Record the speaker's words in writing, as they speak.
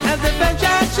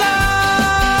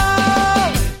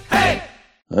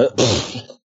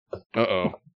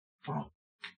Uh-oh.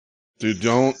 Dude,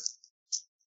 don't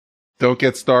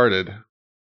get started.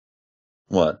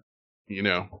 What? You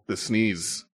know, the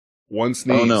sneeze. One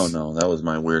sneeze. Oh, no. That was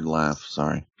my weird laugh.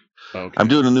 Sorry. Okay. I'm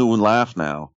doing a new laugh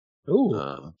now.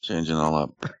 Ooh. Changing it all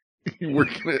up. You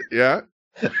working it? Yeah?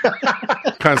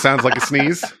 Kind of sounds like a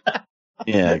sneeze.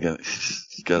 Yeah, I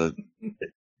gotta.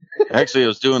 Actually, I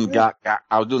was doing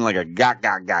like a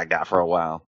got for a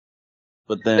while.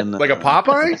 But then. Like a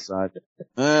Popeye?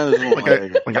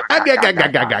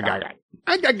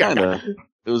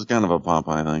 It was kind of a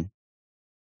Popeye thing.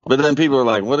 But then people are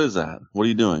like, what is that? What are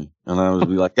you doing? And I would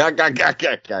be like, got.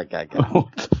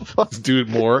 Let's do it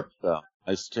more. So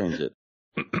I just changed it.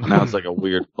 Now it's like a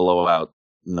weird blowout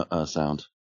sound.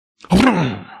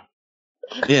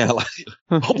 Yeah, like,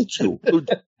 I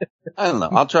don't know.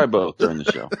 I'll try both during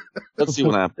the show. Let's see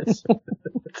what happens.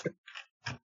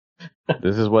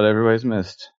 This is what everybody's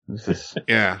missed. This is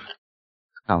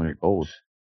comedy gold.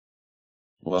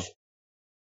 Well,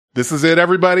 this is it,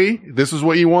 everybody. This is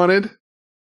what you wanted.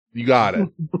 You got it.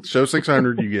 Show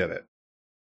 600, you get it.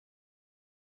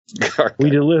 We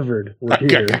delivered. We're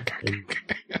here.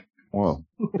 Whoa,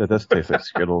 that does taste like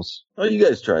Skittles. Oh, you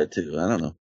guys try it too. I don't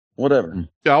know. Whatever.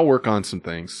 Yeah, I'll work on some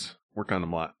things. Work on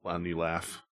a new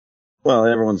laugh. Well,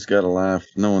 everyone's got a laugh.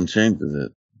 No one changes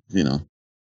it. You know.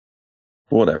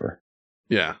 Whatever.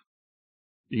 Yeah.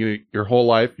 Your whole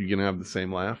life, you're going to have the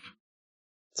same laugh?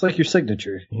 It's like your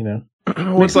signature, you know?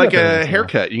 Well, it's like a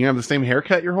haircut. You can have the same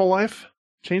haircut your whole life?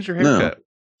 Change your haircut. No.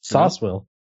 Sauce will.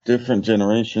 Different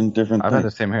generation, different I've thing. had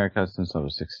the same haircut since I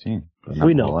was 16.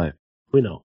 We know. Life. We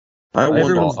know.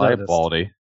 Everyone's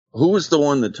baldy. Who was the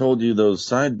one that told you those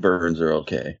sideburns are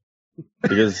okay?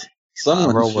 Because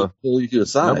someone should pull you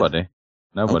aside.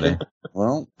 Nobody. Okay.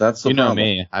 Well, that's the You know problem.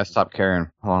 me. I stopped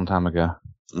caring a long time ago.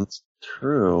 That's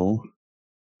true.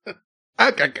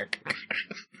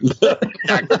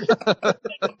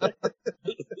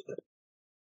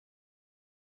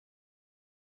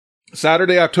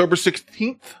 Saturday, October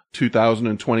 16th,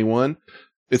 2021.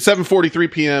 It's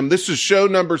 7:43 p.m. This is show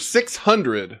number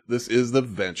 600. This is the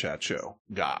Vent Chat Show.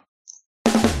 Got.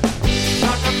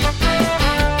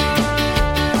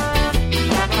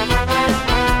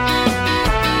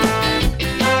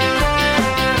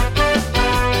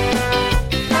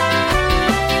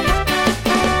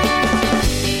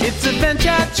 It's a Vent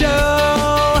Chat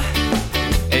Show,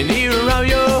 and here are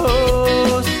your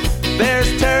hosts.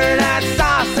 There's turd at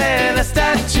sauce and a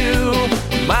statue.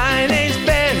 My name's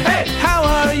Ben. Hey, how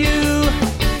are you?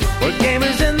 We're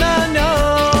gamers in the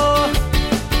know.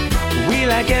 We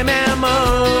like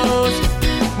MMOs.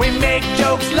 We make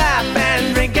jokes, laugh,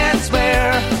 and drink and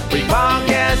swear. We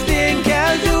podcasting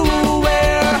casual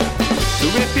wear. So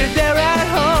if you're there at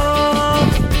home,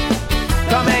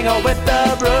 come hang out with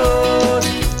the bros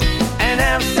and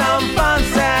have some fun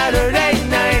Saturday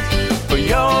night. For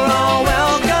you're all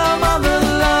welcome on the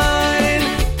line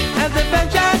at the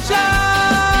Vent Chat Show.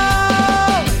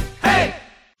 Hey!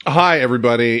 Hi,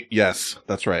 everybody. Yes,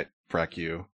 that's right. Frack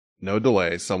you. No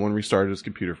delay. Someone restarted his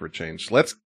computer for a change.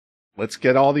 Let's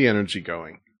get all the energy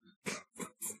going.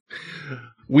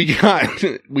 We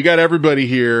got everybody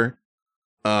here.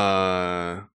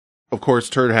 Of course,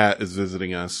 Turd Hat is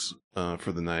visiting us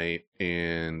for the night,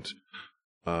 and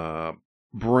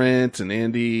Brent and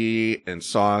Andy and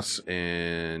Sauce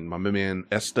and my mama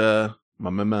Esta.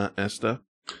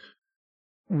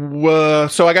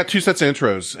 So I got two sets of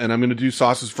intros, and I'm going to do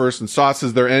Sauce's first. And Sauce,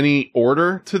 is there any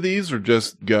order to these, or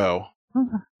just go?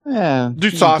 Yeah. Do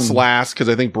Sauce last, because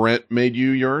I think Brent made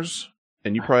you yours,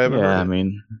 and you probably haven't heard it. I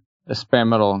mean,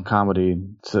 experimental and comedy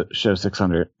show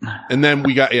 600. And then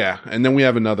we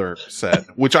have another set,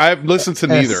 which I've listened to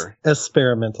neither.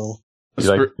 Experimental.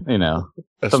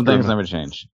 Some things never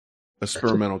change.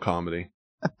 Experimental comedy.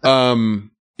 Yeah,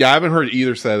 I haven't heard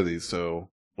either set of these, so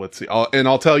let's see.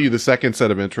 I'll tell you the second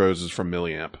set of intros is from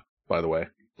Milliamp, by the way.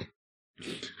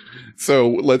 So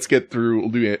let's get through. We'll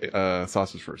do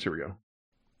Sauces first. Here we go.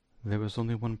 There was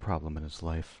only one problem in his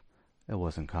life. It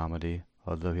wasn't comedy,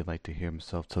 although he liked to hear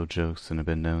himself tell jokes and had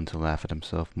been known to laugh at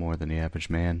himself more than the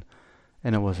average man.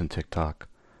 And it wasn't TikTok,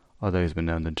 although he's been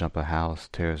known to jump a house,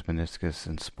 tear his meniscus,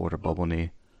 and sport a bubble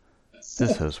knee.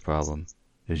 This host's problem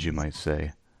is, you might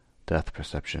say, depth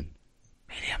perception.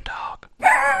 Medium dog.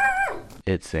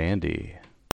 It's Andy.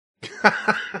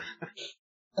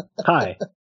 Hi.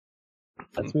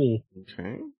 That's me.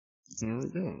 Okay. Here we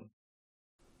go.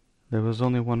 There was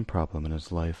only one problem in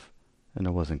his life, and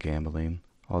it wasn't gambling,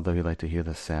 although he liked to hear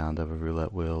the sound of a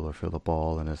roulette wheel or feel a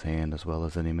ball in his hand as well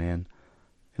as any man.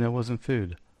 And it wasn't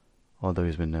food, although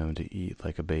he's been known to eat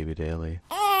like a baby daily.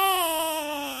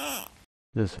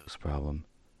 This host's problem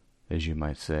as you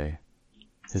might say,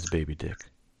 his baby dick.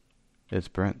 It's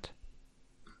Brent.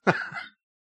 I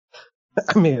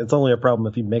mean, it's only a problem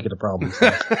if you make it a problem.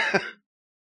 So.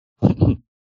 Okay,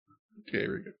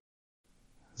 here we go.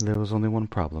 There was only one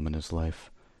problem in his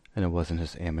life, and it wasn't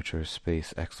his amateur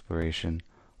space exploration,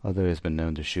 although he has been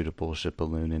known to shoot a bullshit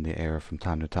balloon in the air from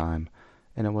time to time,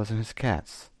 and it wasn't his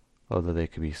cats, although they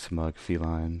could be smug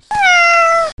felines.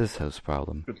 This host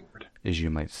problem is, you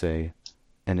might say,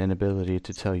 an inability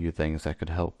to tell you things that could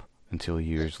help until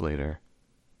years later.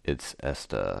 It's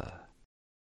Esta.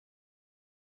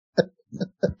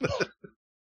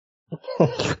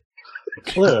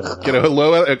 Get a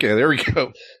hello. Okay, there we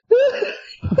go.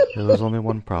 There was only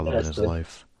one problem in his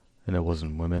life, and it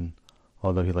wasn't women,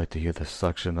 although he liked to hear the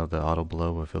suction of the auto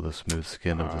blow would feel the smooth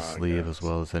skin of the sleeve as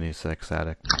well as any sex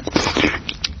addict.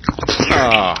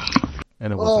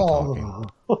 And it wasn't talking,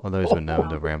 although he's been known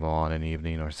to ramble on an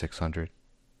evening or 600.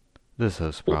 This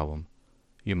host problem,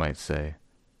 you might say,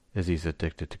 is he's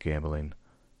addicted to gambling.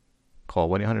 Call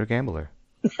 1-800-GAMBLER.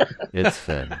 It's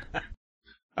Finn.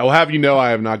 I will have you know I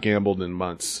have not gambled in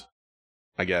months,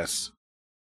 I guess.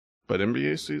 But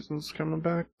NBA season's coming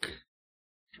back.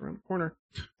 It's around the corner.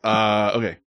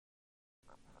 Okay.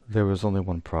 There was only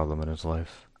one problem in his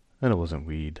life, and it wasn't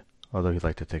weed, although he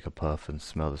liked to take a puff and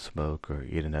smell the smoke or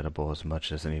eat an edible as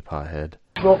much as any pothead.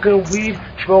 Smoking weed,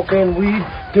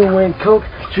 doing coke,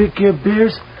 drinking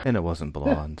beers. And it wasn't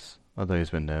blondes, although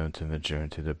he's been known to adjourn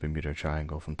to the Bermuda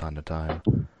Triangle from time to time.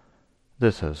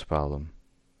 This host problem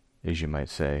is, you might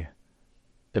say,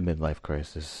 a midlife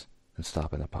crisis and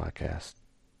stopping the podcast.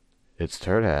 It's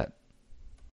Turd Hat.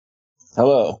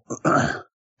 Hello.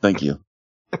 Thank you.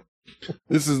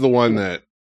 This is the one that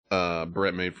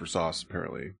Brett made for Sauce,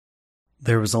 apparently.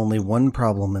 There was only one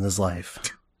problem in his life.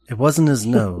 It wasn't his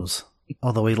nose,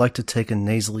 although he liked to take a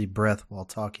nasally breath while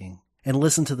talking and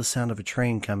listen to the sound of a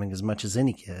train coming as much as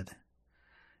any kid.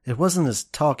 It wasn't his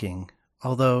talking,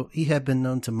 although he had been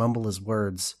known to mumble his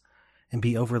words and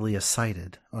be overly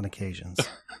excited on occasions.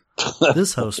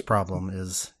 This host problem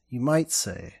is, you might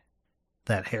say,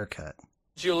 that haircut.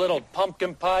 You little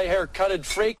pumpkin pie haircutted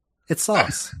freak. It's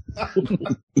Sauce.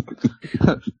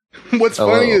 What's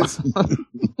funny is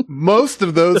most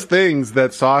of those things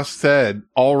that Sauce said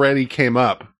already came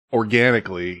up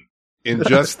organically in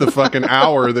just the fucking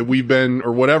hour that we've been,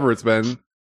 or whatever it's been,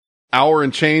 hour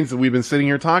and change that we've been sitting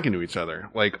here talking to each other.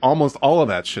 Like, almost all of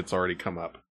that shit's already come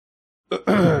up.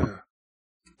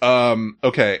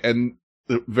 Okay, and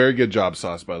very good job,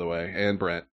 Sauce, by the way, and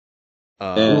Brent.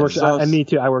 And me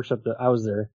too. I workshopped it. I was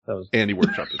there. That was Andy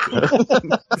workshopped it too.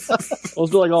 I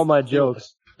was doing all my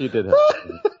jokes. He did have.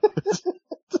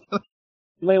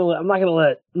 I'm not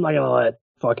gonna let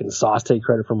fucking Sauce take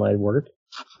credit for my work.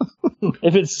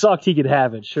 If it sucked, he could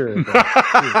have it, sure. But,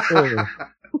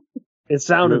 it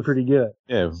sounded pretty good.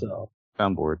 Yeah. So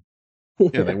Soundboard.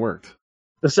 Yeah, they worked.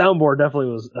 The soundboard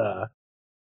definitely was.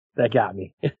 That got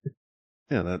me.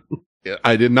 Yeah,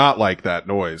 I did not like that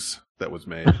noise that was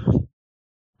made.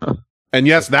 And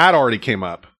yes, that already came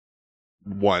up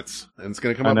once, and it's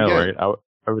going to come up again. Right?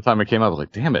 Every time it came up, I was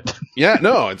like, damn it. Yeah,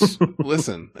 no, it's,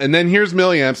 listen. And then here's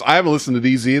milliamps. I haven't listened to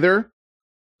these either.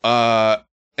 And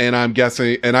I'm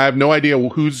guessing, and I have no idea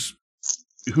who's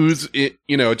it,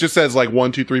 it just says like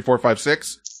 1, 2, 3, 4, 5,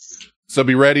 6. So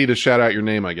be ready to shout out your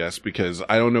name, I guess, because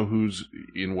I don't know who's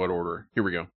in what order. Here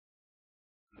we go.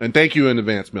 And thank you in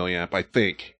advance, Milliamp, I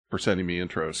think, for sending me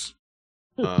intros.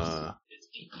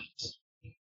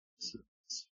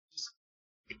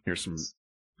 Here's some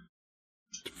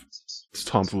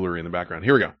tomfoolery in the background.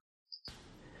 Here we go.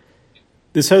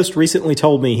 This host recently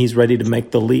told me he's ready to make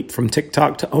the leap from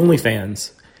TikTok to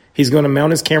OnlyFans. He's going to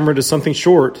mount his camera to something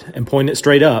short and point it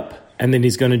straight up, and then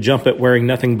he's going to jump it wearing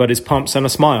nothing but his pumps and a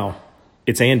smile.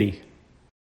 It's Andy.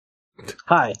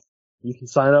 Hi. You can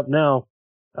sign up now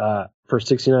for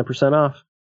 69% off.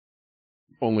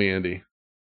 Only Andy.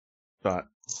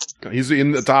 He's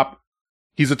in the top.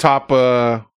 He's a top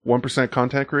 1%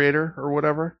 content creator or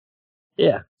whatever.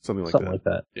 Yeah. Something like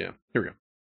that. Yeah. Here we go.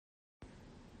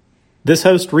 This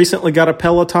host recently got a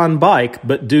Peloton bike,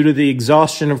 but due to the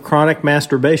exhaustion of chronic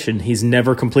masturbation, he's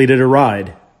never completed a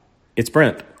ride. It's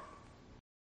Brent.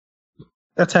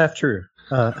 That's half true.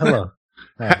 Hello.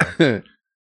 I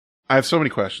have so many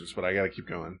questions, but I got to keep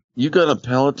going. You got a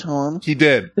Peloton? He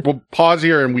did. We'll pause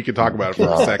here and we can talk about it for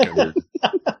a second.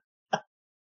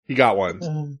 He got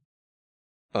one.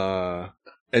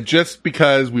 And just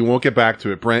because we won't get back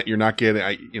to it, Brent, you're not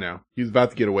getting, he's about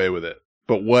to get away with it.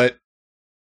 But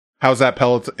how's that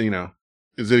Peloton,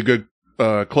 is it a good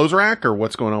clothes rack or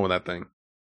what's going on with that thing?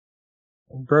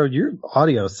 Bro, your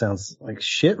audio sounds like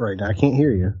shit right now. I can't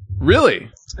hear you. Really?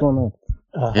 What's going on?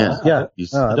 Yeah.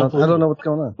 I don't know what's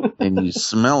going on. And you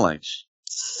smell like shit.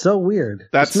 So weird.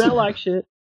 That's Smell like shit.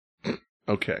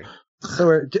 okay. So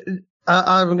weird.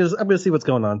 I'm gonna see what's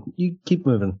going on. You keep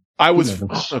moving. I was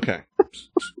okay.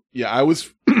 Yeah, I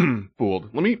was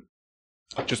fooled. Let me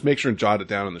just make sure and jot it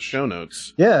down in the show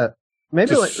notes. Yeah,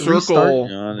 maybe Just like circle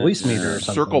voice meter or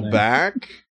something. Circle back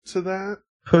to that.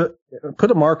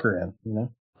 Put a marker in.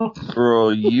 You know, Bro,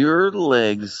 your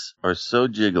legs are so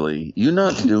jiggly. You're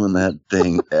not doing that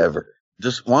thing ever.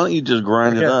 Just why don't you just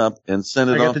grind it up and send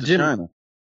it off to China?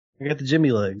 I got the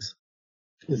Jimmy legs.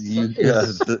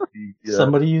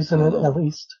 Somebody using it at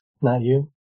least, not you.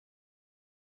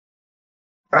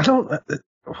 I don't.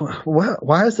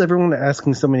 Why is everyone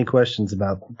asking so many questions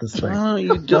about this thing? Oh,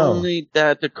 you donate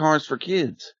that to Cars for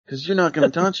Kids because you're not going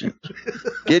to touch it.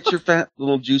 Get your fat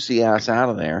little juicy ass out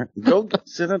of there. Go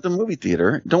sit at the movie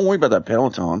theater. Don't worry about that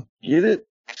Peloton. Get it,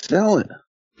 sell it.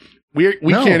 We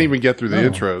can't even get through the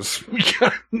intros.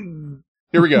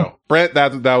 Here we go, Brent.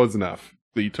 That was enough.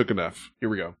 You took enough. Here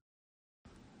we go.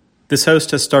 This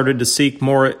host has started to seek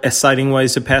more exciting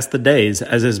ways to pass the days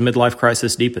as his midlife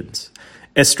crisis deepens.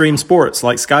 Extreme sports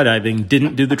like skydiving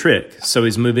didn't do the trick, so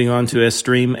he's moving on to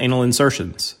extreme anal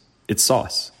insertions. It's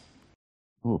sauce.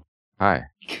 Ooh, hi.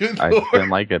 Good I Lord. didn't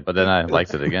like it, but then I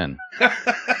liked it again.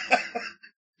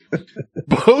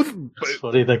 Both. It's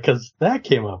funny because that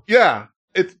came up. Yeah.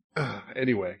 It's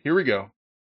anyway. Here we go.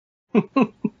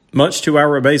 Much to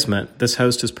our abasement, this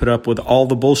host has put up with all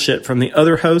the bullshit from the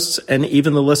other hosts and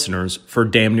even the listeners for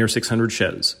damn near 600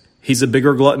 shows. He's a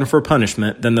bigger glutton for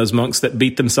punishment than those monks that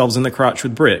beat themselves in the crotch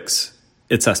with bricks.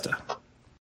 It's Esta.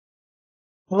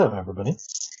 Hello, everybody.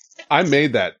 I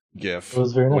made that GIF. It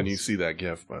was very nice. When you see that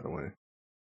GIF, by the way.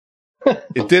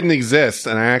 It didn't exist,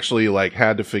 and I actually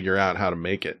had to figure out how to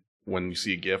make it when you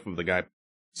see a GIF of the guy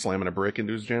slamming a brick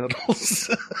into his genitals.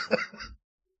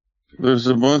 There's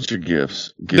a bunch of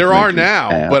GIFs. There are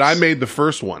now, but I made the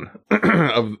first one.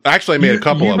 Actually, I made a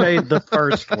couple of them. You made the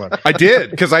first one. I did,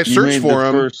 because I searched for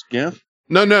them. First GIF?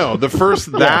 No, the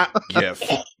first that GIF.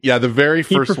 Yeah, the very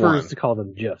first one. He prefers to call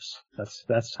them GIFs.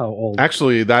 That's how old.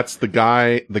 Actually, that's the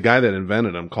guy that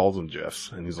invented them calls them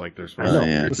GIFs, and he's like, "There's."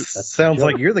 That sounds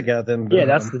like you're the guy then.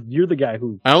 Yeah, you're the guy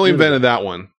who. I only invented that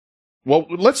one. Well,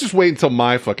 let's just wait until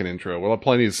my fucking intro. We'll have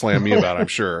plenty to slam me about, I'm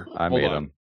sure. I made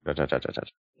them. Did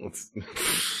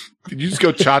you just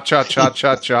go cha cha cha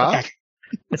cha cha?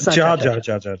 It's not Ja.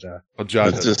 Oh, ja.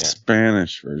 It's a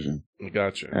Spanish version.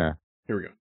 Gotcha. Yeah. Here we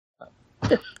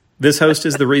go. This host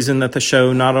is the reason that the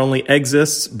show not only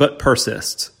exists, but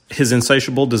persists. His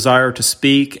insatiable desire to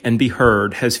speak and be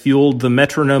heard has fueled the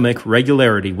metronomic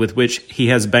regularity with which he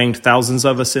has banged thousands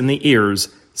of us in the ears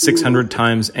 600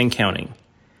 times and counting.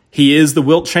 He is the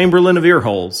Wilt Chamberlain of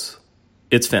earholes.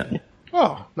 It's Finn.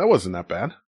 Oh, that wasn't that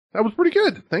bad. That was pretty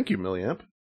good. Thank you, Milliamp.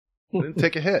 I didn't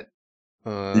take a hit.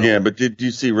 Yeah, but did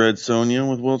you see Red Sonja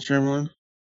with Wilt Chamberlain?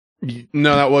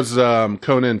 No, that was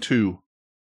Conan 2.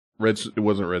 It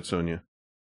wasn't Red Sonja.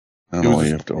 I don't know why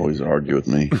you have to always argue with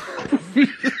me.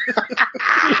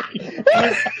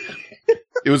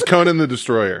 It was Conan the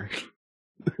Destroyer.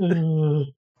 All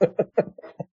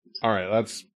right,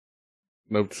 that's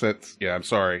no sense. Yeah, I'm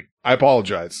sorry. I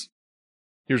apologize.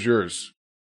 Here's yours.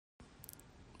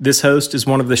 This host is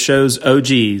one of the show's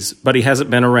OGs, but he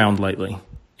hasn't been around lately.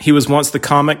 He was once the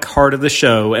comic heart of the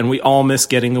show, and we all miss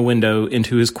getting a window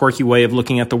into his quirky way of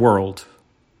looking at the world.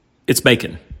 It's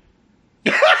Bacon.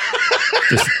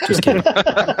 Just kidding.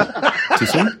 Too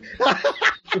soon?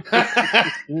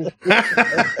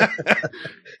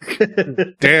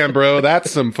 Damn, bro,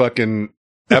 that's some fucking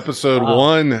episode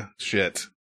 1 shit.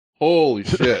 Holy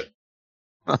shit.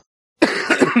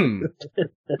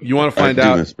 You want to find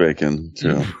out? Miss Bacon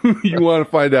too. You want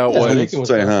to find out what?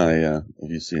 Say hi, yeah, if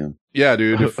you see him. Yeah,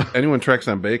 dude. If anyone tracks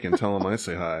down Bacon, tell him I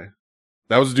say hi.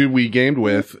 That was a dude we gamed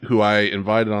with, who I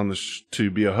invited on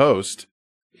to be a host,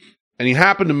 and he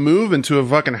happened to move into a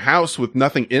fucking house with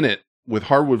nothing in it, with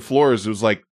hardwood floors. It was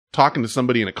like talking to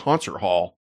somebody in a concert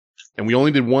hall, and we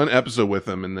only did one episode with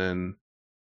him, and then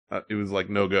it was like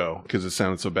no go because it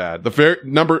sounded so bad.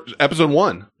 Episode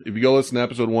 1. If you go listen to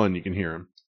episode 1, you can hear him.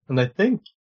 And I think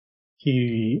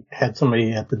he had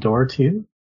somebody at the door too.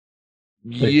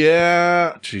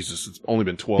 Yeah, Jesus, it's only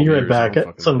been 12 Be years. right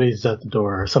back. Somebody's at the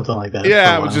door or something like that.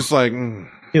 Yeah, it was just like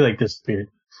he disappeared.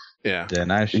 Yeah.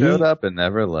 Then I showed up and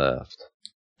never left.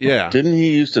 Yeah. Didn't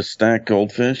he used to stack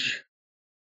goldfish?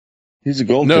 He's a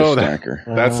goldfish stacker.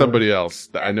 That's somebody else.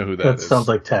 I know who that is. That sounds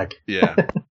like tech. Yeah.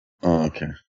 Oh, okay.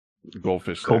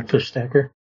 Goldfish stacker. Goldfish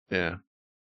stacker. Yeah.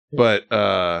 But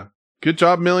good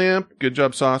job, Milliamp. Good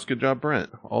job, Sauce. Good job, Brent.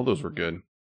 All those were good.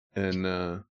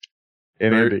 And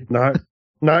not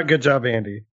Not good job,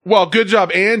 Andy. Well, good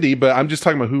job, Andy, but I'm just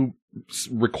talking about who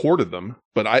recorded them.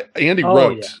 But Andy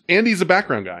wrote. Yeah. Andy's a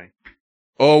background guy.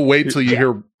 Oh, wait till you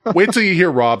hear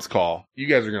Rob's call. You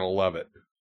guys are gonna love it.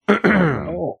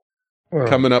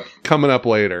 Coming up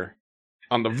later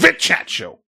on the Vit Chat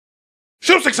Show.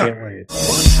 Show 600.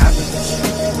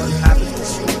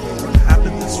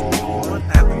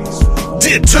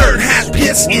 Did Turd Hat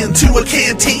piss into a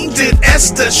canteen? Did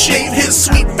Esther shave his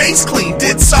sweet face clean?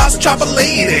 Did Sauce chop a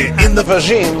lady in the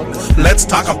vagine? Let's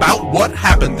talk about what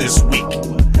happened this week.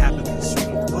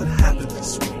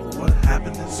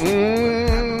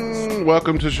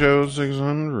 Welcome to show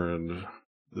 600.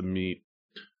 The meat.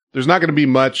 There's not going to be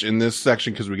much in this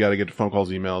section because we got to get to phone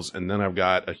calls, emails, and then I've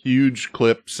got a huge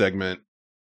clip segment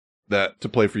to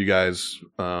play for you guys,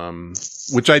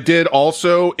 which I did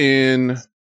also in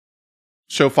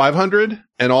show 500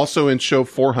 and also in show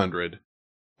 400.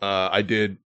 I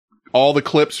did all the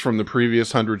clips from the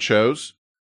previous 100 shows,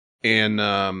 and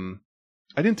I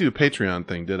didn't do a Patreon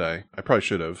thing, did I? I probably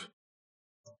should have.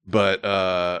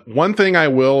 But one thing I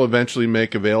will eventually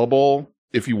make available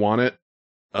if you want it,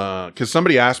 because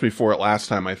somebody asked me for it last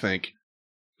time, I think.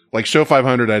 Like show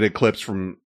 500, I did clips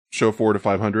from show 4 to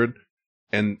 500,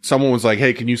 and someone was like,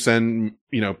 "Hey, can you send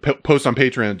post on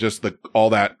Patreon just all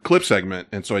that clip segment?"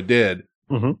 And so I did.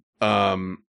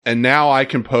 Mm-hmm. And now I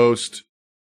can post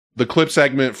the clip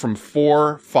segment from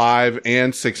 4, 5,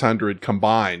 and 600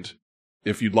 combined,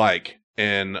 if you'd like.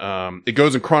 And it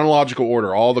goes in chronological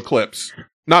order, all the clips.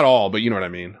 Not all, but you know what I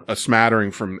mean. A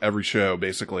smattering from every show,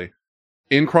 basically.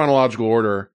 In chronological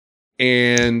order.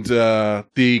 And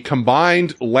the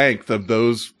combined length of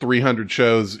those 300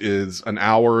 shows is an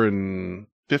hour and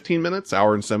 15 minutes,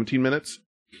 hour and 17 minutes.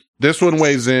 This one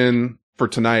weighs in for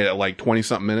tonight at like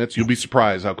 20-something minutes. You'll be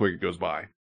surprised how quick it goes by.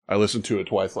 I listened to it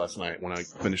twice last night when I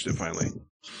finished it finally.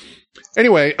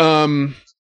 Anyway, are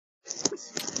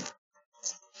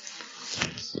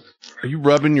you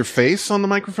rubbing your face on the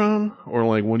microphone? Or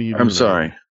like, what are you doing? I'm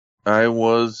sorry. I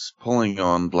was pulling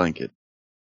on blanket.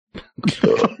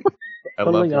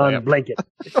 Pulling on blanket.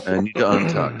 I need to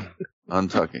untuck.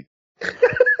 Untucking.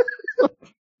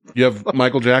 You have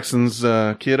Michael Jackson's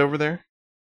kid over there?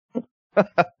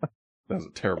 That was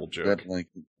a terrible joke. That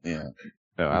blanket, yeah.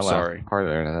 No, I'm sorry. Part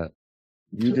of that.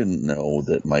 You didn't know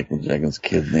that Michael Jackson's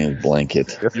kid's name is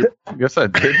Blanket. Guess I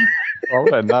did. Why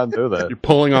would I not know that? You're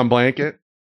pulling on blanket?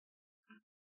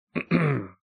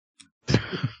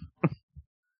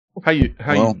 How you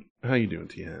doing,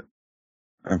 T-Hat?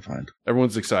 I'm fine.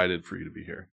 Everyone's excited for you to be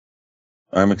here.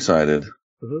 I'm excited.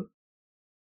 There's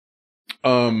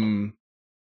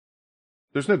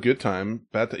no good time.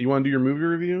 You want to do your movie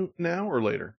review now or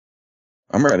later?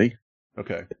 I'm ready.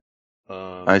 Okay.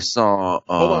 I saw.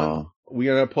 Hold on. We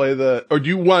gonna play or do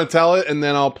you want to tell it and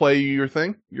then I'll play your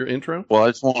thing, your intro? Well, I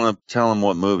just want to tell him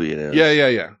what movie it is.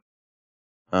 Yeah.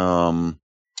 I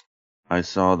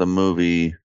saw the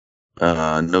movie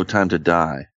No Time to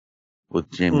Die with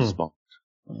James Bond.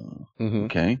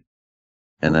 Okay.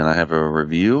 And then I have a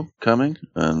review coming,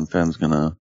 and Fenn's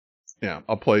gonna... Yeah,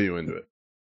 I'll play you into it.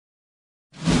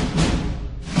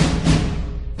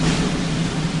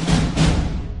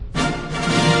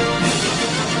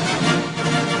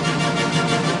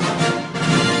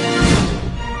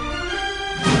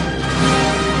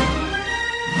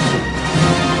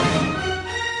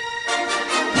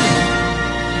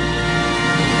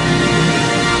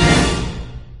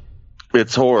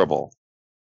 It's horrible.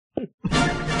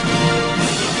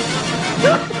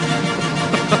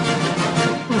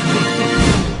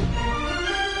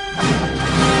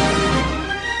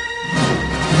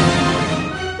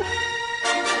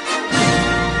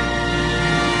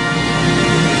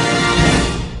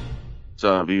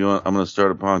 So if you want, I'm going to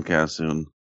start a podcast soon.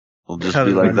 It'll just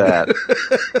be like that.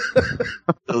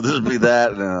 It'll just be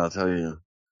that, and then I'll tell you.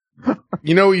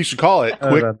 You know what you should call it?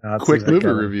 Quick movie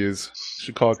reviews. You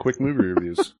should call it quick movie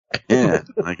reviews. Yeah,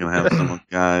 I can have some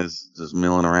guys just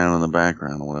milling around in the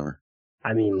background or whatever.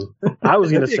 I mean, I was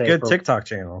going to say a good TikTok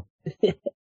channel.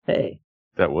 Hey,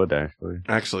 that would actually.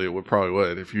 Actually, it probably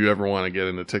would. If you ever want to get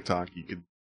into TikTok, you could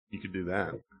do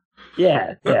that.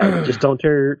 Yeah. Just don't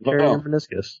tear your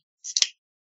meniscus.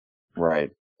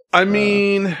 Right. I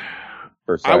mean,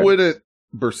 I wouldn't.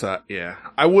 Yeah,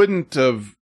 I wouldn't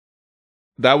have.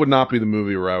 That would not be the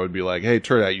movie where I would be like, "Hey,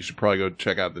 turn out, you should probably go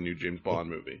check out the new James Bond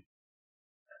movie."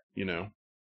 You know,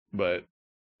 but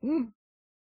no,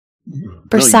 you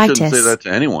shouldn't say that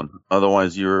to anyone.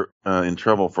 Otherwise, you're in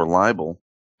trouble for libel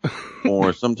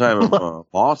or some type of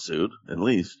lawsuit, at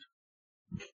least.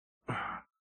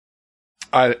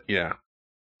 You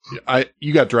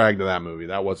got dragged to that movie.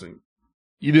 That wasn't.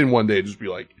 You didn't one day just be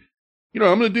like, You know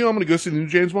what I'm going to do? I'm going to go see the new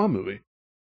James Bond movie.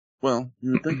 Well,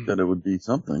 you would think that it would be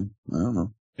something. I don't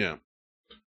know. Yeah.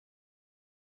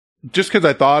 Just because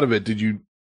I thought of it, did you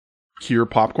hear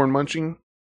popcorn munching?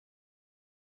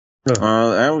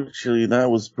 Actually, that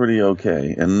was pretty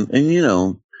okay. And you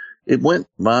know, it went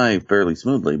by fairly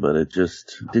smoothly, but it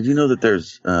just, did you know that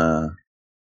there's, the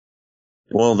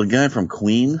guy from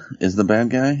Queen is the bad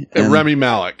guy? And Rami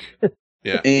Malek.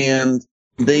 Yeah. And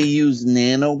they use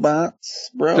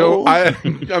nanobots, bro. So I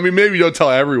mean, maybe don't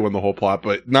tell everyone the whole plot,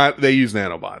 but they use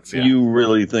nanobots. Yeah. You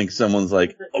really think someone's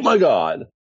like, oh my God.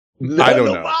 I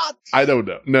don't know. I don't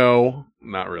know. No,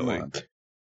 not really.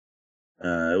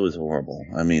 It was horrible.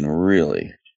 I mean,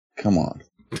 really. Come on.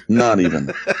 Not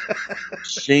even.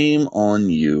 Shame on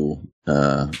you,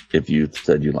 if you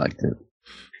said you liked it.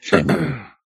 Shame on you.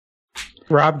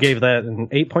 Rob gave that an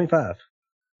 8.5.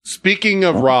 Speaking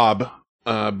of Rob,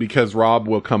 because Rob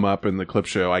will come up in the clip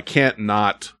show, I can't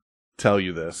not tell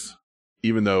you this,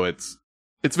 even though it's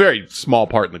a very small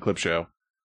part in the clip show.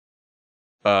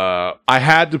 I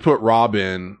had to put Rob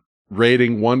in,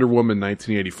 rating Wonder Woman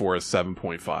 1984 as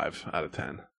 7.5 out of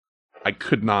 10. I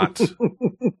could not.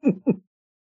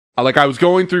 I was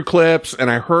going through clips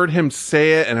and I heard him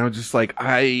say it and I was just like,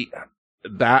 I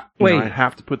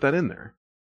have to put that in there.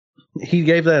 He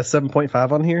gave that a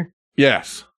 7.5 on here?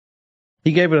 Yes.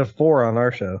 He gave it a 4 on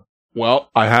our show. Well,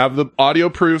 I have the audio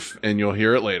proof and you'll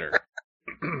hear it later.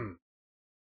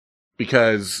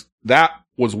 Because that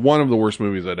was one of the worst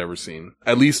movies I'd ever seen,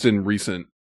 at least in recent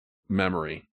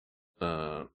memory,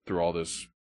 through all this,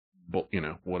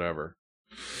 whatever.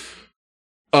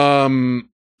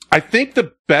 I think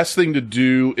the best thing to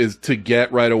do is to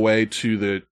get right away to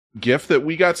the gift that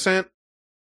we got sent.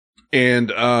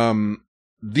 And,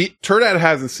 the Turdat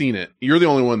hasn't seen it. You're the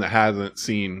only one that hasn't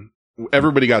seen.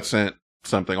 Everybody got sent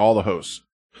something, all the hosts.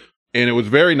 And it was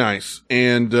very nice.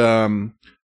 And,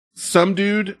 some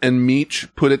dude and Meech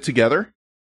put it together.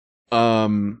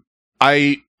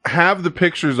 I have the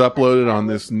pictures uploaded on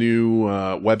this new,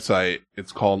 website.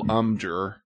 It's called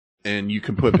Umjur. And you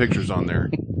can put pictures on there.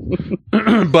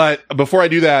 But before I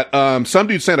do that, some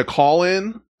dude sent a call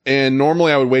in. And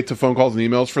normally I would wait to phone calls and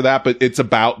emails for that, but it's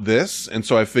about this. And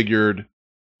so I figured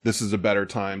this is a better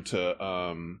time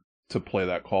to play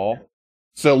that call.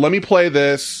 So let me play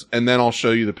this and then I'll show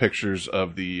you the pictures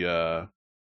of the,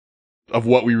 of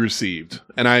what we received.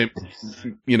 And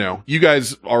you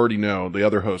guys already know, the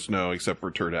other hosts know, except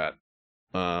for Turdat.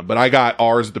 But I got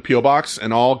ours at the P.O. Box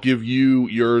and I'll give you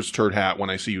yours, Turd Hat,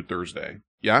 when I see you Thursday.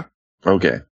 Yeah?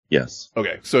 Okay. Yes.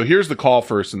 Okay. So here's the call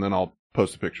first and then I'll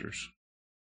post the pictures.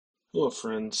 Hello,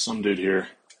 friends. Some dude here.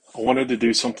 I wanted to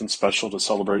do something special to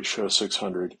celebrate Show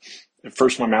 600. At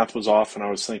first, my math was off, and I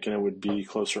was thinking it would be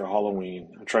closer to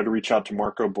Halloween. I tried to reach out to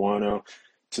Marco Buono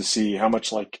to see how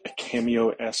much like a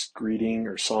cameo-esque greeting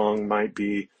or song might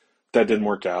be. That didn't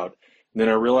work out. And then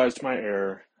I realized my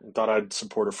error and thought I'd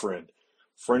support a friend.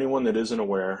 For anyone that isn't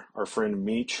aware, our friend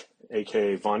Meech,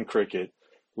 a.k.a. Von Cricket,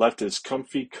 left his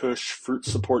comfy cush fruit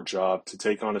support job to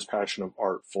take on his passion of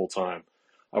art full-time.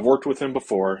 I've worked with him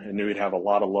before and knew he'd have a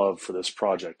lot of love for this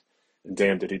project, and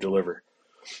damn did he deliver.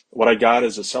 What I got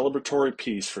is a celebratory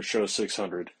piece for Show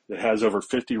 600 that has over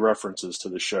 50 references to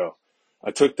the show.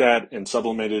 I took that and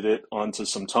sublimated it onto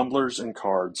some tumblers and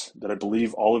cards that I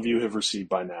believe all of you have received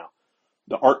by now.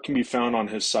 The art can be found on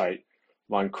his site,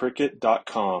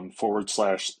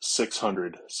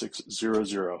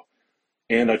 voncricket.com/600,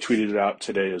 and I tweeted it out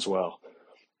today as well.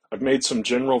 I've made some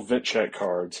general vent check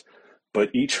cards,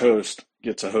 but each host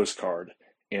gets a host card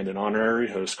and an honorary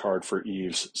host card for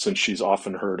Eves since she's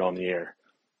often heard on the air.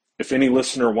 If any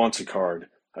listener wants a card,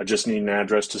 I just need an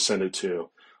address to send it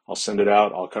to. I'll send it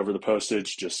out, I'll cover the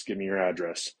postage, just give me your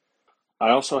address.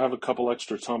 I also have a couple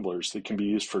extra tumblers that can be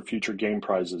used for future game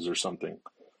prizes or something.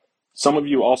 Some of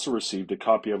you also received a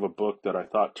copy of a book that I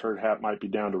thought Turd Hat might be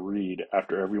down to read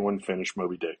after everyone finished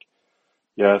Moby Dick.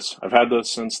 Yes, I've had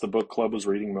those since the book club was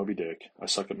reading Moby Dick. I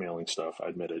suck at mailing stuff, I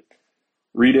admit it.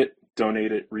 Read it,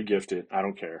 donate it, regift it, I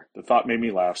don't care. The thought made me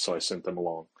laugh, so I sent them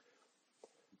along.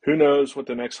 Who knows what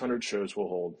the next 100 shows will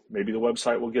hold. Maybe the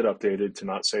website will get updated to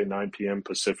not say 9 p.m.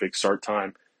 Pacific start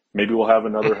time. Maybe we'll have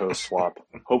another host swap.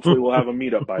 Hopefully we'll have a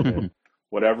meetup by then.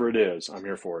 Whatever it is, I'm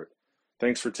here for it.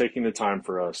 Thanks for taking the time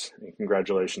for us, and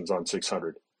congratulations on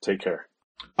 600. Take care.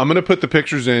 I'm going to put the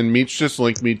pictures in. Meech just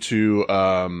linked me to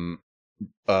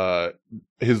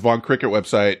his Von Cricket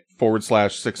website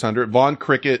 /600. Von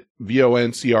Cricket,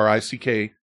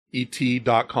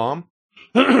 VONCRICKET.com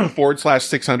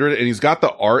 /600. And he's got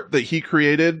the art that he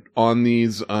created on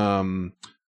these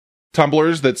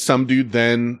tumblers that some dude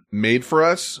then made for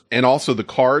us, and also the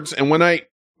cards. And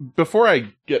before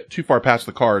I get too far past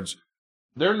the cards,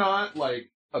 They're not like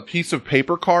a piece of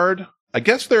paper card. I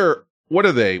guess they're, what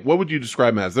are they? What would you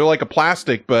describe them as? They're like a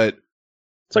plastic, but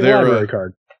it's like a library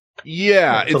card.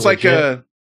 Yeah, it's like a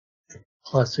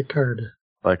plastic card.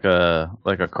 Like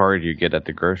a card you get at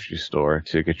the grocery store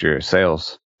to get your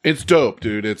sales. It's dope,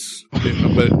 dude.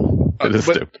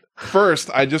 But first,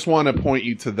 I just want to point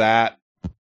you to that,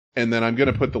 and then I'm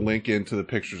going to put the link into the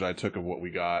pictures I took of what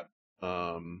we got.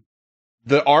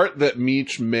 The art that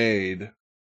Meech made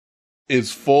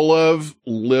is full of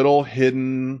little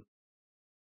hidden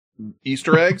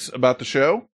Easter eggs about the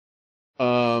show.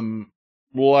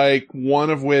 Like one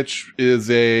of which is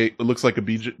it looks like a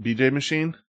BJ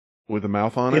machine with a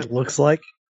mouth on it. It looks like.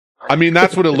 I mean,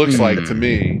 that's what it looks like to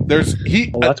me.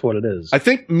 That's what it is. I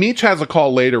think Meech has a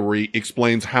call later where he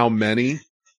explains how many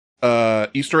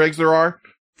Easter eggs there are.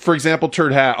 For example,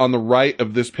 Turd Hat, on the right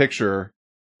of this picture,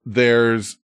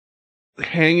 there's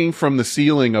hanging from the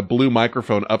ceiling a blue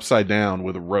microphone upside down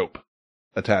with a rope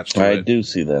attached to it. I do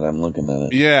see that. I'm looking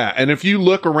at it. Yeah, and if you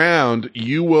look around,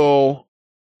 you will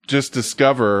just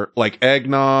discover like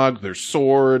eggnog, there's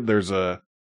sword,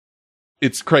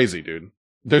 it's crazy, dude.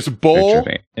 There's a bowl.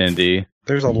 Indy.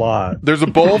 There's a lot. There's a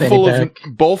bowl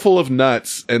full of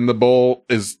nuts, and the bowl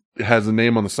has a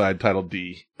name on the side titled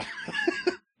D.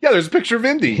 Yeah, there's a picture of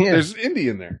Indy. Yeah. There's Indy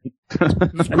in there.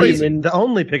 It's crazy. I mean, the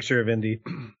only picture of Indy.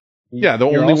 Yeah, the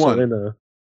only one.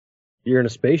 You're in a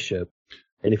spaceship,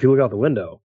 and if you look out the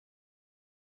window,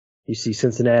 you see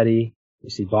Cincinnati,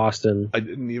 you see Boston. I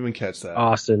didn't even catch that.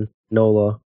 Austin,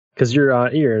 NOLA, because you're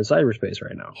in cyberspace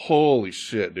right now. Holy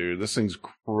shit, dude! This thing's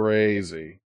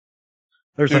crazy.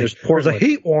 There's a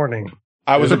heat warning.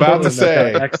 I was about to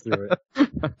say. A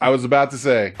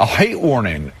heat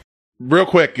warning. Real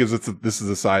quick, because this is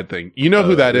a side thing. You know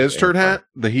who that is, Turd Hat?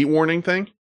 The heat warning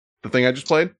thing? The thing I just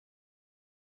played?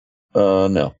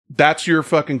 No. That's your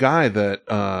fucking guy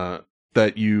that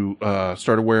you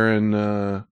started wearing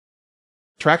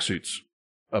tracksuits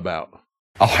about.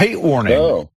 A hate warning.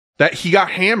 Oh. That he got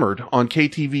hammered on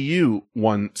KTVU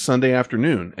one Sunday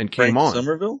afternoon and came on.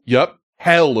 Somerville? Yep.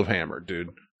 Hell of hammered, dude.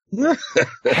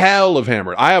 Hell of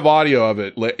hammered. I have audio of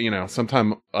it.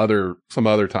 Some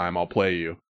other time I'll play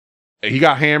you. He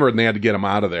got hammered and they had to get him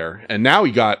out of there. And now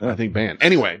he got, I think, banned.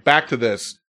 Anyway, back to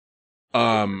this.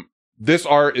 This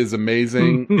art is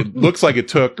amazing. It looks like it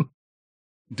took,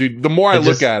 dude, the more I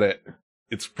look at it,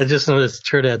 I just noticed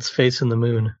Turdat's face in the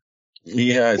moon.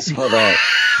 Yeah, I saw that.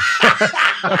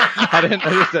 I didn't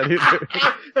notice that either.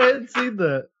 I hadn't seen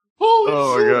that.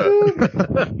 Holy shit. My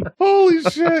God. Holy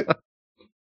shit.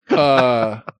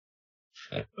 That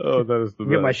is the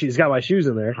best. He's got my shoes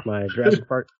in there. My Jurassic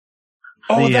Park.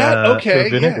 Oh,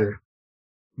 okay. Vinegar. Yeah.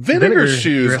 Vinegar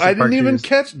shoes. Jurassic I didn't even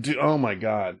catch. Dude, oh my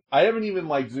God. I haven't even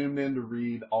zoomed in to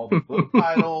read all the book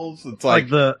titles. It's like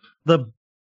the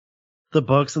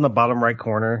books in the bottom right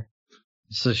corner.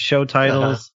 It says show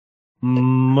titles.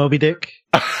 Moby Dick.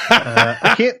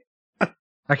 I can't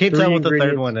tell what the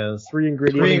third one is. 3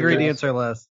 ingredients. 3 ingredients or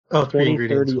less. Oh, 3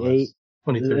 ingredients.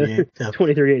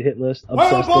 2038 hit list.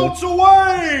 Whaleboats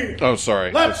away! Oh,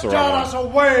 sorry. Let's tell us a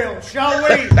whale, shall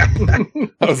we?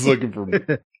 I was looking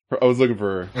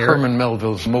for Herman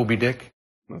Melville's Moby Dick.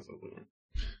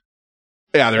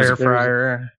 Yeah, there's air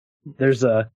fryer. There's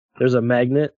a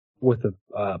magnet with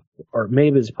or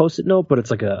maybe it's a post-it note, but it's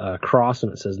like a cross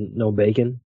and it says no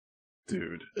bacon.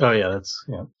 Dude. Oh yeah, that's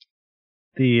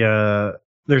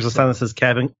there's a sign that says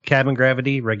cabin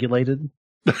gravity regulated.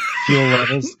 Fuel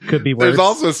levels could be worse. There's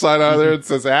also a sign out there that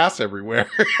says ass everywhere.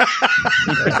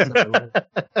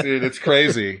 Dude, it's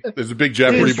crazy. There's a big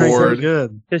Jeopardy board.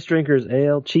 Good. Fish Drinkers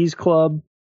Ale, Cheese Club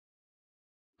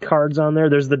cards on there.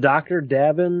 There's the Dr.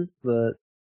 Davin.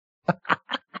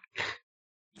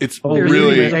 It's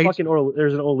really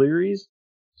there's an O'Leary's.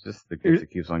 It's just the gift that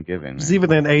keeps on giving. There's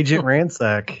even an Agent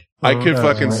Ransack. I could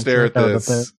fucking stare at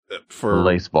this for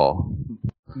lace ball.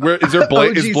 Where is there?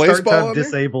 Is Blaze Ball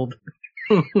disabled?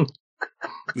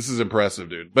 This is impressive,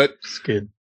 dude. But it's good.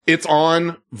 It's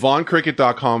on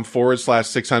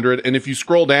voncricket.com/600. And if you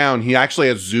scroll down, he actually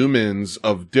has zoom ins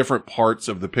of different parts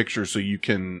of the picture so you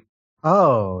can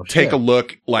take a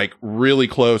look really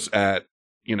close at,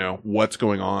 what's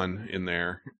going on in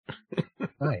there.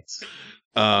 Nice.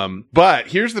 But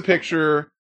here's the picture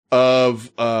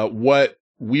of, what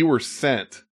we were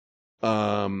sent.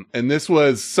 And this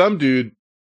was some dude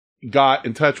got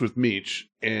in touch with Meech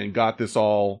and got this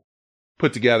all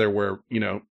put together where,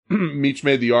 Meech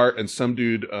made the art and some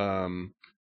dude,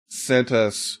 sent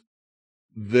us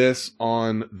this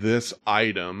on this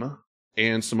item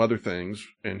and some other things.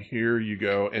 And here you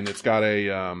go. And it's got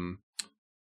a,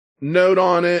 note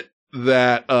on it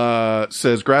that,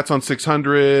 says Grats on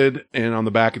 600. And on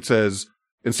the back it says,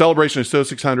 in celebration of SO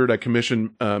 600, I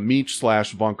commissioned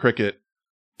Meech/Von Cricket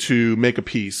to make a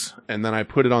piece, and then I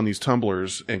put it on these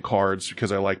tumblers and cards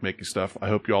because I like making stuff. I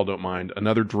hope you all don't mind.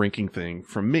 Another drinking thing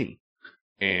from me.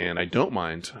 And I don't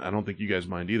mind. I don't think you guys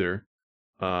mind either.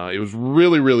 It was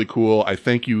really, really cool. I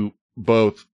thank you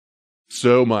both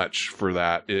so much for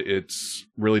that. It's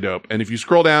really dope. And if you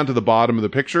scroll down to the bottom of the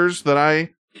pictures that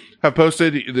I have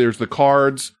posted, there's the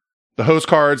cards, the host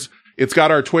cards. It's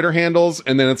got our Twitter handles,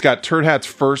 and then it's got Turd Hat's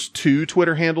first 2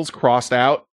 Twitter handles crossed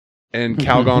out and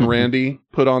Calgon Randy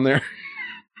put on there.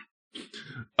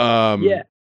 Yeah.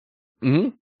 Mm-hmm.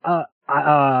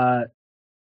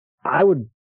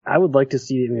 I would like to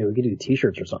see. I mean, we could do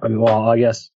T-shirts or something. I mean, well, I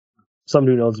guess some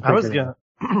dude knows. I was gonna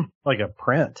like a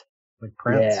print, like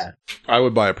prints. Yeah, I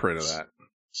would buy a print of that.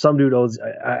 Some dude owns.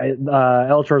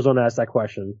 El Chorzone asked that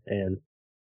question, and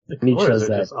Meech says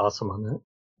that. Just awesome on that.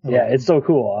 Yeah, it's so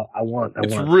cool.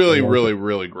 It's really, really,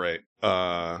 really great.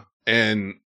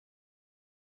 And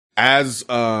as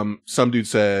some dude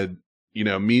said, you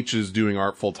know, Meech is doing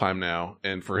art full time now,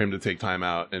 and for him to take time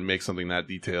out and make something that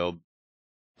detailed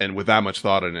and with that much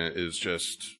thought in it is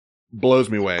just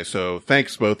blows me away. So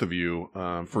thanks both of you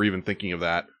for even thinking of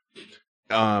that.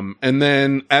 And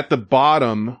then at the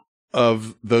bottom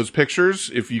of those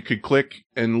pictures, if you could click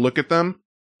and look at them,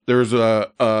 there's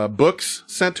a books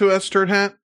sent to us, Turd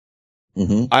Hat.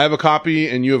 Mm-hmm. I have a copy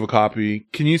and you have a copy.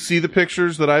 Can you see the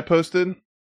pictures that I posted?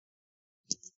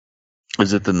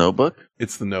 Is it the Notebook?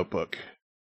 It's the Notebook.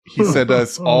 He sent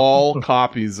us all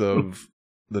copies of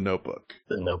the Notebook.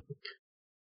 The Notebook.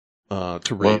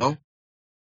 To read. Well,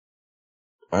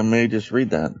 I may just read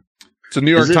that. It's a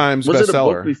New York Times bestseller. Was it a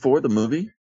book before the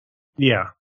movie? Yeah.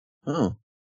 Oh.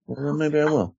 Well, maybe I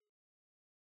will.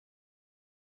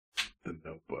 The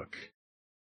Notebook.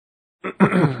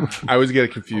 I always get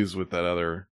it confused with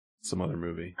some other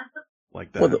movie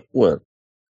like that. What?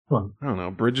 I don't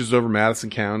know. Bridges over Madison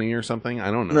County or something?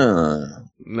 I don't know.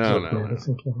 No.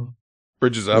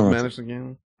 Bridges up Madison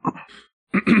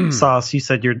County? Sauce, you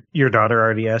said your daughter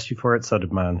already asked you for it, so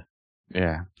did mine.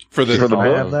 Yeah. For the book? I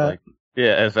have that?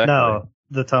 Yeah, exactly. No,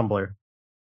 the Tumblr.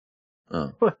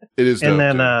 Oh. It is dope,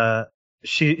 and then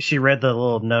she read the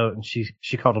little note and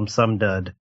she called him some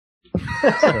dud.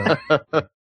 So.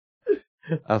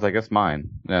 I was like, that's mine.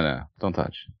 No, don't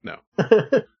touch. No.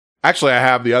 Actually, I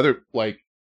have the other,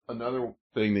 another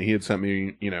thing that he had sent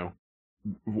me, you know,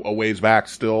 a ways back,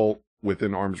 still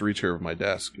within arm's reach here of my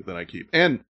desk that I keep.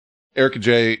 And Erica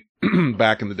J,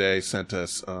 back in the day, sent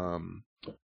us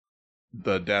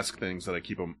the desk things that I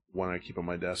keep on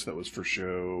my desk. That was for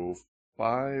show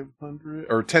 500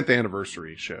 or 10th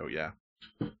anniversary show. Yeah.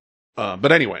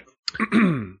 But anyway,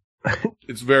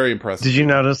 it's very impressive. Did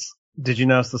you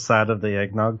notice the side of the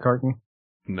eggnog carton?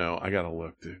 No, I gotta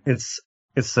look, dude.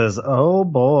 It says, "Oh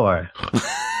boy."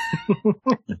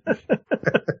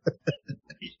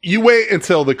 You wait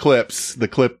until the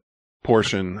clip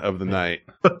portion of the night.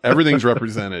 Everything's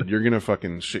represented. You're gonna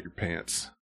fucking shit your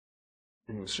pants.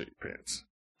 You're gonna shit your pants.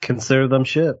 Consider them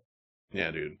shit.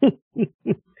 Yeah, dude.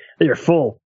 You're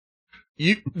full.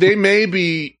 They may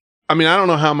be. I mean, I don't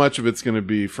know how much of it's going to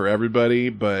be for everybody,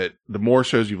 but the more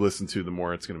shows you listen to, the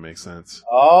more it's going to make sense.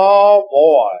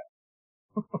 Oh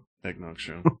boy. Eggnog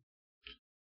show.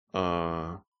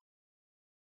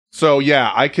 So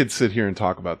yeah, I could sit here and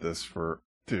talk about this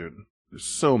dude, there's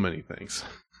so many things.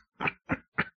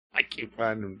 I keep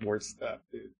finding more stuff,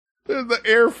 dude. The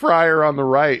air fryer on the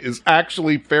right is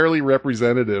actually fairly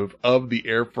representative of the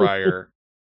air fryer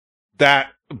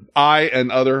that I and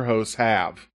other hosts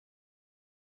have.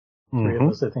 3 of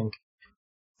us, I think.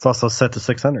 It's also set to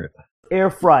 600. Air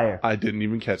fryer. I didn't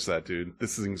even catch that, dude.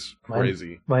 This thing's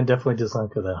crazy. Mine definitely does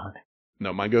not go that high.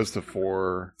 No, mine goes to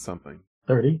 4 something.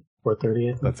 30? 430,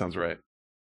 I think. That sounds right.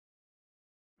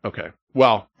 Okay.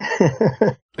 Well,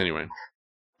 anyway.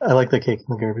 I like the cake in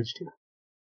the garbage, too.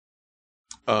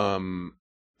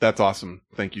 That's awesome.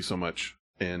 Thank you so much.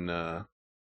 And,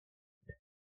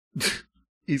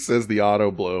 he says the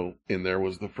auto blow in there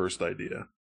was the first idea.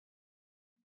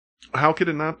 How could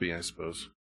it not be, I suppose?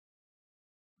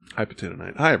 Hi, Potato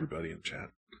Night. Hi, everybody in chat.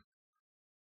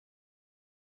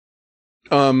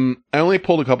 I only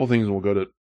pulled a couple things and we'll go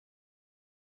to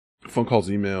phone calls,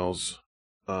 emails,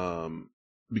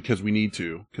 because we need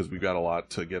to, because we've got a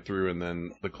lot to get through, and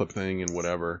then the clip thing and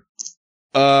whatever.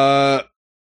 William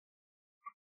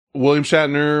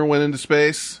Shatner went into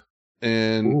space,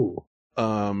 and,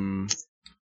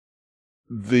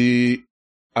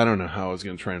 I don't know how I was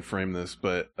going to try and frame this,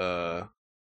 but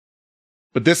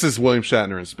this is William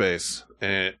Shatner in space,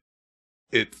 and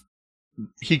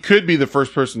he could be the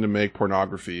first person to make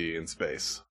pornography in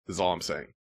space, is all I'm saying.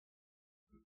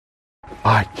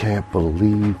 I can't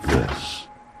believe this.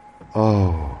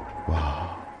 Oh,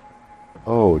 wow.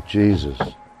 Oh, Jesus.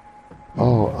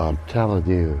 Oh, I'm telling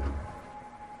you.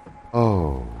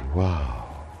 Oh, wow.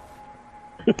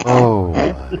 Oh,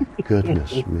 my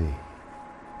goodness me.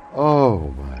 Oh,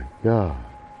 my God.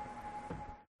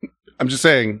 I'm just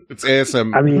saying, it's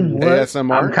ASM. I mean, what?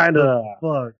 ASMR? I'm kind of,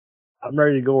 I'm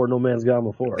ready to go where no man's gone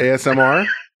before. ASMR?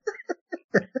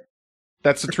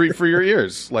 That's a treat for your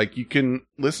ears. Like, you can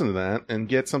listen to that and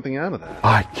get something out of that.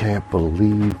 I can't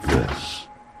believe this.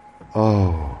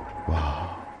 Oh,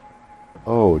 wow.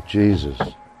 Oh, Jesus.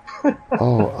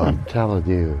 Oh, I'm telling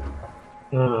you.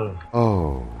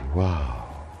 Oh, wow.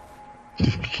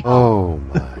 Oh,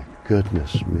 my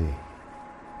goodness me.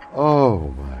 Oh,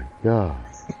 my God.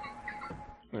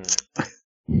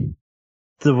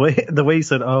 The way you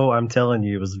said, "Oh, I'm telling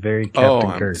you," was very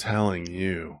Captain I'm Kirk. telling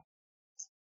you.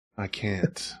 I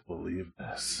can't believe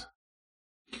this.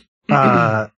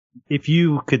 If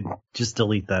you could just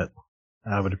delete that,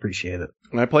 I would appreciate it.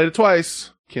 And I played it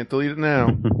twice. Can't delete it now.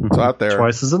 It's out there.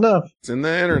 Twice is enough. It's in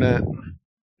the internet.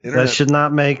 That should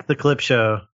not make the clip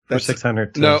show for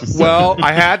 600. No, well,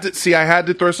 I had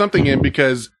to throw something in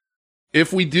because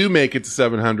if we do make it to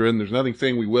 700, and there's nothing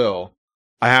saying we will,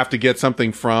 I have to get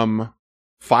something from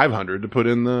 500 to put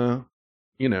in the,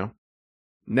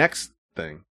 next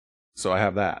thing. So I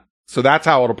have that. So that's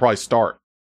how it'll probably start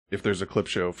if there's a clip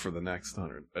show for the next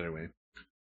 100. Anyway.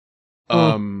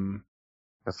 Got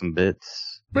some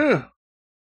bits. Yeah.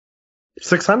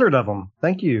 600 of them.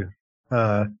 Thank you,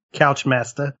 Couch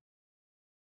Master.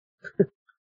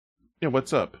 Yeah,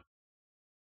 what's up?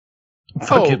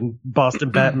 Fucking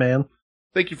Boston Batman.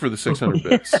 Thank you for the 600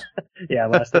 bits. Yeah,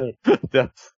 last night.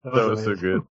 that was so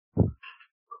good.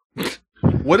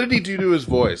 What did he do to his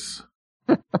voice?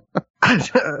 I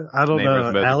don't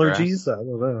know. Allergies? I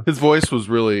don't know. His voice was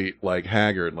really like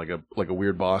haggard, like a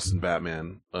weird Boston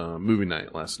Batman movie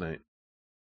night last night.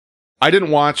 I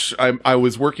didn't watch. I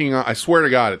was working on. I swear to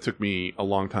God, it took me a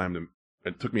long time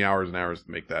it took me hours and hours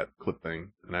to make that clip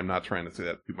thing, and I'm not trying to say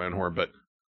that to my own horror, but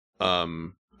I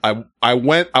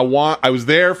was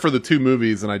there for the two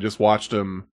movies, and I just watched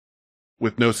them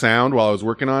with no sound while I was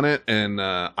working on it, and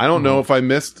I don't know if I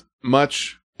missed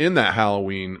much in that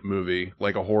Halloween movie,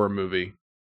 like a horror movie.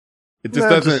 It just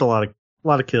doesn't. Just a lot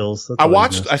of kills.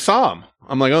 That's I saw him.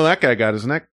 I'm like, oh, that guy got his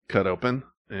neck cut open,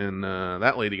 and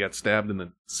that lady got stabbed in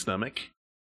the stomach,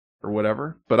 or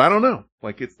whatever. But I don't know.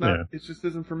 Like, it's not. Yeah. It just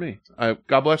isn't for me.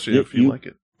 God bless you if you like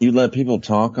it. You let people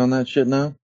talk on that shit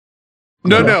now?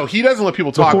 No, he doesn't let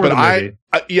people talk. Before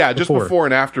but just before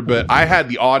and after. But I had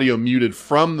the audio muted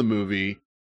from the movie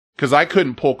because I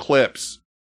couldn't pull clips.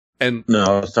 And no,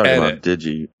 I was talking about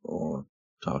Digi or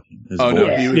talking. His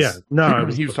voice. No,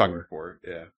 he was talking before.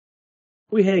 Yeah,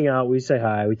 we hang out, we say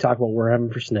hi, we talk about what we're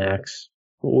having for snacks,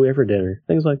 what we have for dinner,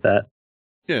 things like that.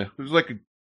 Yeah, it was like a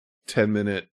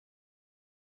 10-minute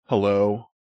hello.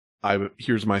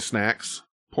 Here's my snacks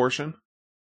portion,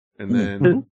 and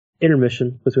then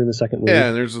intermission between the second movie. Yeah,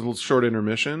 and there's a little short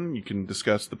intermission. You can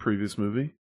discuss the previous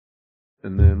movie,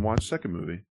 and then watch the second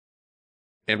movie.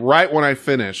 And right when I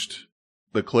finished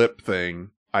the clip thing,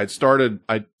 I started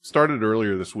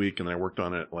earlier this week, and I worked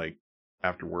on it like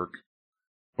after work.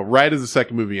 But right as the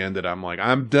second movie ended, I'm like,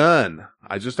 I'm done.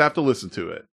 I just have to listen to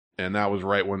it. And that was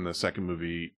right when the second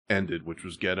movie ended, which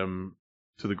was Get Him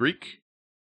to the Greek.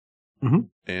 Mm-hmm.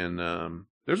 And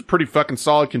there's a pretty fucking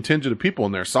solid contingent of people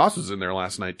in there. Sauce was in there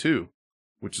last night too,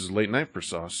 which is late night for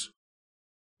Sauce.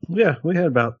 Yeah, we had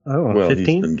about 15.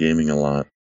 He's been gaming a lot.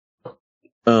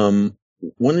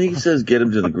 When he says get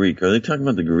him to the Greek, are they talking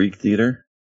about the Greek theater?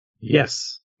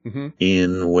 Yes. Mm-hmm.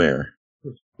 In where?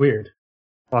 Weird.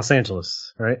 Los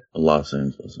Angeles, right? Los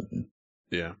Angeles, okay.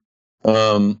 Yeah.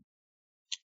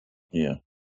 Yeah.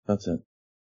 That's it.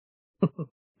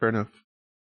 Fair enough.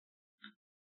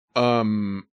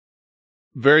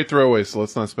 Very throwaway, so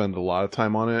let's not spend a lot of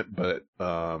time on it, but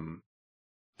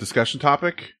discussion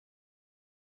topic?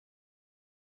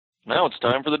 Now it's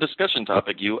time for the discussion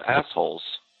topic, you assholes.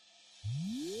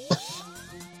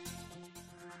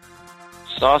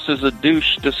 Sauce is a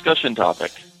douche discussion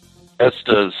topic.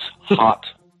 Esta's hot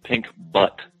pink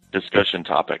butt discussion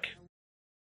topic.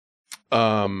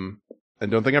 And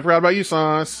don't think I forgot about you,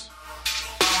 Sauce.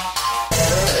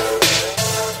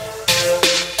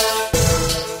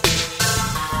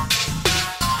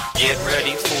 Get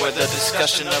ready for the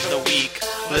discussion of the week.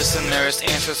 Listeners'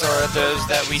 answers are those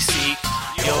that we seek.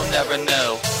 You'll never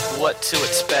know what to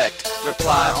expect.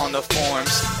 Reply on the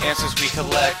forms, answers we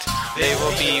collect. They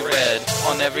will be read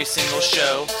on every single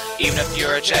show. Even if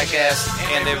you're a jackass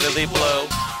and they really blow.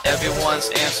 Everyone's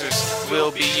answers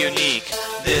will be unique.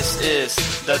 This is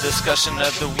the discussion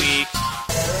of the week.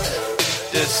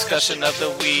 Discussion of the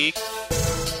week.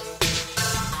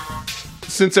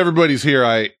 Since everybody's here,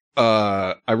 I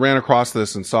ran across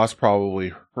this and Sauce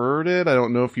probably heard it. I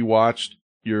don't know if you watched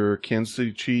your Kansas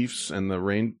City Chiefs and the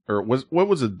rain, or what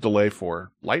was the delay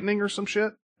for? Lightning or some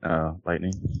shit?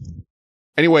 Lightning.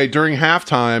 Anyway, during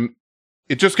halftime,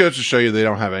 it just goes to show you they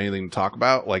don't have anything to talk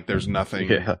about. Like, there's nothing.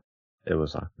 Yeah, it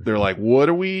was awkward. They're like, what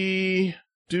do we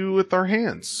do with our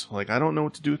hands? Like, I don't know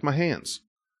what to do with my hands.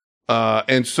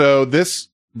 And so this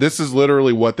is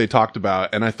literally what they talked about.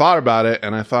 And I thought about it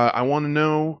and I thought, I want to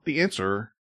know the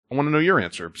answer. I want to know your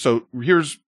answer. So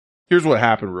here's what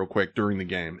happened real quick during the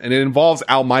game. And it involves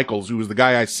Al Michaels, who was the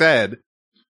guy I said,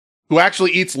 who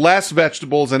actually eats less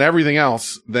vegetables and everything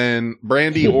else than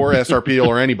Brandy or SRP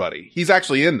or anybody. He's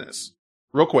actually in this.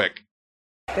 Real quick.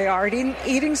 They are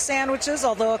eating sandwiches,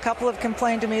 although a couple have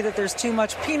complained to me that there's too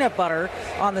much peanut butter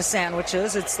on the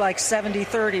sandwiches. It's like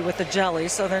 70-30 with the jelly,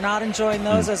 so they're not enjoying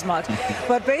those as much.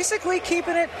 But basically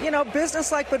keeping it,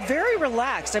 business-like, but very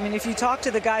relaxed. I mean, if you talk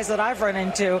to the guys that I've run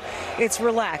into, it's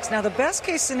relaxed. Now, the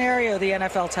best-case scenario, the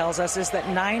NFL tells us, is that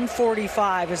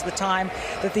 9:45 is the time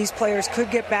that these players could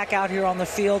get back out here on the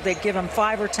field. They give them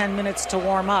 5 or 10 minutes to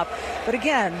warm up. But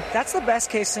again, that's the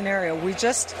best-case scenario. We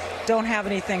just don't have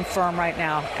anything firm right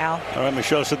now. Al? All right,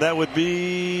 Michelle, so that would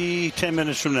be 10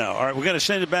 minutes from now. All right, we're going to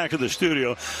send it back to the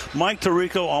studio. Mike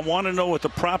Tirico, I want to know what the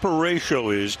proper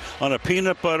ratio is on a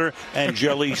peanut butter and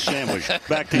jelly sandwich.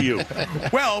 Back to you.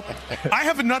 Well, I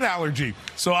have a nut allergy,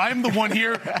 so I'm the one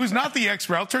here who's not the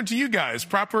expert. I'll turn to you guys.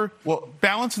 Proper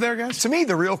balance there, guys? To me,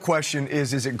 the real question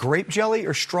is it grape jelly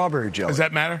or strawberry jelly? Does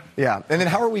that matter? Yeah. And then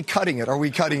how are we cutting it? Are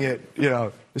we cutting it,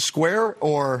 square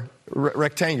or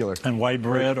rectangular? And white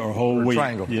bread or whole wheat?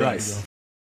 Triangle, yes. Right.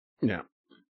 Yeah.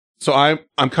 So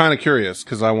I'm kind of curious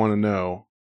because I want to know.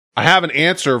 I have an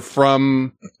answer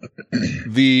from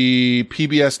the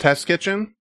PBS Test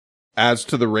Kitchen as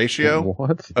to the ratio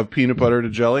of peanut butter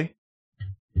to jelly.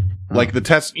 Like the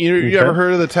test, you ever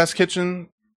heard of the Test Kitchen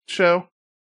show?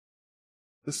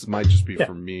 This might just be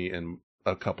for me and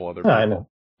a couple other people. I know.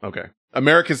 Okay.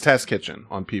 America's Test Kitchen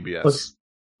on PBS.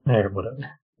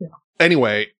 Whatever. Yeah.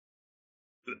 Anyway,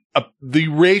 the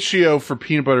ratio for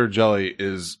peanut butter jelly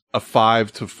is a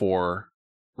 5-to-4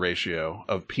 ratio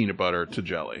of peanut butter to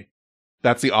jelly.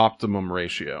 That's the optimum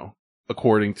ratio,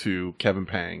 according to Kevin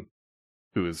Pang,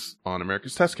 who is on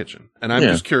America's Test Kitchen. And I'm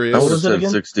just curious. I would have said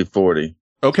 60-40.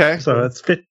 Okay. So that's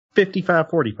 55-45.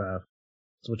 That's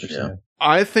what you're saying.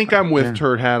 I think I'm with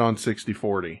Turd Hat on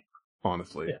 60-40,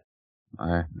 honestly.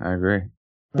 Yeah. I agree.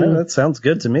 Yeah, that sounds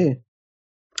good to me.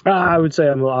 I would say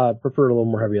I prefer a little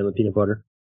more heavy on the peanut butter.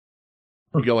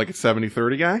 You go like a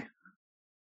 70-30 guy?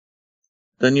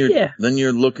 Then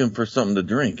you're looking for something to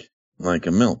drink, like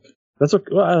a milk. That's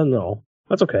okay. Well, I don't know.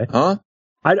 That's okay. Huh?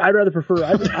 I'd rather prefer.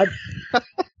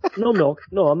 No milk.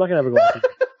 No, I'm not gonna have a glass.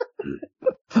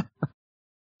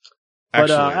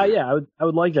 But I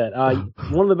would like that.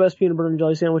 One of the best peanut butter and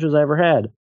jelly sandwiches I ever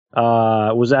had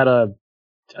was at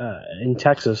in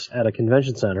Texas at a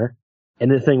convention center, and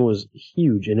the thing was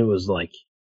huge, and it was like,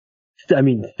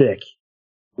 thick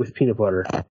with peanut butter.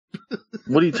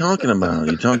 What are you talking about?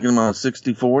 Are you talking about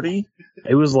 60-40?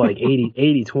 It was like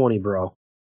 80-20, bro.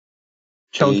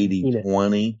 Chunky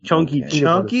 80-20? Chunky peanut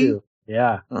butter too.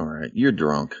 Yeah. All right, you're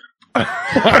drunk.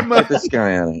 Get this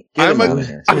guy out of here. Get him out of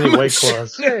here.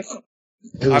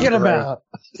 Get him out.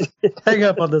 Hang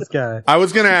up on this guy. I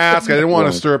was going to ask. I didn't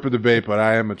want to stir up a debate, but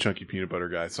I am a chunky peanut butter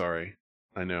guy. Sorry.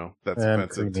 I know that's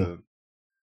offensive to.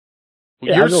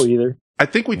 I don't either. I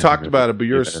think we talked about it, but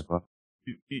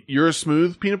you're a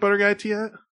smooth peanut butter guy,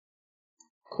 Tiet?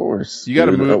 Of course. You got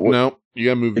to move. No, you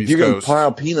got to move if East you're Coast. Gonna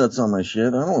pile peanuts on my shit,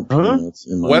 I don't want peanuts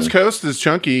in my West Coast is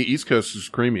chunky, East Coast is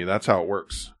creamy. That's how it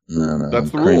works. No,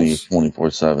 that's the creamy rules.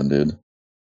 24/7, dude.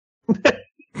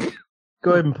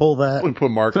 Go ahead and pull that. I'm going to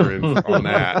put marker in on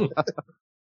that.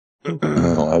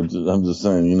 No, I'm just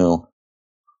saying,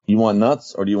 you want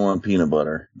nuts or do you want peanut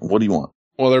butter? What do you want?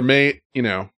 Well, they're made,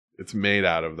 it's made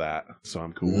out of that, so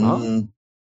I'm cool.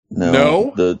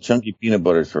 No, the chunky peanut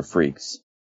butter is for freaks.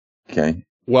 Okay.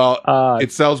 Well,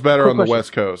 it sells better on the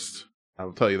West Coast.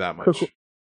 I'll tell you that much.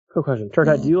 Quick question, Turd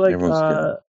Hat, do you like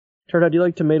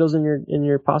tomatoes in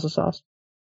your pasta sauce?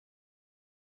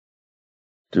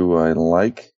 Do I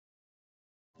like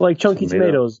chunky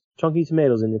tomatoes? Chunky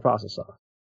tomatoes in your pasta sauce.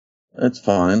 That's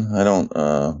fine. I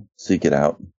don't seek it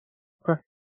out. Okay.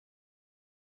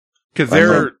 Because Do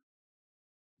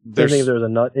you think if there was a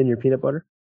nut in your peanut butter?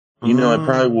 I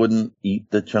probably wouldn't eat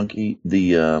the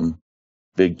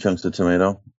big chunks of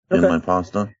tomato in my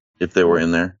pasta if they were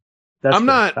in there. That's I'm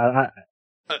good. not.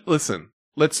 Listen,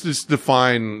 let's just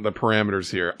define the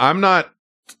parameters here. I'm not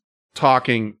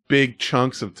talking big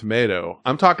chunks of tomato.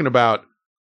 I'm talking about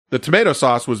the tomato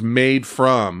sauce was made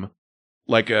from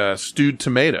like a stewed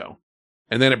tomato,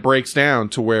 and then it breaks down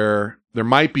to where there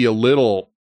might be a little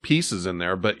pieces in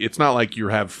there, but it's not like you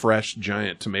have fresh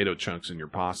giant tomato chunks in your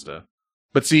pasta.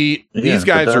 But see, these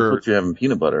guys that's are what you have in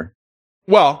peanut butter.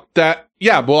 Well,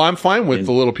 I'm fine with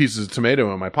the little pieces of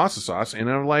tomato in my pasta sauce, and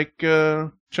I like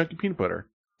chunky peanut butter.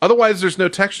 Otherwise, there's no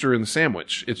texture in the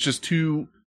sandwich. It's just too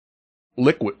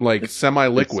liquid, like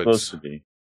semi-liquids. It's supposed to be.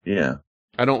 Yeah.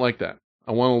 I don't like that.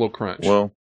 I want a little crunch.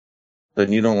 Well,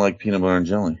 then you don't like peanut butter and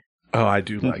jelly. Oh, I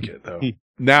do like it though.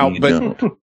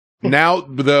 Now,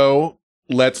 though,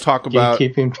 let's talk about.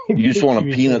 You just want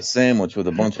a peanut sandwich with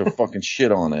a bunch of fucking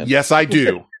shit on it. Yes, I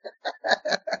do.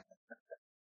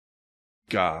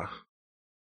 Gah.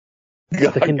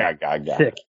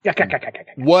 Thick.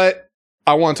 What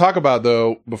I want to talk about,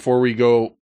 though, before we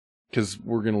go, because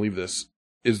we're going to leave this,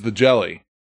 is the jelly.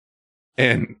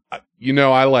 And,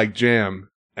 I like jam,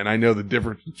 and I know the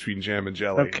difference between jam and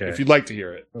jelly, if you'd like to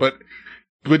hear it. But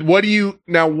what do you,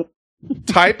 now,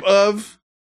 type of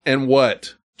and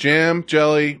what? Jam,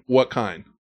 jelly, what kind?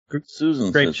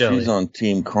 Susan says she's on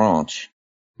Team Crunch,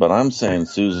 but I'm saying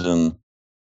Susan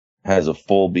has a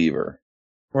full beaver.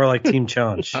 Or like Team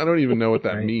Chunch. I don't even know what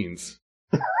that means.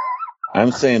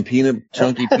 I'm saying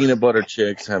chunky peanut butter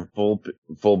chicks have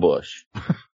full bush.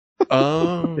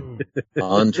 Oh.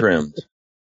 Untrimmed.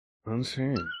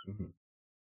 Untrimmed.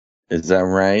 Is that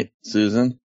right,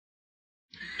 Susan?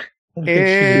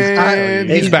 And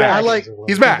he's back.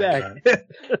 He's back.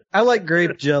 I like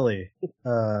grape jelly,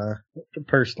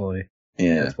 personally.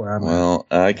 Yeah. That's where I'm well,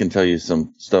 I can tell you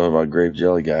some stuff about grape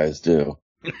jelly guys, too.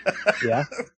 Yeah?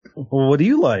 Well, what do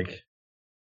you like?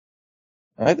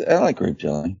 I like grape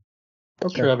jelly.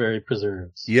 Okay. Strawberry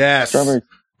preserves. Yes.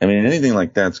 Anything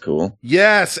like that's cool.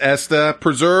 Yes, Esta.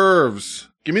 Preserves.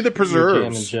 Give me the preserves.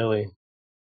 Jam and jelly.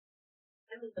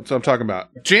 That's what I'm talking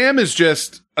about. Jam is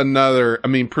just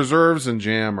preserves and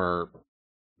jam are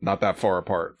not that far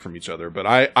apart from each other, but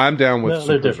I'm down with some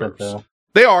they're preserves. different, though.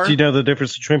 They are. Do you know the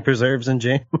difference between preserves and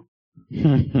jam?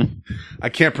 I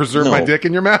can't preserve my dick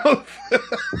in your mouth.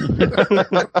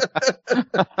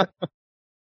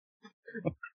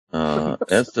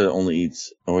 Esta only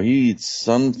eats, he eats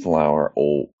sunflower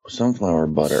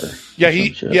butter.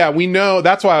 Yeah, we know.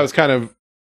 That's why I was kind of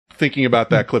thinking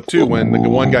about that clip too. When the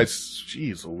one guy,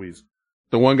 jeez Louise,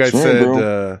 the one guy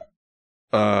said,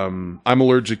 I'm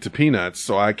allergic to peanuts,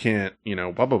 so I can't,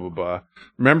 blah, blah, blah, blah.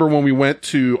 Remember when we went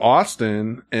to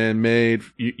Austin and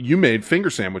you made finger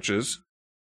sandwiches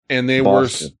and they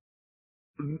Boston.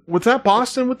 Was that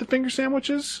Boston with the finger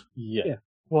sandwiches? Yeah.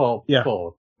 Well, yeah.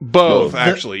 Both,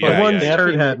 actually. The ones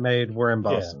Turd had made were in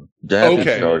Boston. Yeah.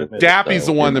 Dappy's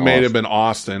the one that made it in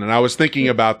Austin. And I was thinking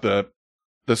about the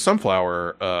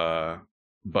sunflower,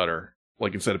 butter,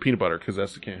 like instead of peanut butter, because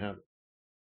that's the can't have it.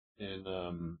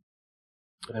 And,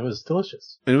 it was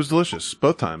delicious. It was delicious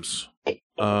both times.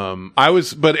 I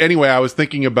was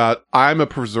thinking about, I'm a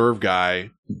preserve guy,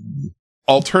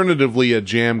 alternatively a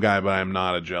jam guy, but I'm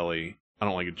not a jelly. I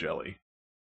don't like a jelly.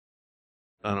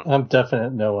 I'm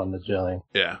definite no on the jelly.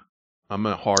 Yeah. I'm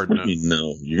a hard no.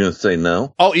 No. You're going to say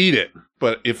no? I'll eat it,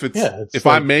 but if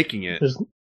I'm making it. There's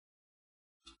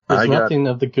nothing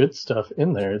of the good stuff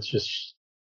in there. It's just.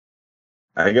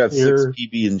 I got 6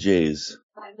 PB&Js.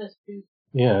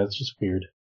 Yeah, it's just weird.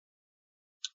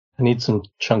 I need some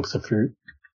chunks of fruit.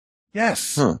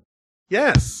 Yes. Huh.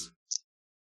 Yes.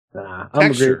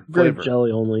 I'm a grape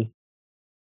jelly only.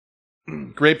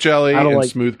 Grape jelly and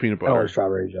smooth peanut butter. I don't like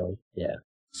strawberry jelly. Yeah.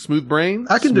 Smooth brain?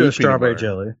 I can do a strawberry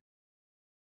jelly.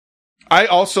 I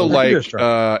also like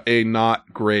a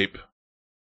not grape,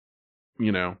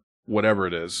 whatever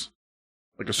it is.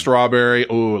 Like a strawberry.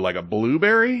 Oh, like a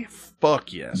blueberry?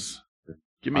 Fuck yes.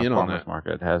 Get me in on that.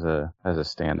 Market has a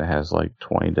stand that has like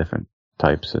 20 different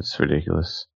types. It's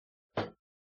ridiculous.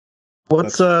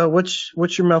 What's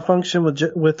your malfunction with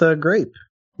grape?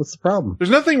 What's the problem? There's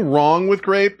nothing wrong with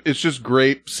grape. It's just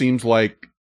grape seems like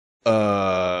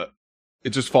it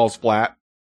just falls flat.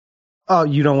 Oh,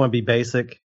 you don't want to be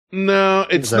basic? No,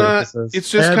 it's not. It's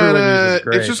just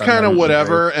kind of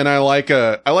whatever. And I like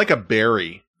a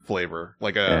berry flavor,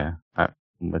 like a. Yeah,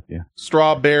 I'm with you.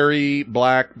 Strawberry,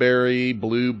 blackberry,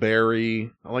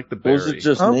 blueberry. I like the berry. Those are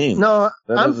just names. No,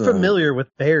 I'm familiar with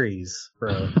berries,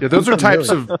 bro. Yeah, those are types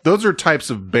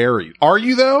of berries. Are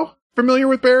you though familiar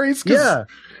with berries? Yeah.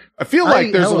 I feel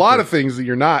like there's a lot of things that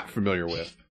you're not familiar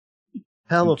with.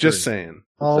 Hella just saying.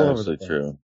 That's actually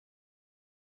true.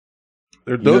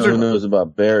 Those who knows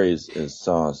about berries is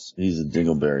Sauce. He's a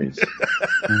dingleberries.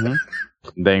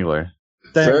 Dangler.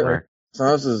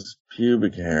 Sauce's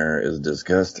pubic hair is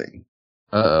disgusting.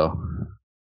 Uh-oh.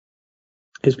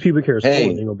 His pubic hair is full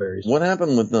of dingleberries. What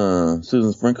happened with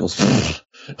Susan Sprinkles?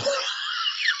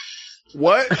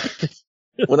 What?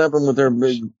 What happened with her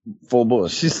big full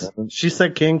bush? She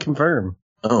said can confirm.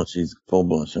 Oh, she's full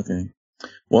bush. Okay.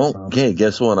 Well, okay,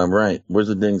 guess what? I'm right. Where's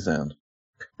the ding sound?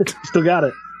 Still got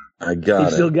it. I got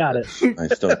it. Still got it. I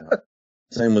still got it.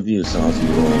 Same with you, Sauce. You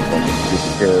little fucking piece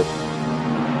of hair.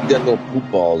 You got little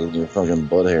poop balls in your fucking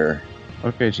butt hair.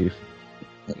 Okay, Chief.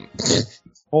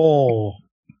 Oh.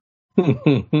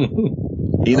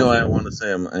 You know, I want to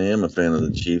say I am a fan of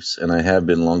the Chiefs, and I have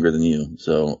been longer than you.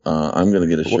 So I'm going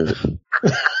to get a shirt.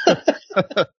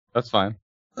 That's fine.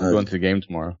 I'm going to the game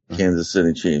tomorrow. Kansas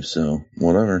City Chiefs, so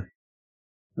whatever.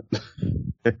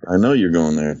 I know you're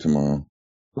going there tomorrow.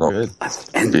 Well, good.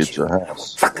 It's your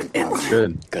house.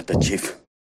 Good. Got the Chief.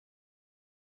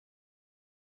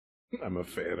 I'm a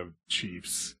fan of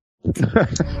Chiefs.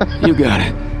 You got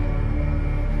it.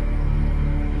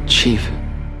 Chief.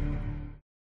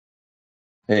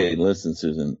 Hey, listen,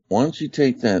 Susan. Why don't you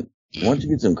get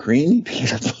some creamy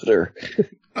peanut butter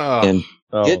and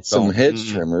get some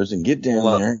hedge trimmers and get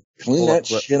down there, clean that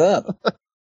shit up.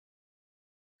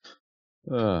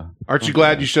 Aren't you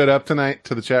glad you showed up tonight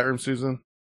to the chat room, Susan?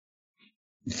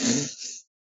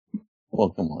 Well,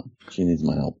 come on. She needs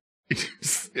my help.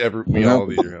 We all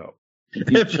need your help.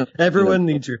 Everyone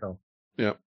needs your help.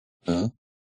 Yep. I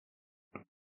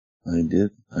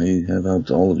did. I have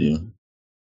helped all of you.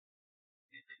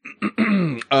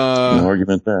 No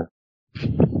argument there.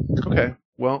 Okay.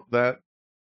 Well, that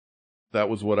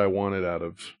was what I wanted out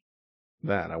of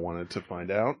that. I wanted to find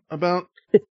out about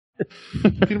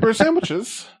peanut butter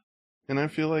sandwiches, and I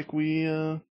feel like we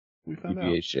found out.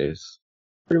 PHJs.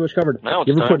 Pretty much covered. Now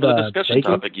it's time for the discussion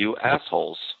topic, you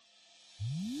assholes.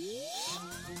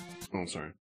 Oh,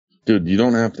 sorry. Dude, you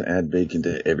don't have to add bacon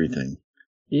to everything.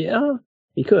 Yeah,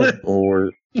 you could.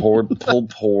 Or pulled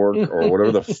pork, or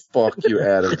whatever the fuck you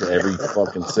add to every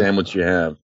fucking sandwich you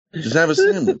have. Just have a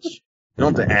sandwich. You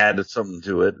don't have to add something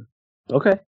to it.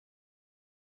 Okay.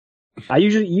 I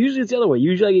usually it's the other way.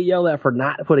 Usually I get yelled at for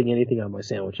not putting anything on my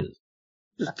sandwiches.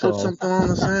 Just put something on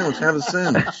the sandwich. Have a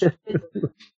sandwich.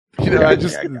 I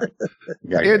just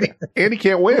Andy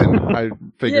can't win. I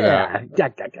figured out.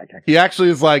 He actually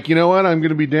is like, you know what? I'm going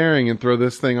to be daring and throw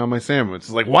this thing on my sandwich.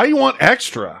 It's like, why do you want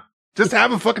extra? Just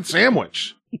have a fucking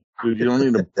sandwich. Dude, you don't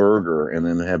need a burger and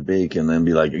then have bacon and then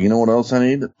be like, you know what else I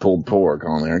need? Pulled pork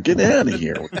on there. Get out of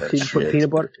here with that shit. Put peanut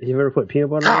butter? You ever put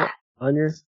peanut butter on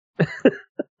your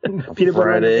peanut butter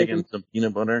fried egg and some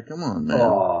peanut butter? Come on, man.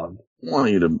 Oh. I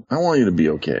want you to be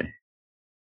okay.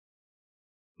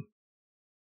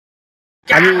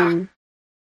 I mean,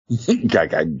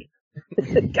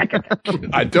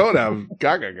 I don't have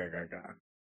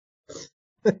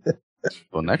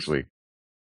Well, next week.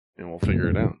 And we'll figure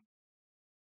it out.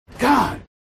 God!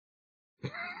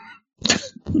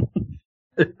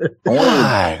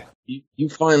 God! You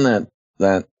find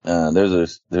that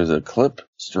there's a clip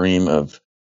stream of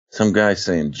some guy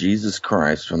saying Jesus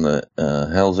Christ from the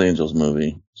Hell's Angels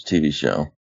movie TV show.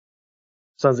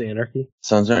 Sons of Anarchy.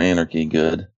 Sons of Anarchy,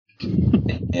 good.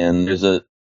 And there's a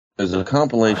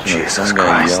compilation of some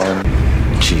guy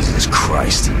yelling, Jesus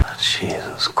Christ.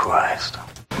 Jesus Christ.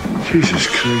 Jesus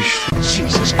Christ.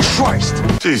 Jesus Christ.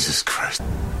 Jesus Christ.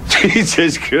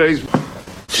 Jesus Christ.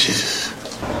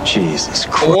 Jesus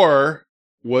Christ. Or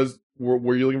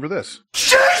were you looking for this?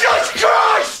 Jesus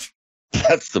Christ!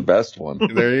 That's the best one.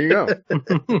 There you go.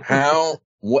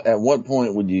 At what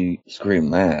point would you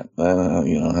scream that?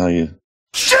 How you...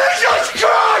 Jesus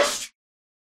Christ!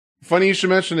 Funny you should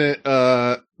mention it.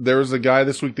 There was a guy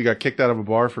this week that got kicked out of a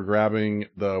bar for grabbing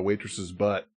the waitress's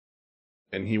butt.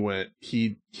 And he went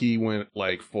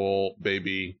like full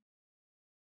baby,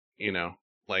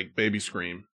 like baby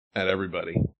scream at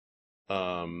everybody.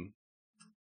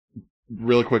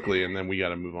 Really quickly, and then we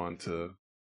gotta move on to...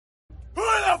 Who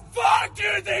the fuck do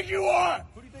you think you are?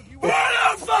 Who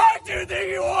the fuck do you think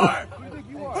you are? Who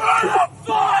the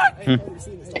fuck?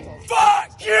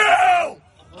 Fuck you!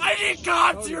 I need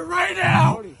cops here right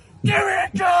now! Give me a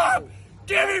cop!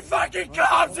 Give me fucking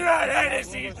cops in that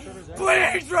Hennessy!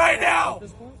 Please, right now!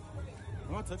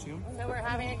 I'm not touching him. So we're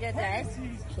having a good day?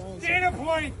 Data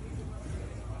point!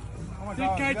 Oh this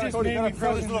guy just made me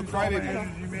throw this little crybaby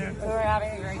energy, man. So we're having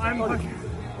a great day.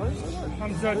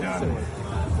 I'm so done.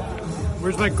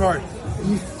 Where's my card?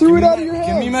 You threw it out of your hand.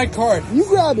 Give me my card. You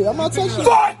grab it. I'm not touching it.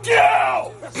 Fuck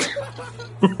you!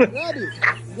 Grab it.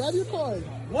 Grab your card.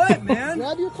 What, man?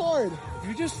 Grab your card.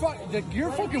 You just you're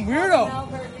a fucking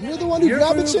weirdo. You're the one who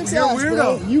grabbed the chick's ass,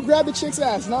 weirdo. bro. You grabbed the chick's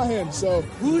ass, not him. So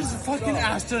whose fucking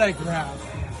ass did I grab?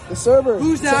 The server.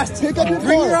 Whose ass? Pick up your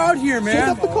Bring card. her out here,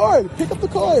 man. Pick up the card. Pick up the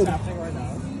card.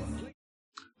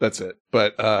 That's it.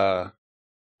 But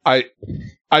I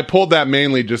pulled that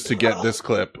mainly just to get this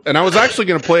clip, and I was actually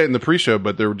going to play it in the pre-show,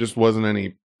 but there just wasn't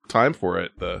any time for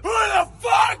it. Who the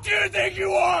fuck do you think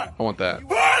you are? I want that. Who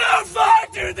the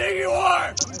fuck do you think you are?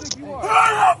 Who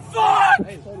the fuck?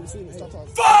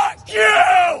 Fuck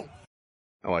you!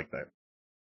 I like that.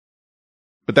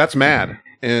 But that's mad,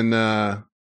 and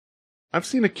I've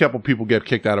seen a couple people get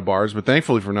kicked out of bars, but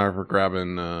thankfully for never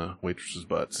grabbing waitresses'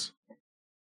 butts.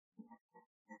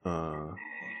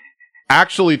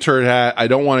 Actually, Turd Hat, I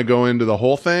don't want to go into the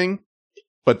whole thing,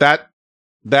 but that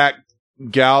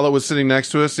gal that was sitting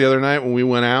next to us the other night when we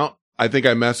went out, I think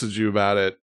I messaged you about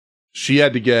it. She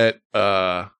had to get,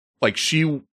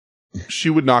 she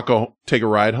would not go take a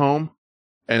ride home,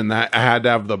 and that I had to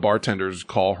have the bartenders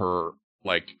call her,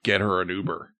 get her an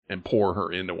Uber and pour her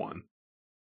into one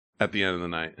at the end of the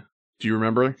night. Do you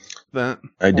remember that?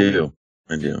 I do.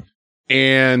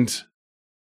 And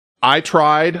I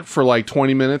tried for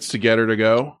 20 minutes to get her to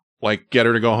go, get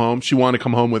her to go home. She wanted to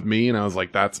come home with me, and I was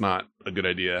like, that's not a good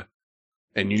idea.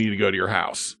 And you need to go to your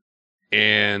house.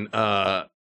 And,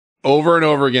 over and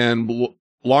over again,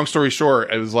 long story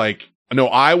short, it was like, no,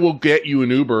 I will get you an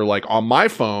Uber, on my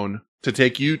phone to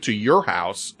take you to your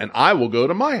house, and I will go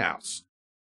to my house.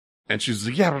 And she's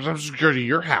like, yeah, but I'm just going to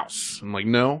your house. I'm like,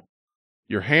 no,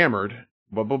 you're hammered.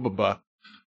 Blah, blah, blah, blah.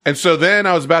 And so then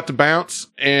I was about to bounce,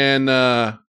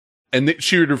 and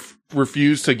she would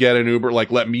refuse to get an Uber,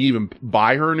 let me even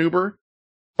buy her an Uber.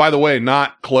 By the way,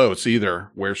 not close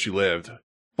either, where she lived.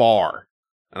 Far.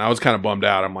 And I was kind of bummed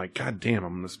out. I'm like, God damn,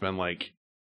 I'm going to spend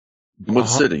What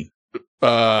city?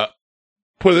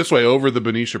 Put it this way, over the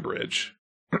Benicia Bridge.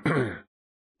 Oh,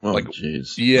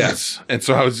 jeez. Yes. And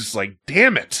so I was just like,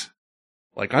 damn it.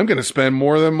 I'm going to spend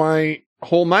more than my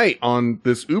whole night on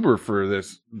this Uber for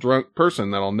this drunk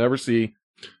person that I'll never see.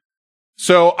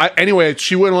 So anyway,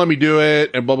 she wouldn't let me do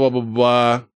it and blah, blah, blah,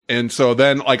 blah. And so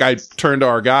then I turned to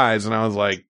our guys and I was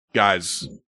like, guys,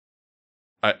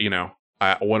 what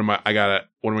am I going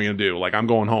to do? I'm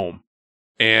going home.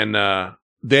 And,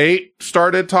 they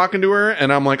started talking to her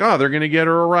and I'm like, oh, they're going to get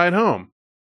her a ride home.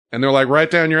 And they're like, write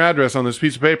down your address on this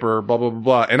piece of paper, blah, blah, blah,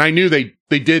 blah. And I knew they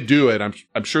did do it.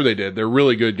 I'm sure they did. They're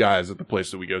really good guys at the place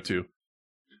that we go to.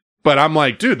 But I'm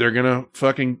like, dude, they're going to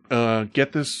fucking,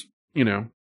 get this,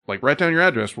 write down your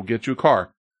address. We'll get you a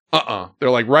car. They're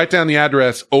like, write down the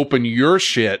address, open your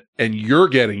shit, and you're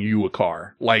getting you a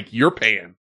car. You're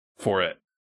paying for it.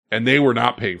 And they were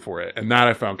not paying for it. And that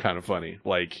I found kind of funny.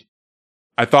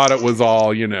 I thought it was all,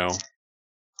 on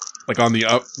the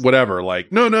up, whatever.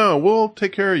 No, we'll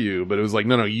take care of you. But it was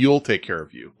no, you'll take care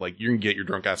of you. You can get your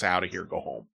drunk ass out of here, go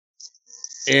home.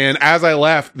 And as I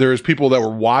left, there's people that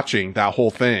were watching that whole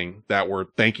thing that were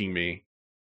thanking me.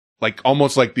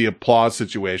 Almost like the applause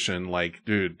situation.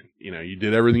 Dude, you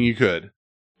did everything you could.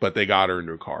 But they got her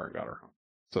into a car and got her home.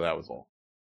 So that was all.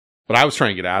 But I was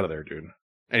trying to get out of there, dude.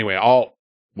 Anyway,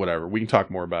 whatever. We can talk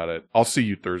more about it. I'll see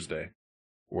you Thursday.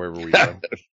 Wherever we go.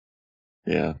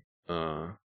 Yeah.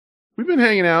 We've been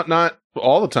hanging out, not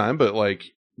all the time, but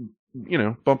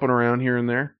bumping around here and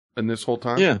there and this whole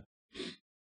time. Yeah.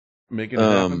 Making it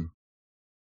happen.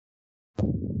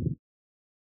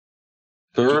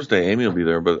 Thursday, Amy will be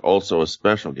there, but also a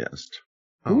special guest.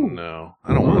 Oh, no.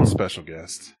 I don't want a special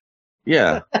guest.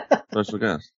 Yeah. Special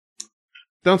guest.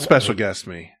 Don't special guest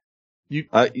me.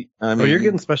 I mean, you're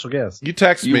getting special guests. You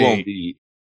text you me. Won't be.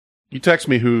 You text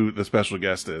me who the special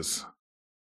guest is.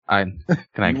 Can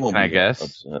I guess?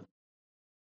 Upset.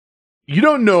 You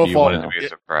don't know if you want it to be a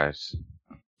surprise.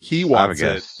 He wants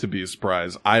it to be a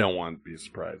surprise. I don't want it to be a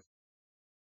surprise.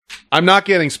 I'm not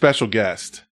getting special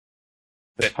guest.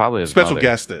 It's probably his special mother.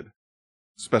 guested.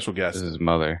 Special guest. This is his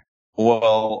mother.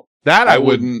 Well, that I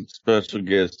wouldn't special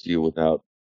guest you without.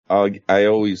 I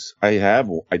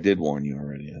did warn you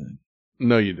already. I think.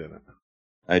 No, you didn't.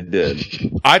 I did.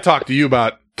 I talked to you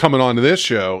about coming on to this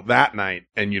show that night,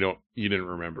 and you didn't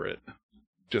remember it.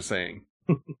 Just saying.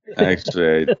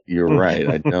 Actually, you're right.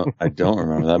 I don't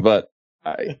remember that, but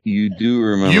you do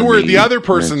remember. You were the other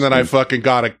person that I fucking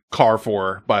got a car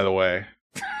for, by the way.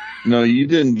 No, you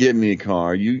didn't get me a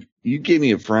car. You gave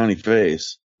me a frowny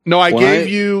face. No, I got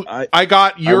your.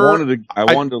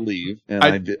 I wanted to leave,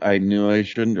 and I knew I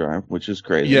shouldn't drive, which is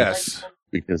crazy. Yes.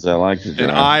 Because I like to drive.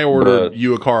 And I ordered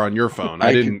you a car on your phone.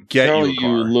 I didn't get you a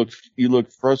car. You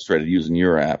looked frustrated using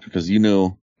your app because you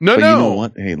knew. No. You know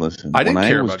what? Hey, listen. I didn't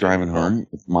care when I was driving home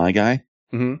with my guy,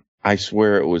 Mm-hmm. I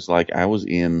swear it was like I was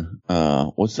in,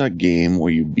 what's that game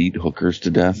where you beat hookers to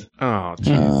death? Oh,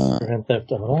 jeez. Grand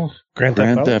Theft Auto? Grand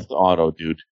Theft Auto,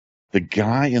 dude. The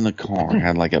guy in the car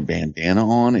had like a bandana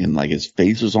on and like his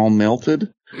face was all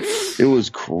melted. It was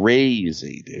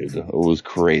crazy, dude. It was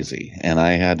crazy. And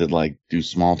I had to like do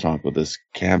small talk with this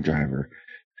cab driver.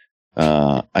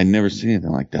 I never seen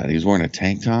anything like that. He was wearing a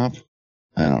tank top.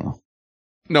 I don't know.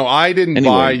 No, I didn't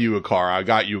buy you a car. I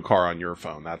got you a car on your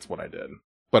phone. That's what I did.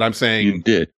 But I'm saying you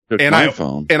did. Took and my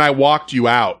phone. And I walked you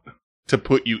out to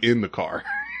put you in the car.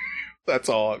 That's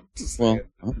all. Yeah.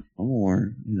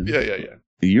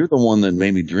 You're the one that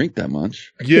made me drink that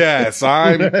much. Yes,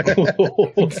 I'm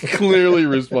clearly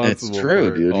responsible. It's true,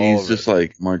 for dude. He's just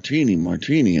like martini,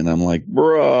 and I'm like,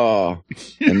 bruh.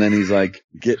 And then he's like,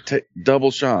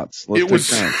 double shots. Let's take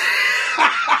shots.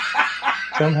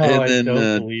 Somehow and I then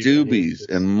don't believe doobies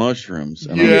and mushrooms.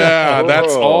 And yeah, like,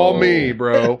 that's all me,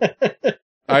 bro.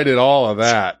 I did all of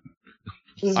that.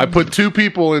 I put 2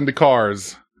 people into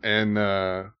cars, and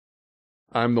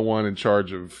I'm the one in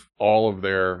charge of all of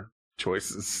their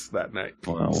choices that night.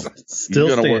 Wow. Still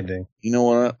standing. You know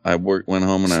what? I went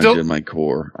home and I did my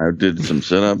core. I did some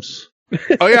sit-ups.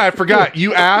 Oh yeah, I forgot.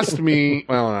 You asked me.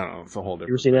 Well, I don't know. It's a whole different.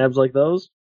 You ever seen abs like those?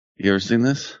 You ever seen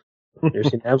this? You ever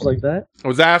seen abs like that? I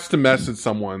was asked to message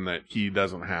someone that he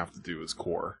doesn't have to do his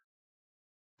core.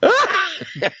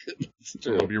 I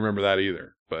don't know if you remember that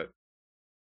either, but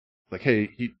like, hey,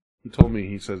 he told me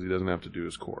he says he doesn't have to do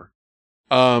his core.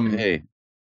 Hey,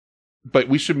 but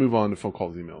we should move on to phone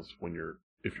calls, emails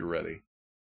if you're ready.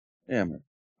 Yeah, man.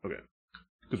 Okay,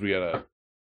 because we gotta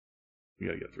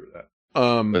get through that.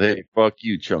 But hey, fuck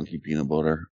you, chunky peanut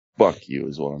butter. Fuck you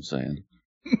is what I'm saying.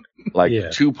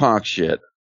 Like Tupac shit.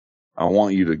 I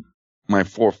want you to. My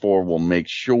 4-4 will make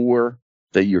sure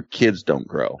that your kids don't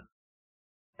grow.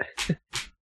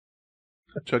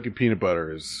 Chunky peanut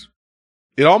butter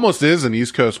it almost is an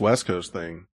East Coast, West Coast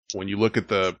thing. When you look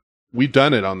at we've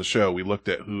done it on the show. We looked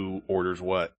at who orders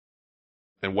what.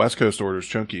 And West Coast orders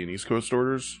chunky and East Coast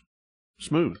orders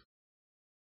smooth.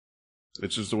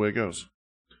 It's just the way it goes.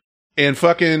 And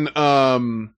fucking,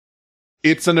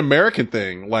 it's an American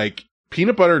thing. Like,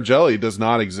 peanut butter and jelly does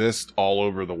not exist all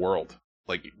over the world.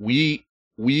 Like, we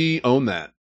own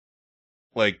that.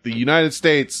 Like, the United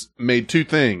States made 2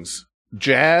 things.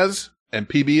 Jazz and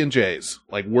PB&Js.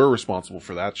 Like, we're responsible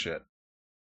for that shit.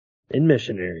 And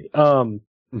missionary.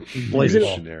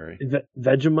 Missionary.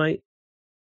 Vegemite?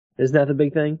 Isn't that the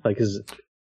big thing? Like, is it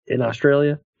in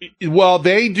Australia? Well,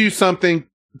 they do something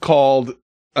called,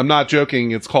 I'm not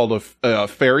joking, it's called a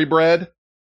fairy bread.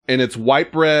 And it's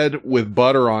white bread with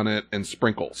butter on it and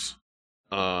sprinkles.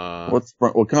 What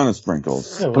kind of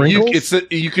sprinkles? Sprinkles?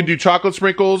 You can do chocolate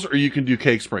sprinkles or you can do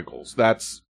cake sprinkles.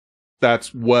 That's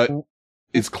what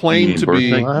is claimed to be.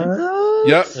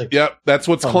 Yep. That's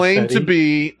what's claimed to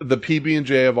be the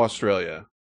PB&J of Australia.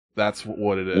 That's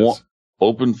what it is.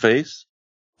 Open face?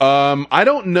 I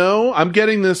don't know. I'm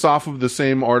getting this off of the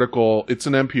same article. It's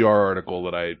an NPR article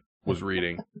that I was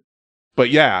reading. But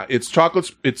yeah, it's chocolate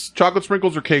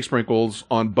sprinkles or cake sprinkles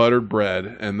on buttered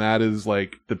bread, and that is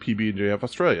like the PB&J of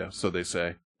Australia, so they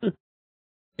say.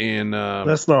 And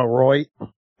that's not right.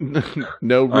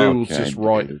 No rules, just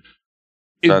right.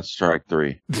 That's strike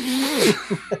 3.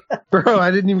 Bro, I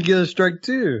didn't even get a strike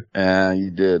 2.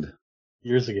 You did.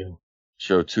 Years ago.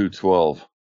 Show 212.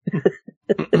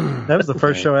 That was the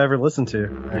first show I ever listened to.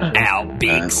 Actually. Our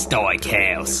big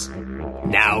steakhouse.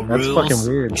 No That's rules, fucking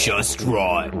weird. just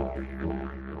right.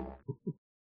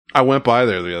 I went by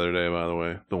there the other day, by the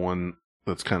way. The one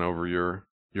that's kind of over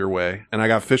your way. And I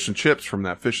got fish and chips from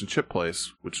that fish and chip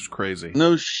place, which is crazy.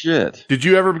 No shit. Have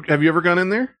you ever gone in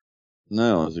there?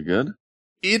 No, is it good?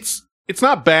 It's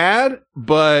not bad,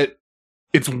 but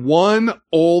it's one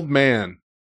old man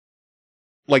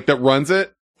like that runs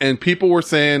it. And people were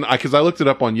saying, because I looked it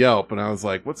up on Yelp and I was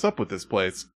like, what's up with this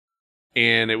place?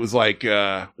 And it was like,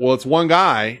 well, it's one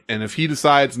guy. And if he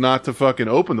decides not to fucking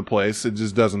open the place, it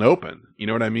just doesn't open. You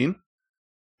know what I mean?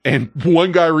 And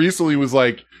one guy recently was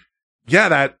like, yeah,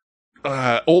 that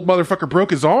old motherfucker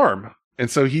broke his arm. And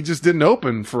so he just didn't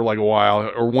open for like a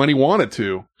while or when he wanted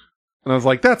to. And I was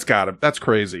like, that's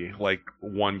crazy. Like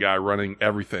one guy running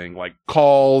everything, like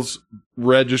calls,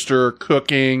 register,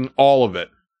 cooking, all of it.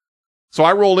 So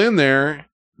I rolled in there,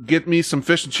 get me some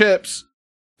fish and chips,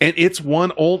 and it's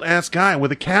one old ass guy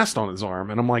with a cast on his arm.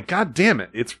 And I'm like, God damn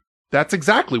it. That's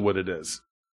exactly what it is.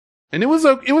 And it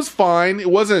was fine.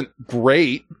 It wasn't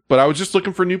great, but I was just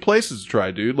looking for new places to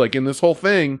try, dude. Like in this whole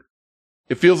thing,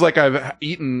 it feels like I've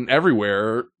eaten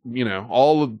everywhere,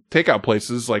 all the takeout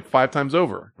places like 5 times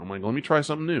over. I'm like, let me try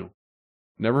something new.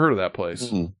 Never heard of that place.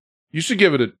 Mm-hmm. You should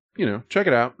give it check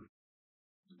it out.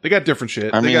 They got different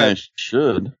shit. I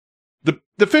should.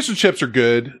 The fish and chips are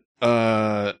good.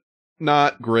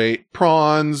 Not great.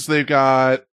 Prawns, they've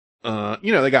got,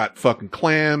 they got fucking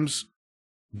clams,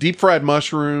 deep fried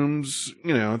mushrooms.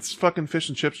 It's fucking fish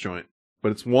and chips joint.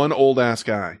 But it's one old ass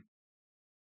guy.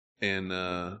 And,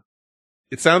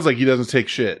 it sounds like he doesn't take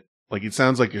shit. Like, it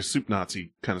sounds like a soup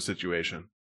Nazi kind of situation.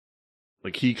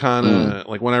 Like, he kind of,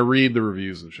 like, when I read the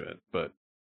reviews and shit, but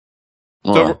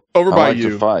it's over by you.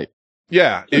 To fight.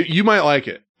 Yeah, you might like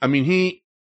it. I mean,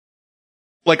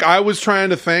 I was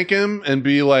trying to thank him and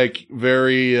be like,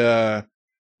 very,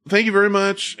 thank you very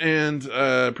much and,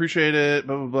 appreciate it,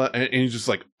 blah, blah, blah. And he's just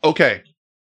like, okay.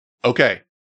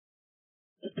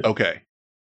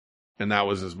 And that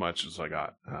was as much as I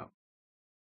got.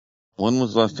 When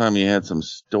was the last time you had some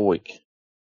Stoic?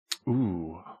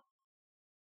 Ooh.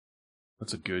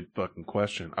 That's a good fucking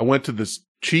question. I went to this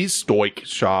cheese Stoic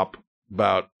shop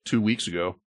about 2 weeks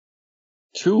ago.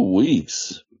 2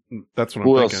 weeks? That's what I'm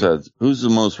thinking. Who else said? Who's the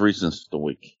most recent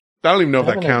Stoic? I don't even know if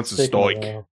that counts as Stoic.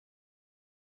 I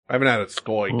haven't had a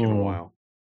Stoic in a while.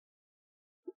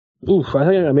 Oof, I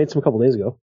think I made some a couple days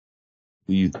ago.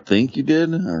 You think you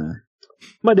did? Or?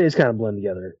 My days kind of blend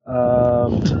together.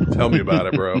 Tell me about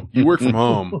it, bro. You work from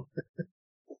home.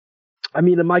 I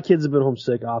mean, my kids have been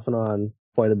homesick off and on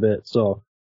quite a bit, so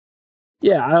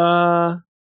yeah.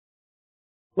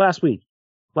 Last week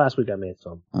I made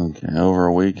some. Okay, over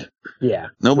a week. Yeah.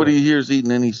 Nobody here's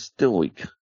eating any Stoic.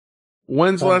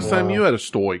 When's the last time you had a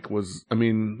Stoic? It's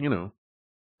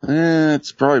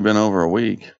probably been over a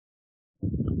week.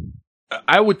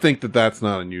 I would think that that's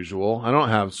not unusual. I don't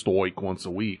have Stoic once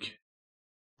a week.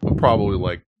 I'm probably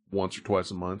like once or twice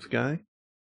a month guy.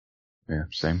 Yeah,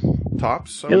 same.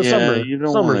 Tops. In the summer,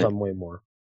 summer's I'm way more.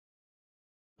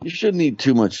 You shouldn't eat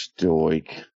too much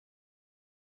Stoic.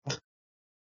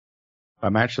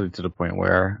 I'm actually to the point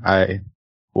where I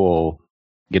will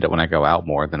get it when I go out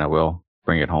more than I will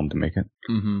bring it home to make it.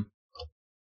 Mm-hmm.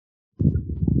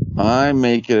 I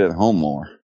make it at home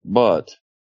more, but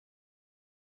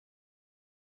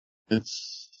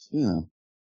it's,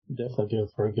 definitely go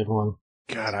for a good one.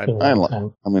 God, I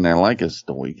like a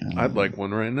Stoic. I'd like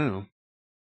one right now.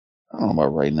 I don't know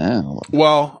about right now.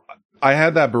 Well, I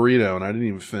had that burrito and I didn't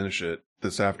even finish it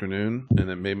this afternoon, and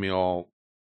it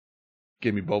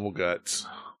gave me bubble guts.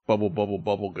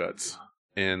 Bubble guts.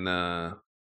 And,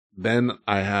 then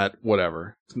I had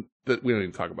whatever. We don't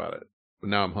even talk about it. But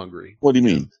now I'm hungry. What do you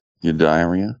mean? Your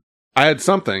diarrhea? I had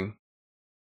something.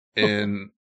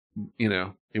 And,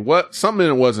 something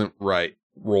that wasn't right.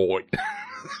 Roy.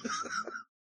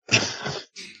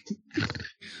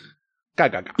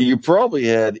 You probably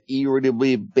had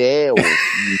irritable bowels.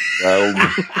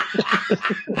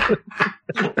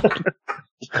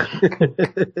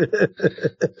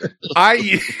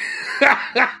 I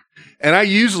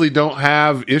usually don't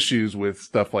have issues with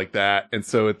stuff like that, and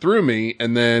so it threw me.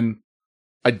 And then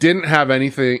I didn't have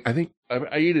anything. I think I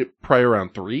ate it probably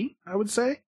around 3, I would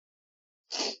say,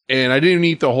 and I didn't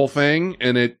eat the whole thing.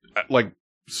 And it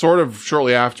sort of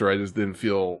shortly after, I just didn't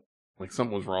feel like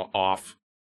something was off.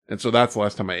 And so that's the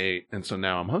last time I ate. And so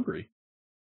now I'm hungry.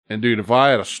 And dude, if I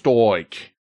had a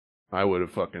Stoic, I would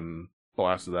have fucking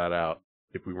blasted that out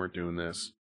if we weren't doing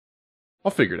this.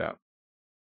 I'll figure it out.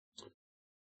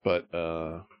 But,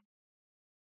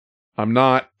 I'm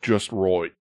not just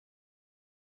Roy.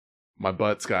 My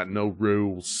butt's got no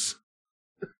rules.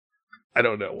 I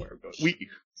don't know where it goes.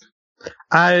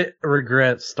 I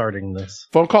regret starting this.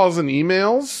 Phone calls and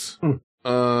emails?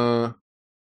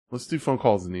 Let's do phone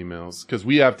calls and emails, because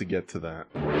we have to get to that.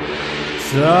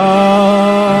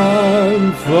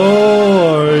 Time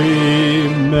for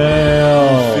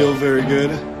email. You feel very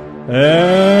good.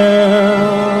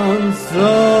 And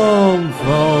some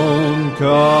phone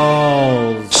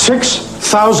calls.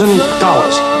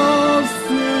 $6,000.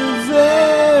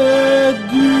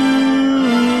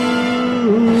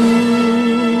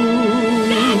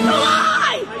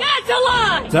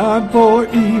 Time for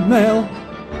email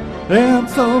and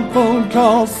some phone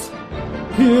calls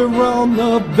here on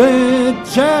the Vent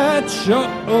Chat Show.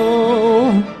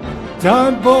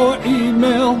 Time for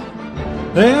email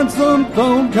and some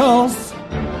phone calls.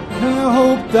 I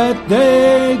hope that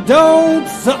they don't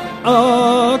suck.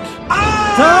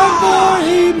 Time for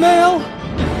email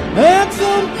and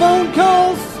some phone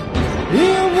calls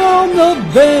here on the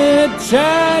Vent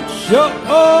Chat Show.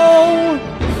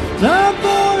 Time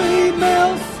for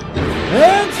emails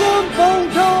and some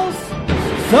phone calls.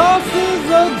 Sauce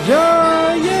is a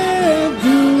giant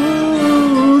douchebag.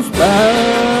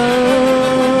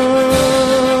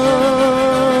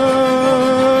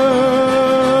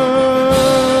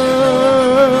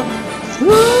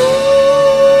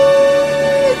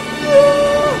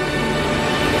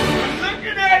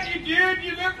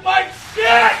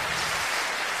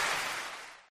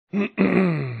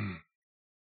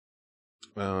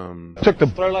 Took the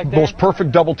most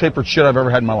perfect double tapered shit I've ever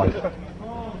had in my life.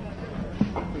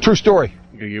 True story.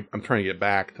 I'm trying to get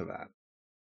back to that.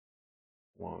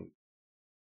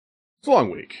 It's a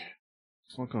long week.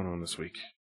 There's a lot going on this week.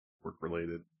 Work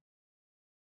related.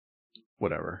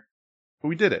 Whatever. But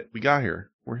we did it. We got here.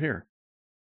 We're here.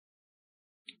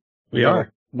 We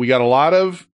got a lot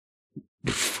of...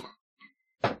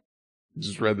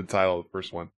 Just read the title of the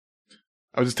first one.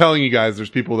 I was just telling you guys, there's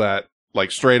people that,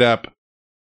 like, straight up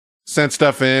sent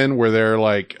stuff in where they're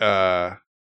like,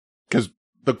 because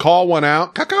the call went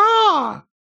out, caca!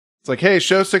 It's like, hey,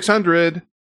 show 600. If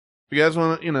you guys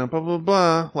want to, blah, blah,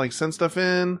 blah, like, send stuff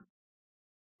in.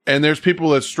 And there's people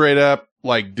that straight up,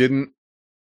 like, didn't,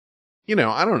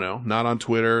 I don't know, not on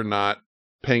Twitter, not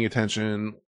paying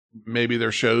attention. Maybe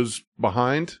their show's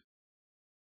behind.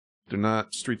 They're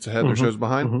not streets ahead, their show's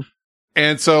behind. Mm-hmm.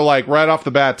 And so, like, right off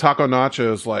the bat, Taco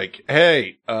Nacho's like,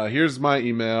 hey, here's my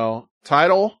email.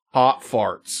 Title, Hot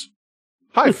Farts.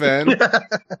 Hi, Fen.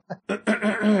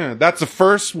 That's the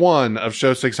first one of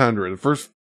Show 600. The first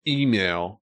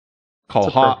email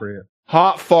called Hot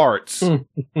Farts.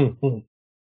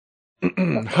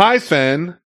 Hi,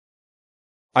 Fen.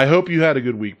 I hope you had a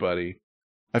good week, buddy.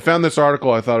 I found this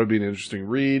article I thought would be an interesting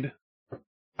read.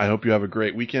 I hope you have a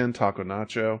great weekend, Taco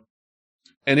Nacho.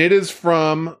 And it is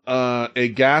from a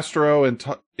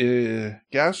gastrointestinal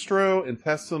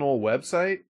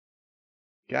website.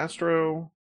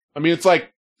 It's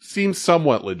like, seems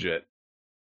somewhat legit.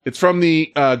 It's from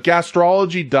the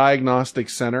Gastrology Diagnostic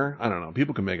Center. I don't know.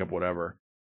 People can make up whatever.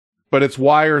 But it's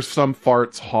why are some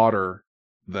farts hotter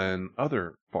than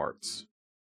other farts?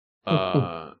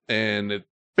 And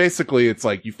it's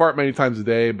like you fart many times a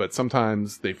day, but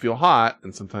sometimes they feel hot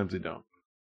and sometimes they don't.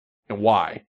 And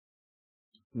why?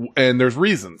 And there's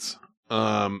reasons.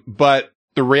 But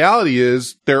the reality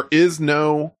is there is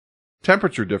no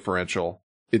temperature differential.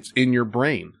 It's in your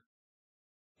brain.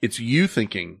 It's you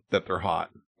thinking that they're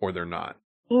hot or they're not.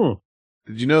 Did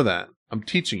you know that? I'm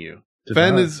teaching you.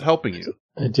 Fen is helping you.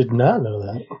 I did not know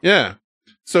that. Yeah.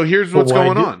 So here's what's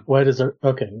going on. Why does it?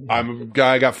 Okay.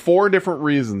 I got 4 different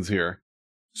reasons here.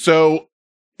 So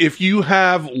if you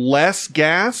have less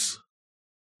gas,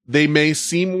 they may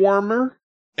seem warmer.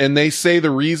 And they say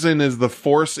the reason is the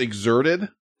force exerted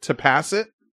to pass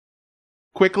it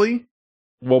quickly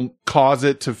will cause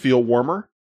it to feel warmer.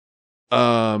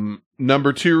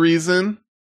 Number 2 reason.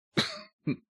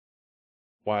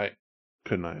 Why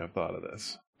couldn't I have thought of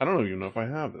this? I don't even know if I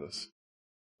have this.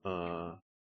 No,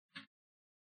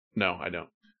 I don't.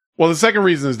 Well, the second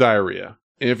reason is diarrhea.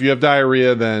 And if you have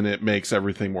diarrhea, then it makes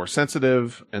everything more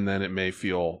sensitive, and then it may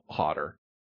feel hotter.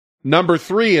 Number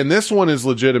 3, and this one is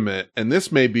legitimate, and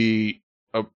this may be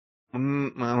I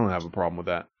don't have a problem with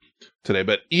that today,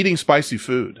 but eating spicy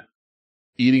food.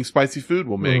 Eating spicy food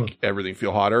will make everything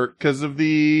feel hotter because of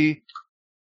the,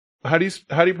 how do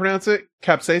you pronounce it?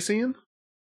 Capsaicin?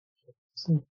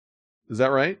 Is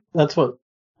that right? That's what,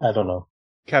 I don't know.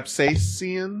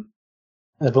 Capsaicin?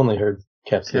 I've only heard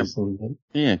capsaicin.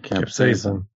 Yeah,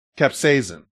 capsaicin.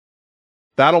 Capsaicin.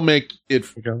 That'll make it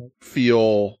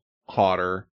feel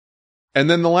hotter. And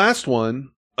then the last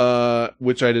one,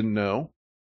 which I didn't know,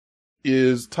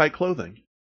 is tight clothing.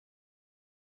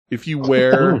 If you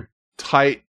wear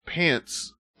tight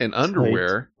pants and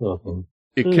underwear,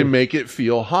 it can make it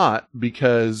feel hot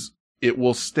because it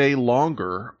will stay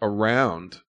longer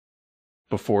around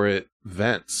before it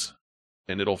vents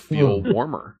and it'll feel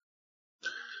warmer.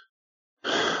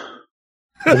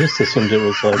 I just assumed it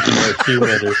was like more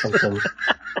humid or something.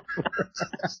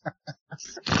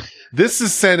 This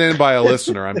is sent in by a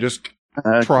listener. I'm just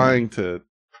trying to...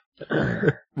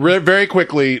 Very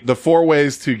quickly, the 4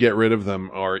 ways to get rid of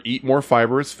them are eat more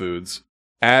fibrous foods,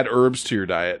 add herbs to your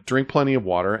diet, drink plenty of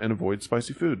water, and avoid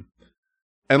spicy food.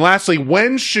 And lastly,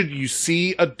 when should you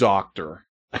see a doctor?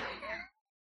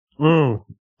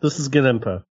 This is good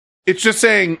info. It's just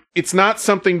saying it's not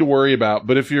something to worry about,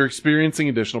 but if you're experiencing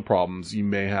additional problems, you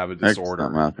may have a disorder.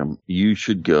 Excellent, Malcolm. You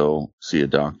should go see a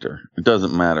doctor. It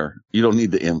doesn't matter. You don't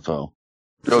need the info.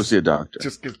 Go see a doctor.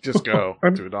 Just go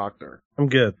to a doctor. I'm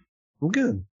good.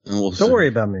 Don't worry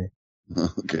about me.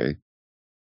 Okay.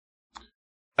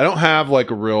 I don't have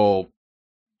like a real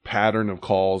pattern of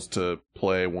calls to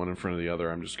play one in front of the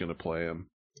other. I'm just going to play them.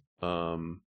 Let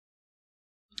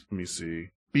me see.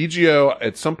 BGO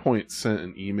at some point sent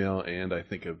an email and I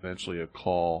think eventually a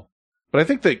call. But I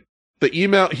think that the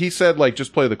email, he said like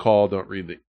just play the call, don't read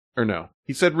the, or no.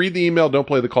 He said read the email, don't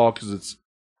play the call because it's,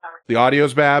 the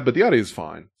audio's bad, but the audio's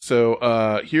fine.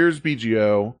 So here's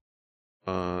BGO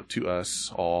to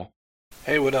us all.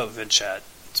 Hey, what up, VidChat?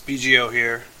 It's BGO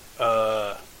here.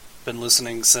 Been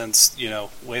listening since,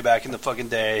 way back in the fucking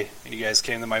day. And you guys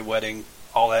came to my wedding.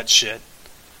 All that shit.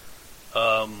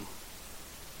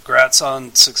 Congrats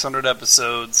on 600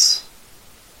 episodes.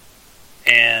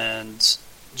 And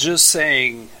just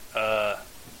saying,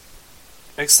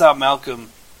 X-Stop Malcolm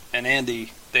and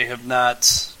Andy, they have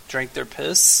not drank their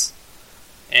piss.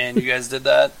 And you guys did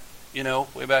that,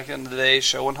 way back in the day.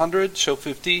 Show 100, show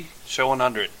 50, show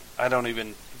 100. I don't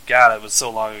even... God, it was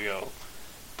so long ago.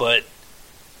 But,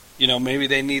 maybe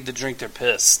they need to drink their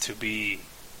piss to be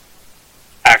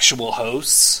actual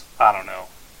hosts. I don't know.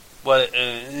 But,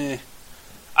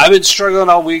 I've been struggling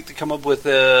all week to come up with,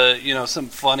 something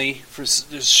funny for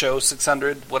this show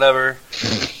 600, whatever.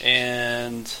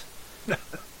 And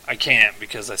I can't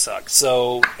because I suck.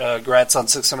 So, congrats on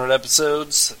 600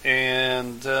 episodes.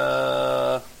 And,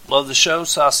 love the show.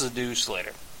 Sausage douche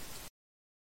later.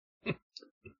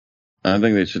 I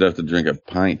think they should have to drink a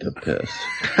pint of piss.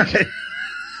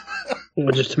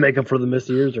 Just to make up for the missed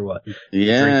years or what?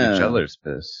 Yeah. Drink each other's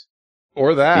piss.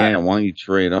 Or that. Yeah, why don't you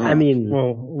trade on? I mean...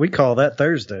 Well, we call that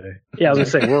Thursday. Yeah, I was going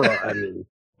to say, how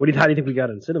do you think we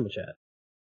got in Cinema Chat?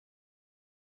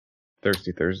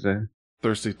 Thirsty Thursday.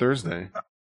 Thirsty Thursday.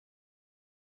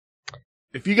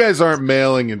 If you guys aren't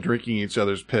mailing and drinking each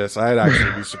other's piss, I'd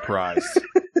actually be surprised.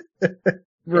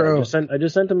 Bro. Yeah, I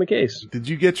just sent him a case. Did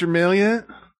you get your mail yet?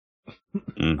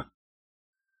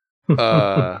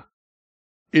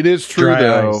 It is true, Dry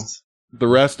though. ice. The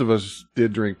rest of us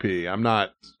did drink pee. I'm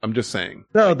just saying.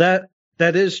 No, that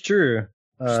is true.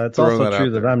 It's also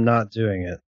true that I'm not doing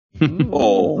it.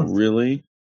 Oh, really?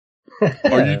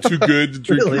 Are you too good to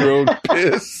drink your own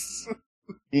piss?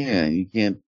 Yeah, you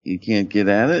can't get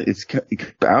at it. It's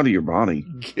out of your body.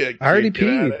 I already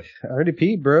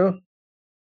peed, bro.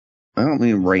 I don't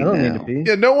mean right now. Need to pee.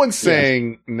 Yeah, no one's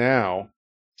saying now.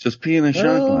 Just pee in a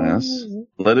shot glass,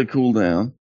 let it cool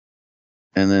down,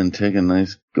 and then take a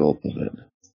nice gulp of it.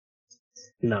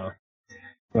 No.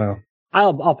 Well,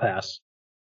 I'll pass.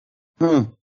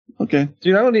 Okay.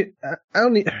 Dude, I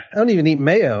don't even eat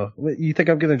mayo. You think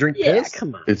I'm gonna drink piss?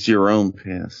 Come on. It's your own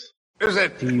piss. Is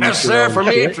it necessary for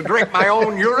me to drink my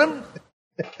own urine?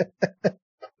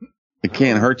 It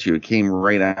can't hurt you. It came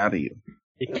right out of you.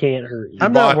 It can't hurt you.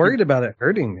 I'm not worried about it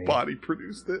hurting me. Body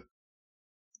produced it.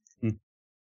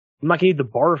 I'm not gonna eat the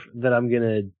barf that I'm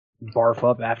gonna barf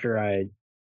up after I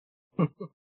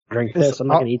drink piss. I'm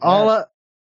not gonna eat that.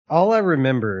 All I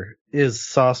remember is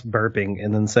Sauce burping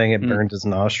and then saying it burned his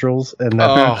nostrils. And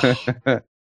then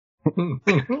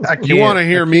You want to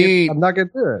hear me? I'm not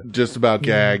gonna do it. Just about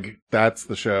gag. That's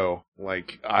the show.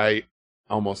 Like, I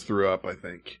almost threw up, I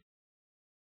think.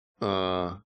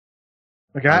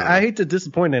 Like, I hate to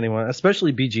disappoint anyone,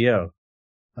 especially BGO.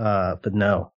 But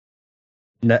no.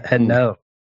 No.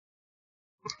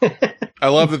 I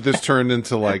love that this turned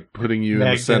into like putting you in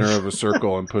the center of a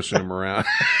circle and pushing him around.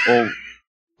 Oh,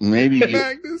 maybe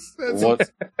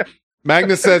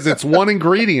Magnus says it's one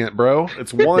ingredient, bro.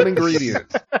 It's one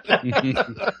ingredient.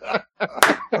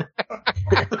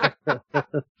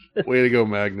 Way to go,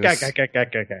 Magnus.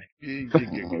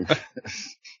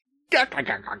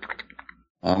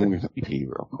 I'm going to pee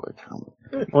real quick.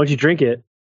 Why don't you drink it?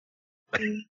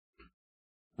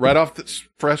 Right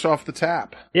fresh off the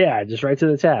tap. Yeah, just right to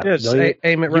the tap. Yeah, just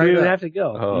aim it right. You don't even up. have to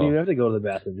go. You don't even have to go to the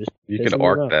bathroom. Just you can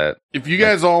arc that. If you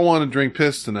guys all want to drink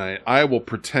piss tonight, I will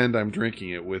pretend I'm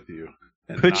drinking it with you.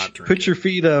 And put your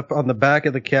feet up on the back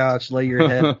of the couch. Lay your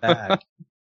head back.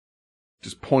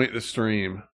 Just point the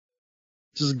stream.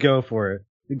 Just go for it.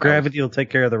 Gravity will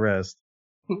take care of the rest.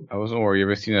 I wasn't worried. You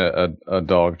ever seen a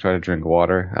dog try to drink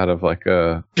water out of like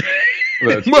a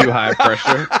too high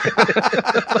pressure?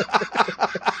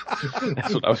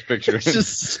 That's what I was picturing. It's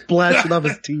just splashing off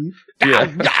his teeth. Yeah.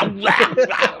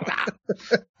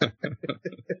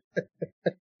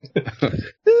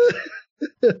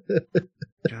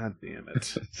 God damn it.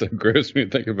 It's so gross when you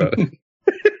think about it.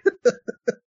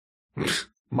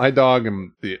 My dog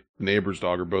and the neighbor's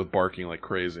dog are both barking like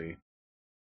crazy.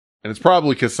 And it's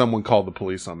probably because someone called the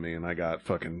police on me and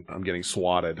I'm getting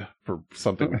swatted for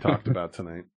something we talked about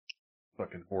tonight.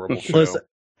 Fucking horrible show. Listen,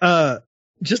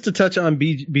 just to touch on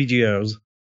BGO's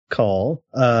call,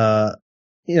 the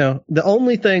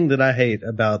only thing that I hate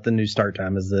about the new start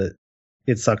time is that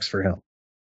it sucks for him.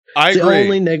 I agree. The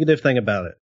only negative thing about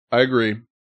it. I agree.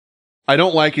 I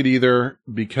don't like it either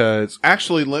because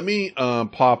actually let me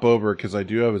pop over because I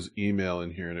do have his email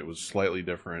in here and it was slightly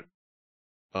different.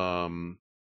 Because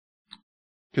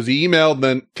he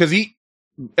emailed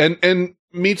and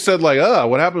Meech said like,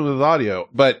 what happened with his audio?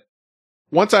 But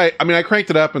once I cranked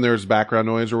it up and there was background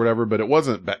noise or whatever, but it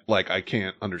wasn't like I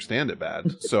can't understand it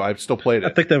bad. So I've still played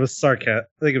it. I think that was sarcasm.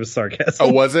 I think it was sarcasm.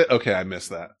 Oh, was it? Okay, I missed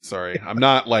that. Sorry. I'm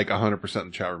not like 100% in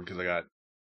the chat room because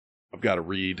I've got to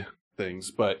read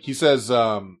things. But he says,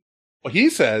 I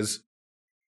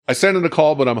sent in a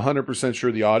call, but I'm 100%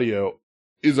 sure the audio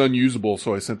is unusable,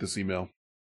 so I sent this email.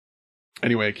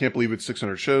 Anyway, I can't believe it's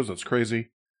 600 shows. That's crazy.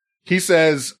 He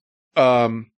says,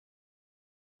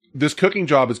 this cooking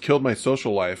job has killed my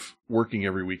social life, working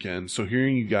every weekend. So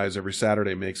hearing you guys every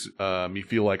Saturday makes me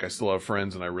feel like I still have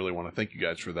friends, and I really want to thank you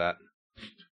guys for that.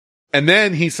 And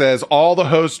then he says, all the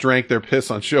hosts drank their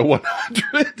piss on show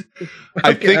 100.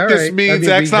 I think this means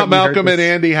X Not Malcolm and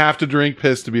Andy have to drink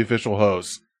piss to be official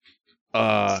hosts.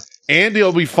 Andy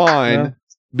will be fine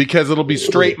because it'll be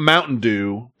straight Mountain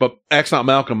Dew, but X Not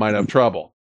Malcolm might have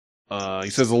trouble. He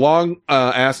says, a long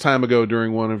ass time ago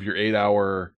during one of your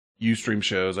 8-hour Ustream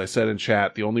shows, I said in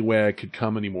chat, the only way I could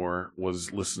come anymore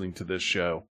was listening to this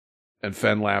show. And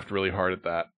Fen laughed really hard at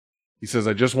that. He says,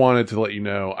 I just wanted to let you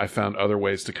know I found other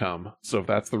ways to come. So if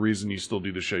that's the reason you still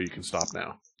do the show, you can stop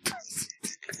now.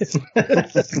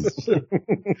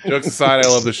 Jokes aside, I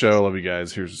love the show. I love you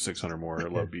guys. Here's 600 more. I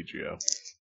love BGO.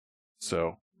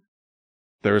 So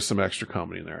there is some extra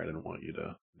comedy in there I didn't want you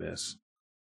to miss.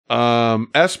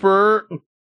 Esper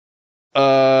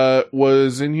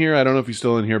was in here. I don't know if he's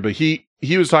still in here, but he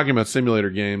was talking about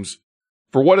simulator games.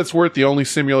 For what it's worth, the only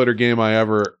simulator game I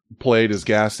ever played is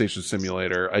Gas Station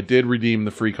Simulator. I did redeem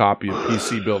the free copy of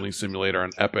PC Building Simulator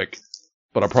on Epic,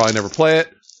 but I'll probably never play it.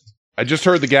 I just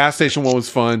heard the gas station one was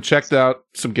fun, checked out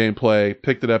some gameplay,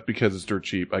 picked it up because it's dirt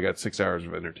cheap. I got 6 hours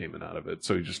of entertainment out of it,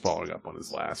 so he's just following up on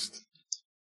his last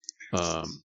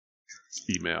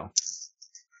email.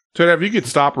 Ted, if you could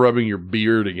stop rubbing your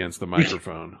beard against the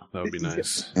microphone, that would be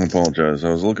nice. I apologize. I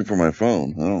was looking for my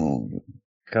phone. I don't know.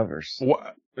 Covers.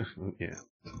 What? Yeah.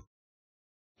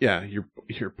 Yeah,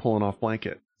 you're pulling off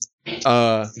blanket.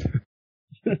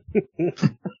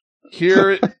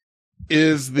 Here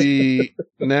is the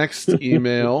next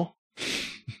email.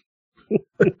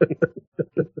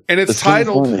 And it's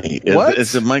titled What?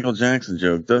 It's a Michael Jackson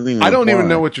joke. Doesn't even I don't apply. even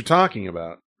know what you're talking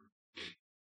about.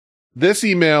 This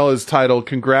email is titled,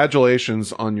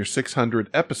 Congratulations on your 600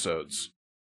 episodes.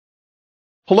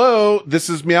 Hello, this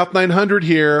is Meowth900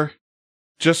 here.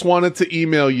 Just wanted to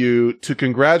email you to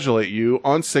congratulate you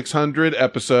on 600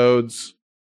 episodes.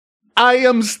 I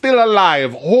am still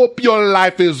alive. Hope your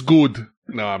life is good.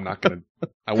 No, I'm not going to.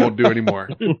 I won't do anymore.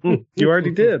 You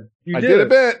already did. I did a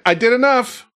bit. I did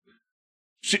enough.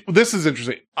 This is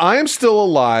interesting. I am still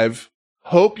alive.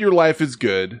 Hope your life is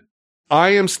good.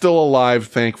 I am still alive,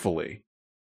 thankfully.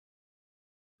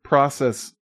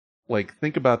 Process,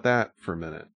 think about that for a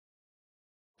minute.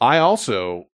 I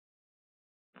also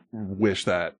wish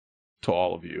that to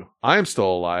all of you. I am still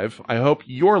alive. I hope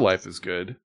your life is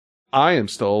good. I am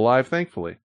still alive,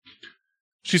 thankfully.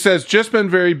 She says, just been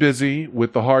very busy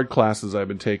with the hard classes I've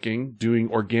been taking,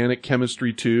 doing Organic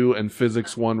Chemistry 2 and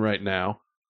Physics 1 right now.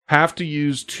 Have to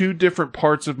use 2 different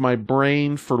parts of my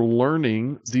brain for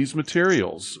learning these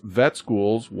materials. Vet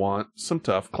schools want some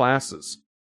tough classes.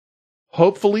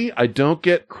 Hopefully, I don't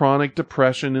get chronic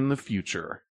depression in the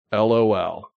future.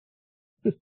 LOL.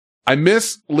 I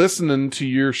miss listening to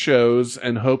your shows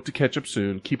and hope to catch up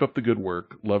soon. Keep up the good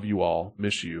work. Love you all.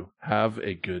 Miss you. Have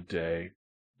a good day.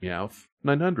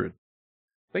 Meowth900.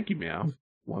 Thank you, Meowth.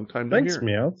 Long time to Thanks, hear.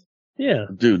 Meowth. Yeah.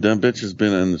 Dude, that bitch has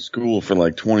been in the school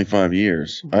for 25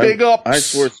 years. Big ups. I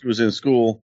swore she was in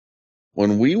school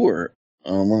when we were,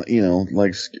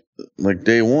 like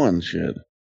day one shit.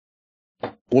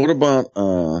 What about,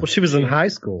 Well, she was in high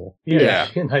school. Yeah.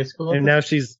 In high school. And now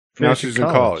she's in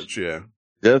college, yeah.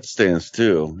 That stands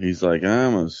too. He's like,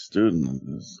 I'm a student of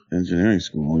this engineering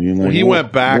school. Well, he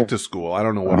went back to school. I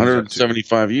don't know what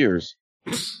 175 years.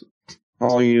 How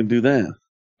long you do that?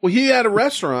 Well, he had a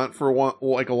restaurant for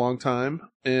a long time,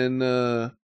 and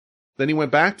then he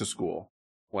went back to school,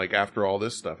 after all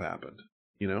this stuff happened,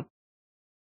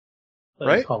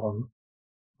 right? Call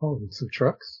him some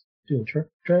trucks, doing truck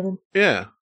driving. Yeah,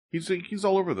 he's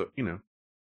all over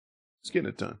he's getting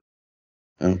it done.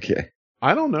 Okay,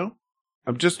 I don't know.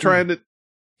 I'm just trying to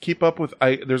keep up with.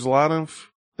 There's a lot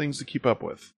of things to keep up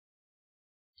with.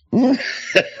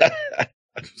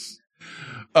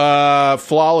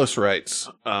 Flawless writes,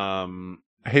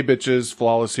 hey bitches,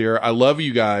 Flawless here. I love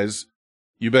you guys.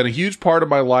 You've been a huge part of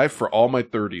my life for all my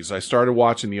 30s. I started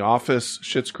watching The Office,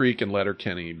 Schitt's Creek, and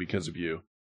Letterkenny because of you.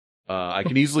 I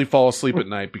can easily fall asleep at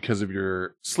night because of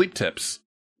your sleep tips.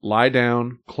 Lie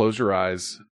down, close your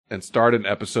eyes, and start an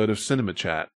episode of Cinema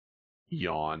Chat.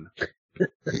 Yawn.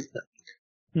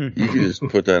 You can just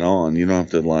put that on. You don't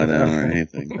have to lie down or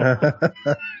anything.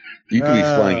 You could be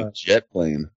flying a jet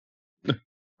plane.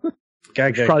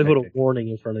 Probably put a warning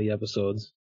in front of the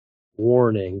episodes.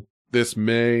 Warning. This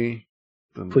may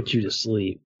put you to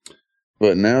sleep.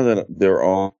 But now that they're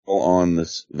all on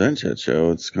this Vent Chat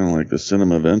show, it's kind of like the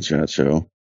Cinema Vent Chat show.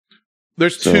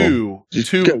 There's two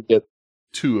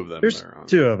of them. There's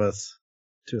two of us.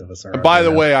 Two of us are. And by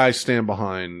the way, I stand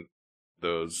behind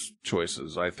those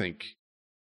choices. I think,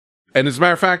 and as a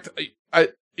matter of fact,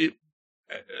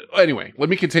 anyway, let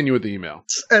me continue with the email.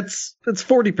 It's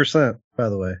 40%, by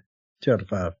the way. 2 out of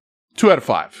 5. 2 out of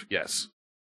 5. Yes.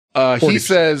 He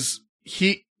says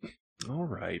all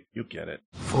right, you'll get it.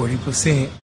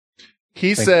 40%.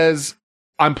 He says,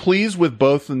 I'm pleased with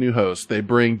both the new hosts. They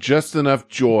bring just enough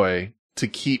joy to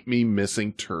keep me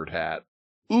missing Turd Hat.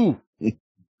 Ooh.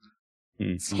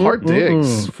 Hard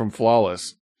digs from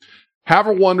Flawless. Have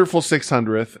a wonderful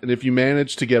 600th, and if you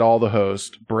manage to get all the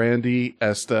hosts, Brandy,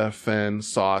 Esta, Fen,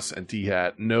 Sauce, and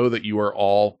T-Hat, know that you are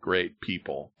all great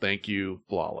people. Thank you,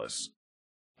 Flawless.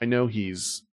 I know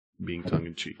he's being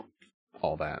tongue-in-cheek.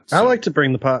 All that. So. I like to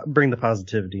bring the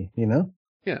positivity, you know?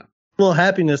 Yeah. A little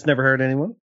happiness never hurt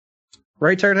anyone.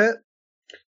 Right, Turd Hat?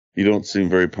 You don't seem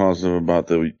very positive about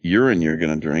the urine you're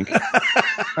going to drink.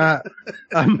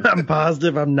 I'm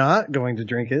positive I'm not going to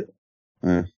drink it.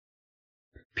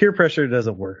 Peer pressure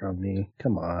doesn't work on me.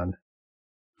 Come on.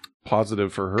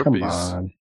 Positive for herpes. Come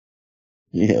on.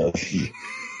 Yeah.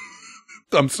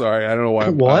 I'm sorry. I don't know why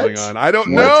I'm What? piling on. I don't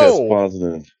know.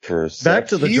 Positive for Back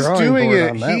to the He's drawing doing board it.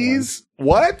 on that He's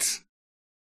what?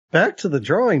 Back to the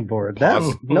drawing board. That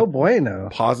was no bueno.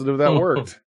 Positive that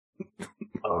worked.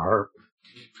 The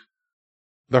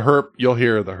herp. You'll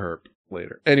hear the herp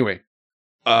later. Anyway,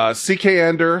 CK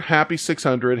Ender, happy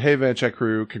 600. Hey, Van Check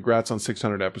crew. Congrats on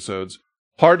 600 episodes.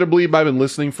 Hard to believe I've been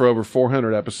listening for over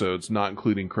 400 episodes, not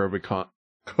including COVID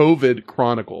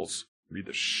Chronicles. Read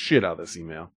the shit out of this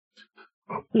email.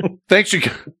 Thanks you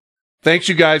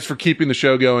guys for keeping the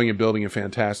show going and building a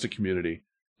fantastic community.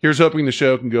 Here's hoping the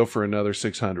show can go for another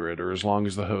 600 or as long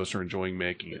as the hosts are enjoying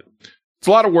making it. It's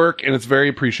a lot of work and it's very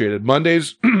appreciated.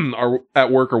 Mondays at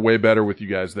work are way better with you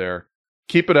guys there.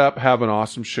 Keep it up. Have an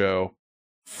awesome show.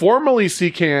 Formerly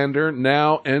CK Ender,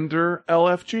 now Ender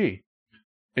LFG.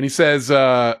 And he says,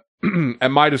 at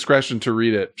my discretion to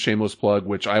read it, shameless plug,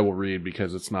 which I will read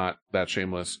because it's not that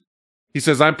shameless. He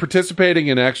says, I'm participating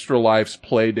in Extra Life's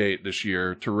play date this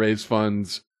year to raise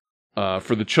funds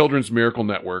for the Children's Miracle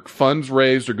Network. Funds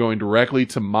raised are going directly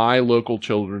to my local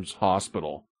children's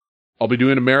hospital. I'll be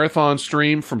doing a marathon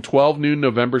stream from 12 noon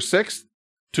November 6th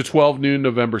to 12 noon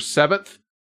November 7th.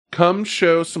 Come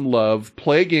show some love,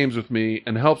 play games with me,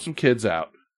 and help some kids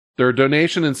out. There are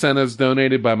donation incentives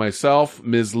donated by myself,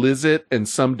 Ms. Lizzet, and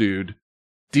some dude.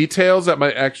 Details at my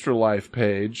Extra Life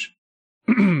page.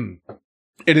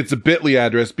 And it's a bit.ly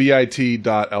address, bit.ly/extra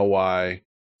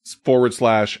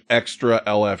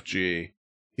LFG.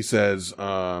 He says,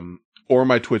 or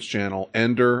my Twitch channel,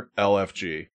 Ender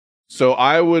LFG. So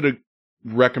I would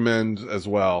recommend as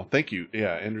well. Thank you.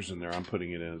 Yeah, Ender's in there. I'm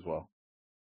putting it in as well.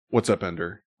 What's up,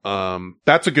 Ender?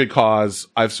 That's a good cause.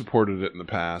 I've supported it in the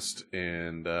past,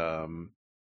 and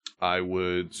I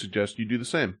would suggest you do the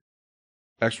same.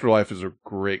 Extra Life is a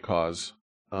great cause.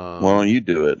 Why don't you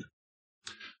do it?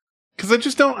 Because I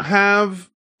just don't have...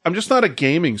 I'm just not a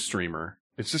gaming streamer.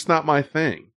 It's just not my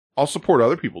thing. I'll support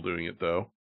other people doing it,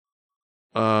 though.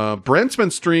 Brent's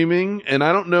been streaming, and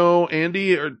I don't know,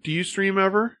 Andy, or do you stream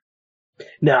ever?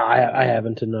 No, I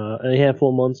haven't in a handful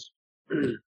of months.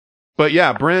 But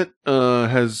yeah, Brent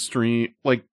has streamed.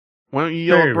 Like, why don't you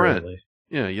yell at Brent? Rarely.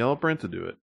 Yeah, yell at Brent to do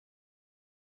it.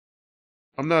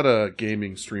 I'm not a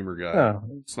gaming streamer guy. Oh.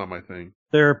 It's not my thing.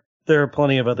 There are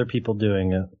plenty of other people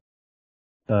doing it.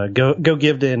 Go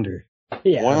give to Ender.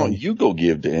 Yeah. Why don't you go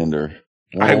give to Ender?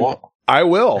 I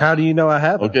will. How do you know I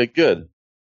haven't? Okay, good.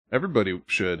 Everybody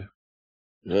should.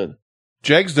 Good.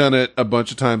 Jeg's done it a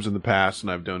bunch of times in the past, and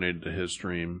I've donated to his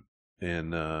stream.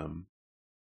 And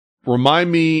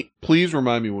please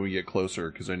remind me when we get closer,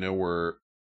 because I know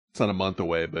it's not a month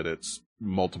away, but it's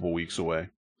multiple weeks away.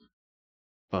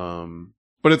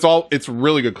 But it's a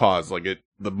really good cause. Like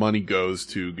the money goes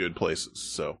to good places.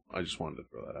 So I just wanted to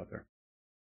throw that out there.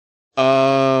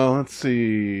 Let's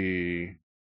see.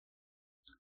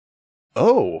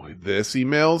 Oh, this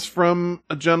email's from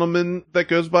a gentleman that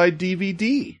goes by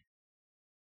DVD.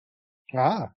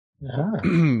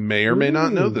 May or may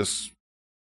not know this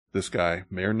guy.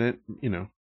 May or not,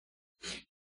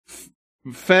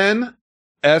 Fen,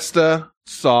 Esta,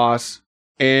 Sauce,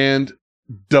 and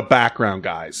the background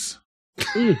guys.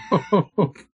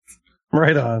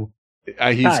 Right on.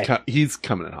 He's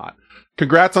coming in hot.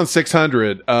 Congrats on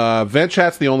 600. Vent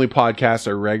Chat's the only podcast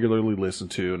I regularly listen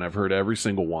to, and I've heard every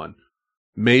single one.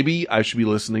 Maybe I should be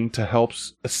listening to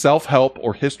self-help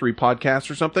or history podcasts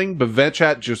or something, but Vent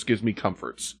Chat just gives me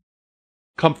comfort.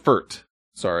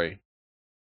 Sorry.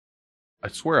 I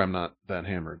swear I'm not that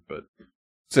hammered, but it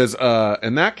says,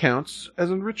 and that counts as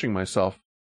enriching myself.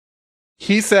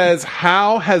 He says,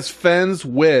 how has Fenn's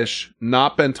wish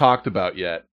not been talked about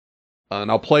yet?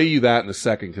 And I'll play you that in a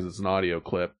second because it's an audio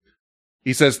clip.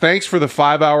 He says, thanks for the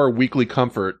 5-hour weekly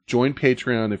comfort. Join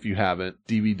Patreon if you haven't.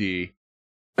 DVD.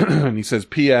 And he says,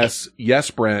 P.S.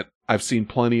 Yes, Brent. I've seen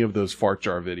plenty of those fart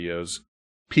jar videos.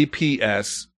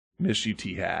 P.P.S. Miss you,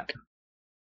 T-Hat.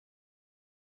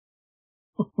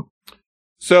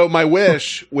 So my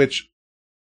wish, which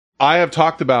I have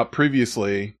talked about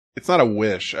previously, it's not a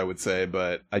wish, I would say,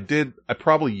 but I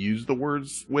probably used the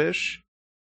words wish,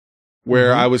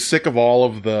 where I was sick of all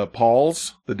of the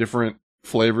Pauls, the different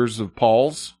flavors of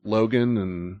Pauls, Logan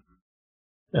and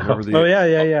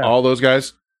all those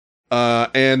guys.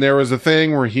 And there was a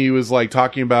thing where he was like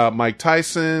talking about Mike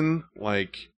Tyson,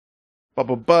 like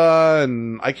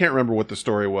and I can't remember what the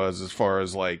story was as far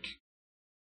as like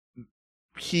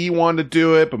he wanted to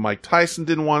do it, but Mike Tyson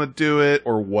didn't want to do it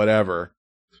or whatever.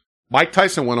 Mike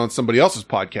Tyson went on somebody else's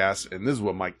podcast, and this is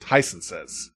what Mike Tyson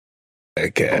says.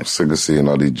 Okay. I'm sick of seeing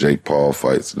all these Jake Paul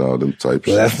fights and all them types.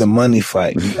 Well, that's the money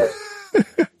fight.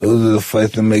 Those are the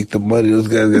fights that make the money. Those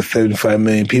guys got 75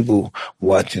 million people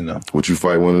watching them. Would you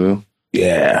fight one of them?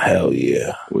 Yeah, hell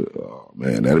yeah. Well, oh,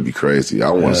 man, that'd be crazy.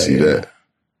 I want to see that.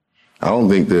 I don't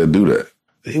think they'll do that.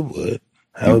 They would.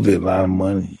 That would be a lot of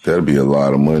money. That'd be a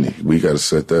lot of money. We got to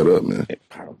set that up, man.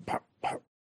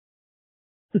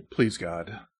 Please,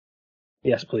 God.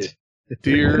 Yes, please.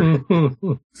 Dear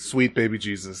sweet baby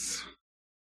Jesus.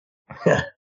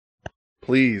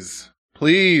 Please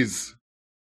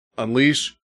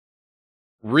unleash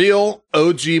real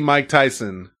OG Mike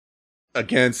Tyson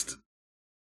against,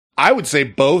 I would say,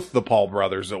 both the Paul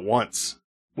brothers at once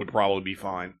would probably be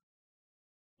fine.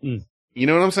 You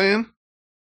know what I'm saying?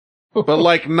 But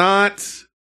like not,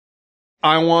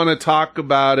 I want to talk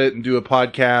about it and do a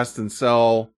podcast and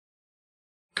sell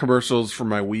commercials for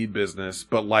my weed business,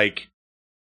 but like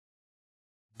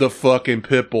the fucking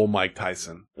Pitbull Mike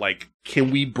Tyson. Like, can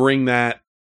we bring that?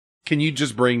 Can you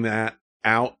just bring that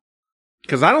out?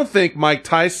 Because I think Mike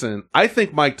Tyson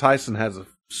has a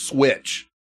switch.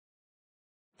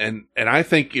 And I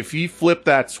think if he flipped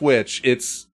that switch,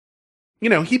 it's,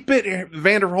 he bit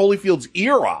Evander Holyfield's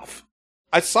ear off.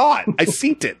 I saw it. I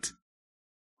seen it.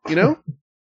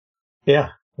 Yeah.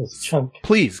 It's chunk.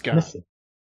 Please, God.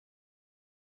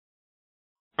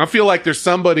 I feel like there's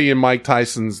somebody in Mike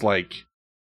Tyson's like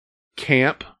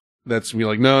camp that's be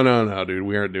like, no, dude,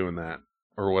 we aren't doing that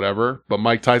or whatever. But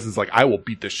Mike Tyson's like, I will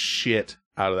beat the shit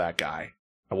out of that guy.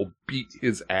 I will beat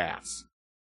his ass.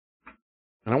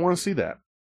 And I want to see that.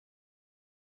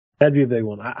 That'd be a big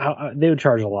one. They would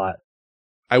charge a lot.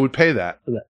 I would pay that.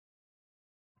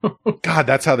 God,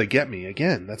 that's how they get me.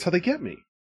 Again, that's how they get me.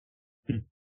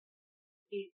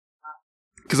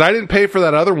 Because I didn't pay for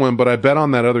that other one, but I bet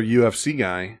on that other UFC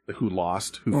guy who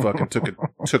lost, who fucking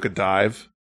took a dive.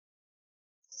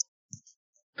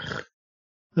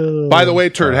 By the way,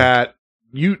 Turd Hat,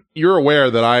 you're aware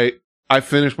that I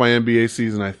finished my NBA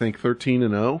season, I think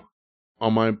 13-0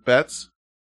 on my bets.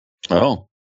 Oh.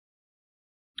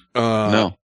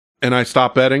 No. And I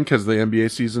stopped betting because the NBA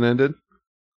season ended.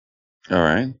 All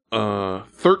right.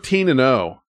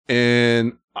 13-0.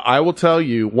 And I will tell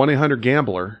you,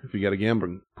 1-800-GAMBLER, if you got a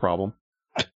gambling problem,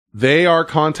 they are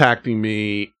contacting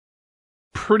me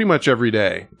pretty much every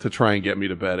day to try and get me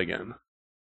to bet again.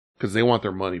 Because they want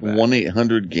their money back.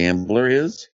 1-800-GAMBLER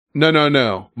is?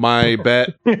 No. My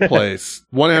bet place.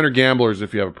 1-800-GAMBLER is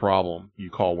if you have a problem. You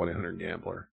call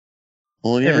 1-800-GAMBLER.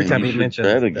 Well, yeah, every time you mention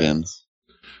bet again.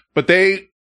 But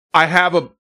I have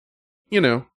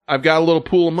I've got a little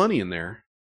pool of money in there.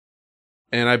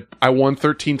 And I won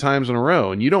 13 times in a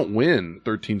row. And you don't win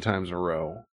 13 times in a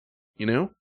row.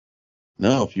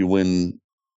 No, if you win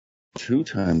 2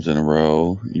 times in a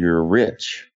row, you're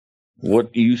rich.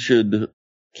 You should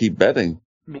keep betting.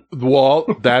 Well,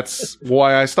 that's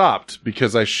why I stopped.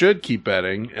 Because I should keep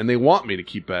betting. And they want me to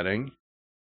keep betting.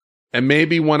 And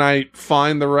maybe when I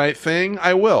find the right thing,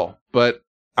 I will. But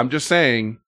I'm just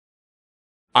saying,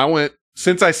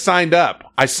 since I signed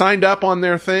up on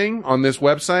their thing, on this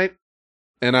website,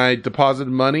 and I deposited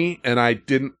money, and I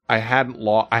haven't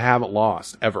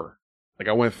lost ever. Like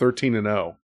I went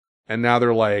 13-0. And now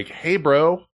they're like, hey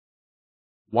bro,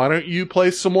 why don't you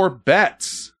play some more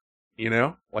bets?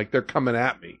 Like they're coming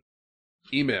at me.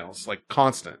 Emails, like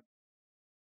constant.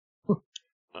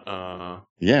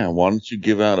 Yeah, why don't you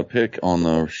give out a pick on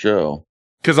the show?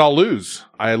 Because I'll lose.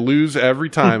 I lose every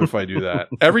time if I do that.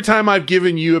 Every time I've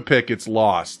given you a pick, it's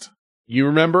lost. You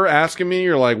remember asking me,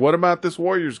 you're like, what about this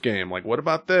Warriors game? Like, what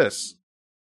about this?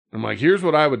 I'm like, here's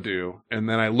what I would do. And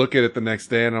then I look at it the next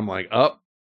day and I'm like,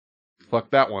 fuck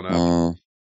that one up.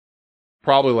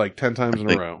 Probably like 10 times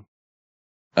in a row.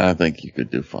 I think you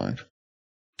could do fine.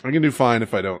 I can do fine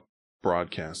if I don't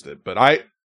broadcast it. But I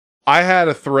had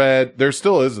a thread. There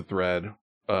still is a thread.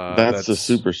 That's a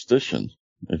superstition.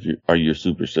 Are you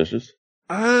superstitious?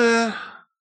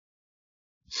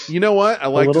 You know what? I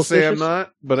like to say stitious? I'm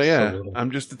not, but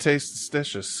I'm just a taste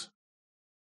stitious.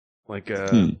 Like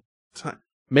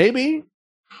maybe.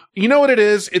 You know what it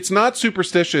is? It's not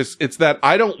superstitious. It's that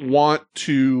I don't want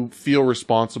to feel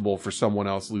responsible for someone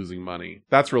else losing money.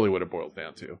 That's really what it boils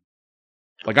down to.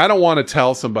 Like, I don't want to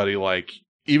tell somebody, like,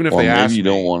 even if they ask me. Maybe you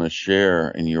don't want to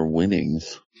share in your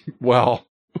winnings. Well,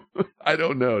 I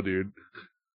don't know, dude.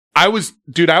 I was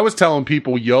telling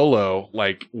people YOLO,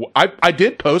 like, I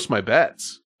did post my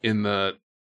bets in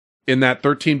that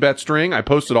 13 bet string. I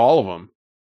posted all of them.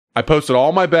 I posted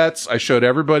all my bets. I showed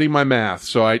everybody my math.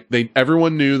 So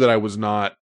everyone knew that I was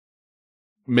not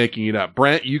making it up.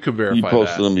 Brent, you can verify that. You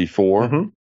posted them before? Mm-hmm.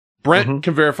 Brent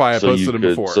can verify I posted them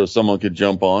before. So someone could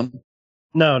jump on?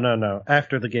 No.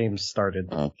 After the game started,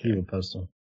 he would post them.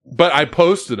 But I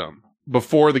posted them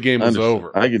before the game was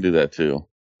over. I can do that too.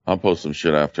 I'll post some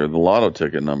shit after the lotto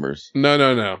ticket numbers.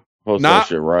 No. Post that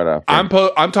shit right after.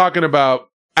 I'm talking about.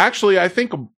 Actually, I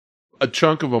think a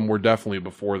chunk of them were definitely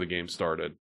before the game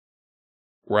started,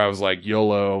 where I was like,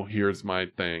 YOLO, here's my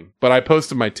thing. But I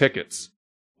posted my tickets,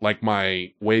 like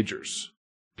my wagers.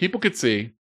 People could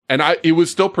see, and it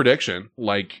was still prediction.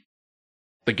 Like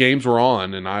the games were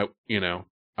on, and I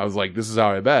was like, this is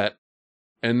how I bet,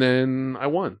 and then I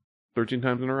won 13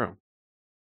 times in a row.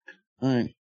 All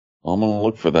right. I'm going to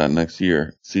look for that next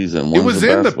season. It was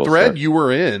in the thread you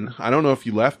were in. I don't know if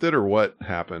you left it or what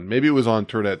happened. Maybe it was on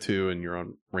Turdette 2 and you're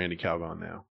on Randy Calgon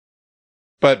now.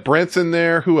 But Brent's in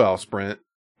there. Who else, Brent?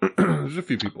 There's a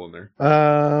few people in there.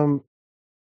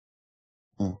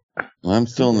 I'm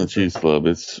still in the Cheese Club.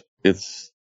 It's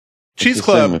Cheese the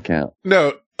Club same account.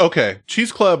 No, okay.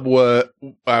 Cheese Club,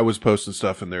 I was posting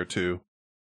stuff in there too.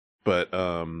 But,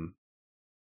 that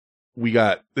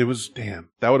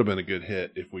would have been a good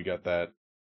hit if we got that,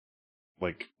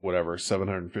 like, whatever,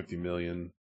 750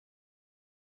 million.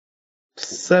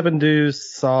 7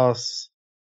 Deuce, Sauce,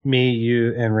 me,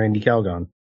 you, and Randy Calgon.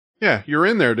 Yeah, you're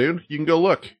in there, dude. You can go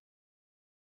look.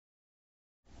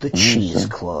 The Cheese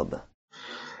Club.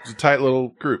 It's a tight little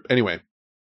group. Anyway,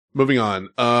 moving on.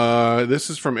 This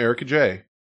is from Erica J.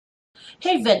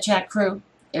 Hey, Vet Chat crew.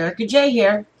 Erica J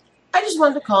here. I just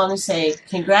wanted to call and say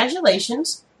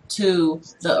congratulations to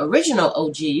the original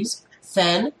OGs,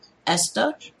 Fen,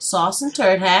 Esta, Sauce, and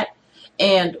Turd Hat,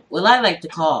 and what I like to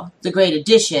call the Great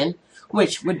Addition,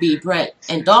 which would be Brent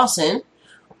and Dawson,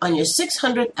 on your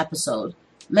 600th episode.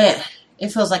 Man, it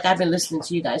feels like I've been listening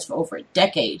to you guys for over a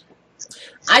decade.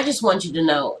 I just want you to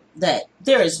know that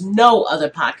there is no other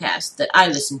podcast that I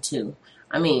listen to.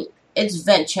 I mean, it's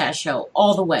Vent Chat Show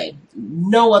all the way.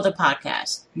 No other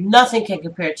podcast. Nothing can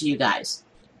compare to you guys.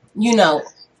 You know,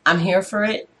 I'm here for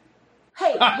it.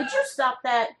 Hey, would you stop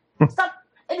that? Stop.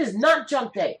 It is not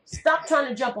jump day. Stop trying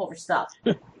to jump over stuff.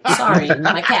 Sorry,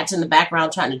 my cat's in the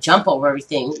background trying to jump over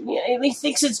everything. He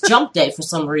thinks it's jump day for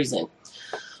some reason.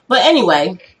 But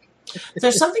anyway,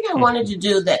 there's something I wanted to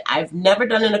do that I've never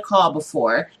done in a call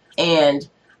before. And,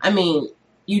 I mean,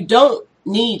 you don't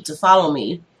need to follow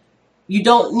me. You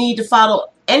don't need to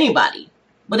follow anybody.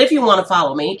 But if you want to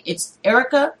follow me, it's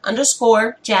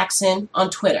Erica_Jackson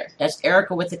on Twitter. That's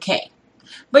Erica with a K.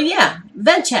 But yeah,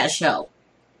 Vent Chat Show.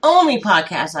 Only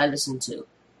podcast I listen to.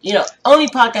 You know, only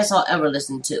podcast I'll ever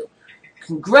listen to.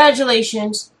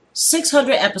 Congratulations.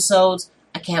 600 episodes.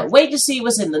 I can't wait to see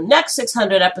what's in the next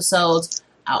 600 episodes.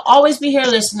 I'll always be here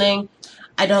listening.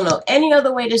 I don't know any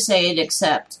other way to say it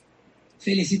except...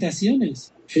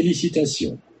 Felicitaciones.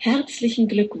 Felicitations. Herzlichen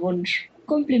Glückwunsch.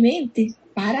 Komplimente.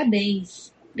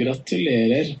 Parabéns.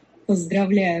 Gratulerer.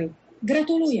 Pozdravляю.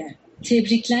 Gratuluję.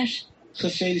 Tebrikler.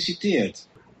 Gefeliciteerd.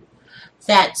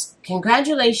 That's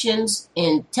congratulations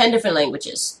in 10 different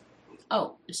languages.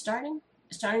 Oh, it's starting?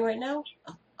 It's starting right now?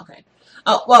 Oh, okay.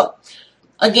 Oh, well,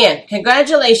 again,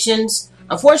 congratulations.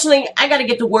 Unfortunately, I got to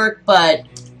get to work, but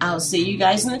I'll see you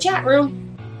guys in the chat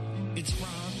room.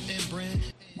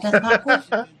 Got the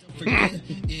popcorn?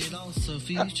 It also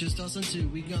features Dawson too.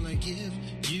 We're gonna give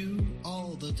you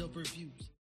all the dope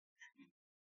reviews.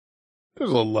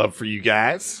 There's a little love for you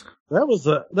guys. That was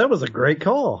a great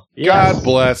call. God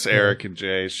bless Eric and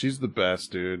Jay. She's the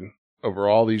best, dude. over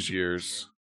all these years.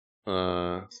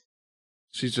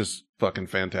 She's just fucking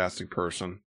fantastic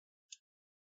person.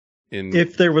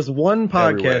 If there was one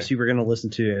every way. podcast you were going to listen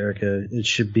to, Erica, it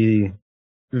should be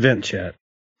Vent Chat.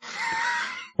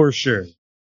 For sure.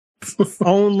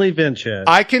 Only Vent Chat.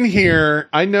 I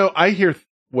hear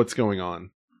what's going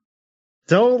on.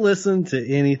 Don't listen to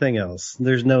anything else.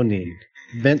 There's no need.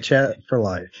 Vent Chat for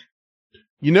life.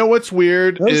 You know what's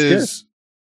weird That was is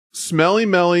Smelly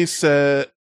Melly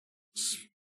said.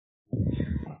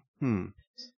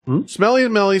 Smelly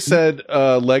Melly said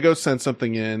Lego sent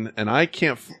something in, and I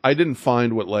didn't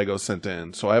find what Lego sent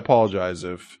in, so I apologize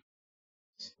if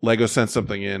Lego sent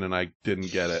something in and I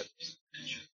didn't get it.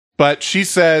 But she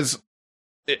says,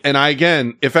 and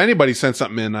if anybody sent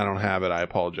something in, I don't have it. I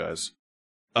apologize.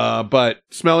 But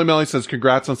Smelly Melly says,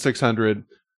 congrats on 600.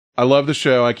 I love the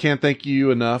show. I can't thank you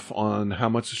enough on how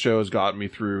much the show has gotten me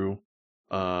through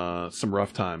some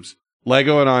rough times.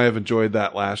 Lego and I have enjoyed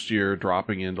that last year,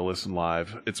 dropping in to listen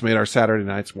live. It's made our Saturday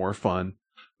nights more fun.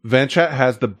 VentChat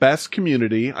has the best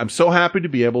community. I'm so happy to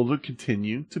be able to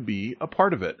continue to be a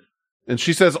part of it. And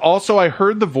she says, also, I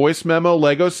heard the voice memo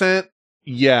Lego sent.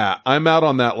 Yeah, I'm out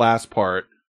on that last part.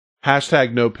 #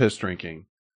 no piss drinking.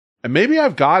 And maybe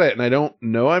I've got it and I don't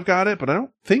know I've got it, but I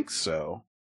don't think so.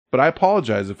 But I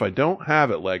apologize if I don't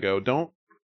have it, Lego. Don't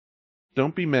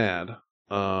be mad.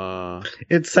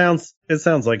 It sounds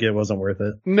like it wasn't worth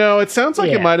it. No, it sounds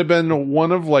like it might have been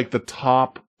one of like the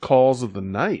top calls of the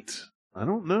night. I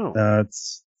don't know. It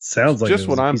sounds like just it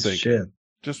was what a I'm piece of thinking. shit.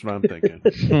 Just what I'm thinking.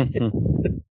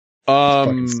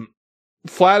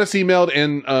 Flatus emailed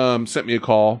and sent me a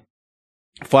call.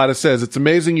 Flatus says, it's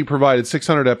amazing you provided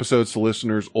 600 episodes to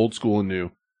listeners, old school and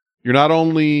new. You're not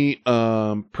only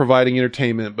providing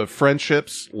entertainment, but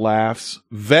friendships, laughs,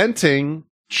 venting,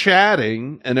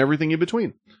 chatting, and everything in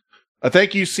between. A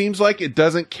thank you seems like it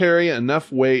doesn't carry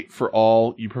enough weight for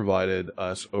all you provided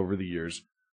us over the years.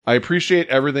 I appreciate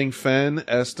everything Fen,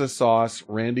 Esta Sauce,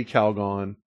 Randy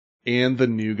Calgon, and the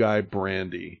new guy,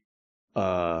 Brandy.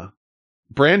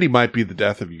 Brandy might be the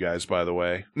death of you guys, by the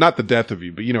way. Not the death of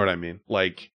you, but you know what I mean.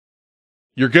 Like,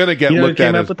 you're gonna get looked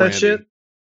at as with Brandy. that shit?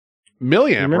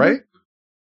 Milliamp, right?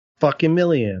 Fucking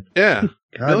Milliamp. Yeah.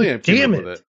 God Milliamp damn came up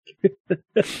with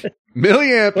it.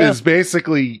 Milliamp is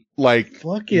basically like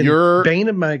fucking your bane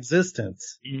of my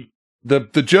existence.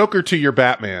 The Joker to your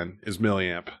Batman is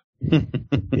Milliamp.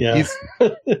 Yeah.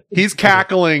 He's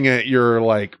cackling at your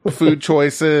like food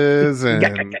choices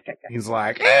and he's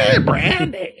like, hey,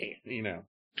 Brandy, you know.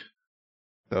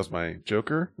 That was my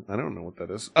Joker. I don't know what that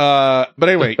is. But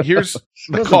anyway, here's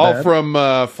the call from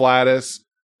Flatus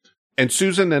and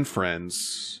Susan and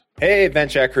friends. Hey,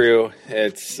 VentChat crew,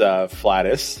 it's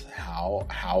Flatus.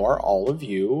 How are all of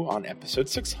you on episode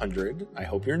 600? I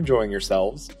hope you're enjoying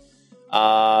yourselves.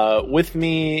 With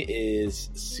me is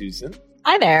Susan.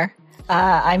 Hi there.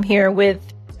 I'm here with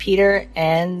Peter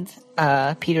and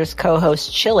Peter's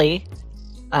co-host Chili.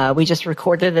 We just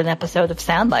recorded an episode of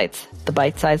Soundbites, the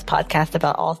bite-sized podcast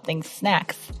about all things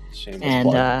snacks. Shameless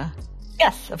plug.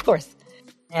 Yes, of course.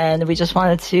 And we just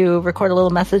wanted to record a little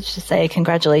message to say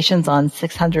congratulations on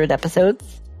 600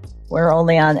 episodes. We're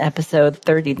only on episode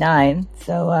 39,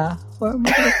 so we're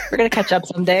gonna catch up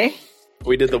someday.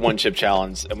 We did the one chip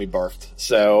challenge and we barfed.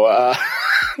 So,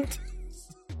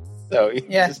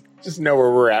 Yeah. just know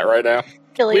where we're at right now.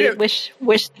 Chili, wish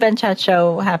the VentChat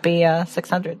show happy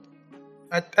 600.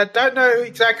 I don't know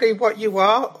exactly what you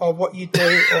are or what you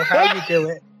do or how you do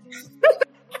it.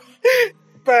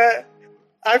 But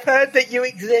I've heard that you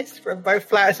exist from both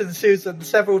Flatus and Susan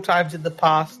several times in the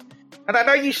past. And I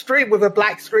know you stream with a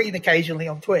black screen occasionally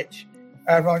on Twitch,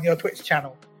 on your Twitch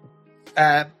channel.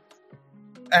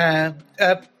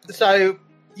 So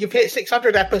you've hit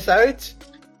 600 episodes.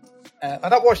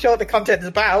 I'm not sure what the content is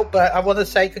about, but I want to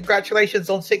say congratulations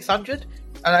on 600.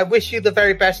 And I wish you the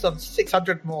very best on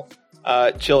 600 more.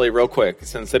 Chili, real quick,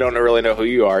 since they don't really know who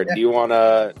you are, do you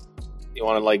wanna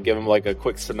like give them like a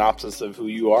quick synopsis of who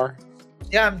you are?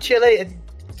 Yeah, I'm Chili and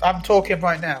I'm talking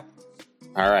right now.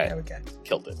 All right, there we go.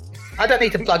 Killed it. I don't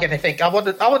need to plug anything. I want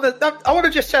to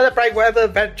just celebrate wherever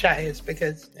VentChat is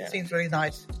because it seems really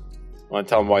nice. Want to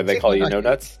tell them why they call you No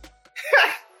Nuts?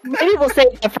 Maybe we'll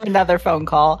save that for another phone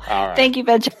call. All right. Thank you,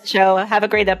 VentChat show. Have a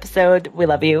great episode. We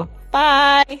love you.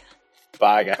 Bye.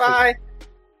 Bye, guys. Bye.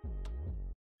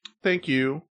 Thank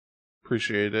you.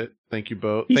 Appreciate it. Thank you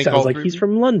both. He Thank sounds all like three he's of you.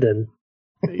 from London.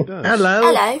 Yeah, he does.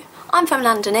 Hello, I'm from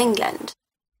London, England.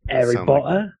 Harry Sound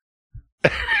Potter.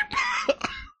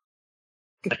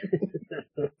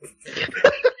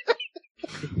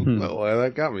 Not why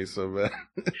that got me so bad.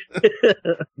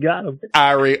 Got him.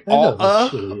 Ari I know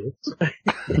who she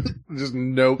Just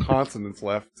no consonants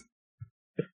left.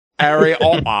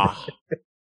 Areola.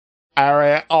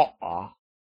 Areola.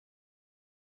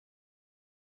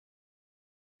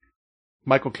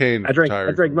 Michael Caine. I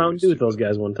drank Mountain Dew with those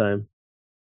guys one time.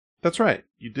 That's right.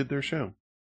 You did their show.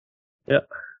 Yep.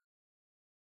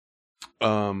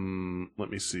 Let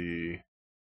me see.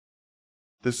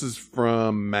 This is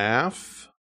from Math,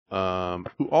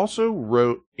 who also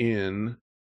wrote in.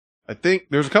 I think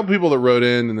there's a couple people that wrote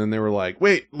in, and then they were like,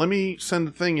 "Wait, let me send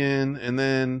the thing in, and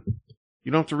then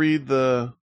you don't have to read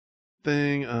the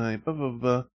thing." Blah blah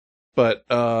blah. But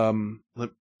let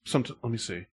me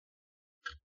see.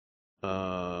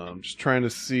 I'm just trying to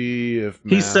see if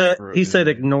he said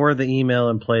ignore the email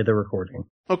and play the recording.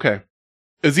 Okay,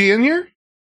 is he in here?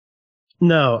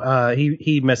 No,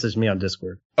 he messaged me on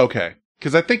Discord. Okay,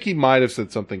 because I think he might have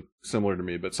said something similar to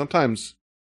me, but sometimes,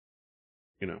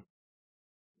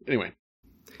 Anyway.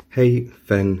 Hey,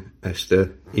 Fen,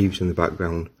 Esther, Eve's in the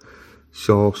background,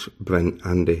 Sauce, Brent,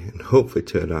 Andy, and hopefully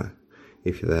Turdat,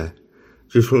 if you're there.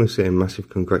 Just want to say a massive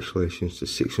congratulations to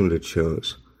 600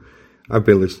 shows. I've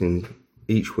been listening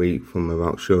each week from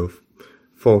about show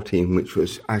 14, which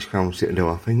was Ash Crown Citadel,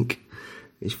 I think.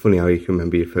 It's funny how you can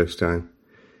remember your first time.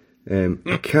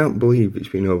 I can't believe it's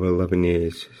been over 11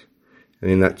 years.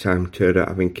 And in that time, Turdat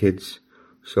having kids,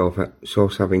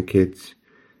 Sauce having kids,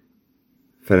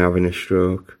 Fen having a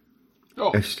stroke,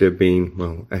 Esther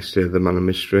being, Esther the man of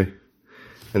mystery,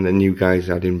 and then you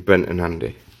guys adding Brent and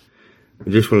Andy. I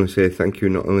just want to say thank you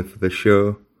not only for the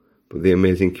show, but the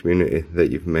amazing community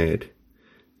that you've made.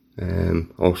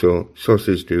 Also,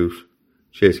 sausage dues.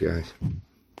 Cheers, guys.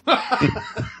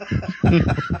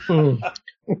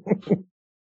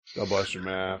 God bless your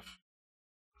Math.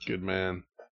 Good man.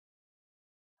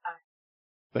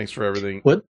 Thanks for everything.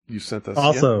 What you sent us?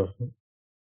 Also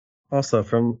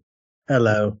from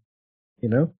hello,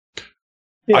 Yeah,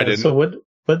 I didn't. So what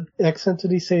accent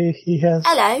did he say he has?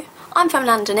 Hello, I'm from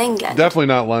London, England. Definitely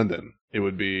not London. It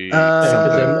would be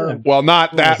something.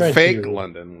 not that Thank fake you.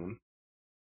 London one.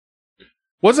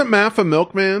 Wasn't Math a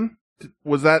milkman?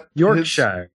 Was that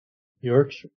Yorkshire?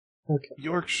 Yorkshire. Okay.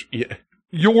 Yorkshire. Yeah.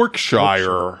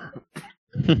 Yorkshire.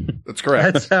 That's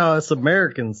correct. That's how us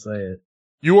Americans say it.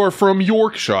 You are from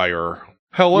Yorkshire.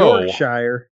 Hello.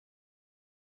 Yorkshire.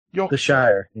 The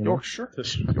Shire. Yorkshire. The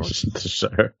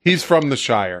Shire. He's from the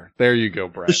Shire. There you go,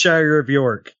 Brent. The Shire of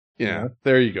York. Yeah,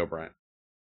 there you go, Brent.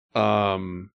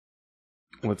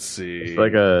 Let's see.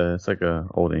 It's like a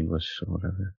old English or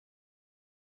whatever.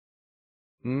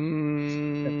 I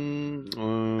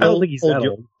don't think he's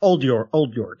that old. Old York.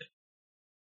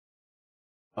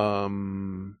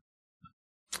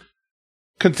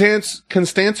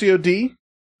 Constancio D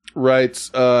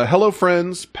writes, hello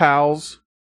friends, pals,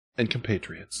 and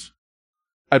compatriots.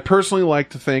 I'd personally like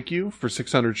to thank you for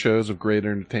 600 shows of great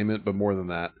entertainment, but more than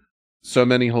that, so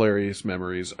many hilarious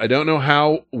memories. I don't know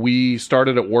how we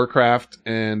started at Warcraft,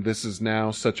 and this is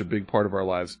now such a big part of our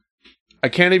lives. I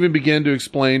can't even begin to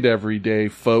explain to everyday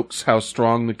folks how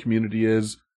strong the community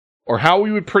is, or how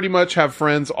we would pretty much have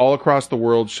friends all across the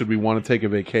world should we want to take a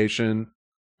vacation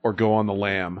or go on the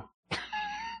lam.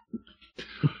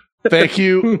 Thank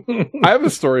you. I have a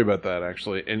story about that,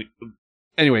 actually. And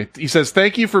anyway, he says,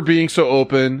 thank you for being so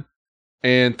open,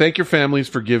 and thank your families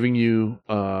for giving you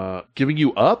up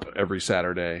every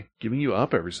Saturday. Giving you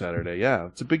up every Saturday. Yeah,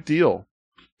 it's a big deal.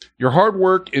 Your hard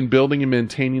work in building and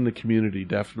maintaining the community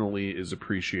definitely is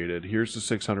appreciated. Here's the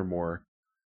 600 more.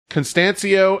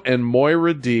 Constancio and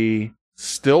Moira D,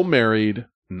 still married,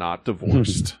 not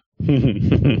divorced.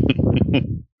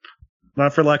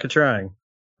 Not for lack of trying.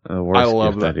 Worst I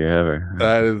love gift that. idea ever.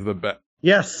 That is the best.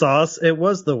 Yes, Sauce. It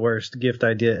was the worst gift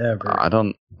idea ever. I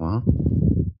don't. Well,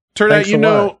 Turn out, you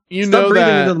know Stop breathing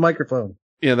that into the microphone.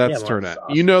 Yeah, that's Yeah, Turd well, Hat.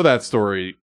 Sauce. You know that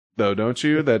story, though, don't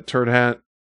you? That Turd Hat,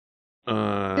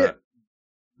 Yeah.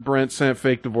 Brent sent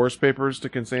fake divorce papers to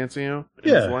Constancio and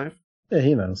Yeah. his wife? Yeah,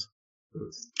 he knows.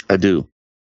 I do.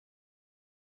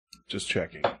 Just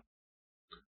checking.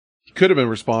 He could have been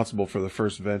responsible for the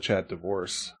first Vent Chat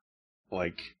divorce.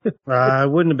 Like, I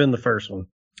wouldn't have been the first one.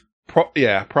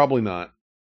 Probably not.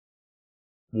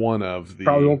 One of the...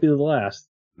 Probably won't be the last.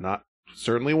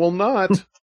 Certainly will not.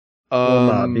 Will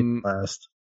not be the last.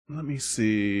 Let me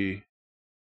see.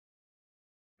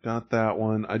 Got that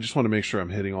one. I just want to make sure I'm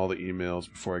hitting all the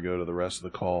emails before I go to the rest of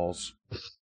the calls.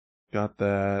 Got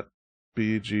that.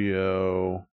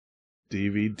 BGO.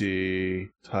 DVD.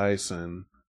 Tyson.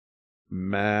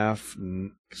 Math.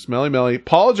 Smelly Melly.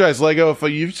 Apologize, Lego, if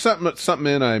you sent something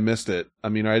in, I missed it. I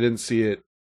mean, I didn't see it.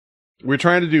 We're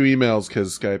trying to do emails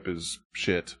because Skype is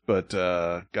shit. But,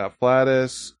 got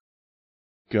Flatus.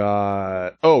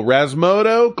 Got... Oh,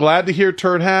 Rasmodo. Glad to hear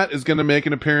Turd Hat is going to make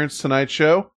an appearance tonight's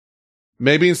show.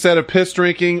 Maybe instead of piss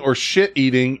drinking or shit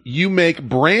eating, you make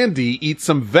Brandy eat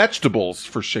some vegetables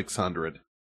for 600.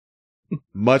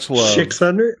 Much love.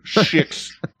 600?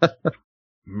 Shix.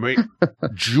 Make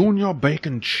Junior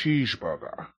Bacon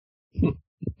Cheeseburger.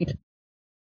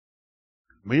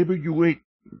 Maybe you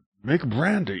make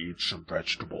Brandy eat some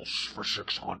vegetables for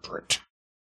 600.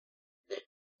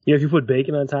 Yeah, if you put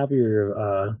bacon on top of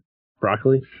your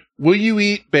broccoli. Will you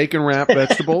eat bacon wrapped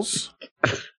vegetables?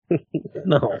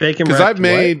 No. Bacon Because wrapped I've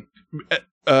made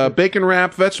bacon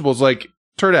wrapped vegetables. Like,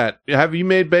 Turdat, have you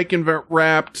made bacon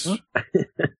wrapped?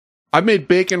 I've made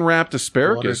bacon wrapped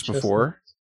asparagus before.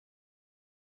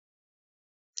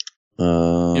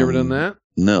 You ever done that?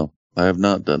 No, I have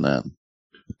not done that.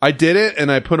 I did it,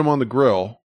 and I put them on the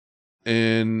grill,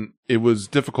 and it was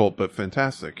difficult but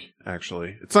fantastic.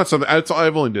 Actually, it's not something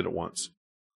I've only did it once,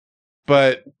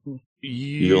 but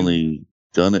you only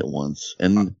done it once,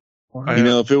 and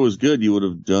if it was good, you would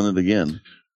have done it again.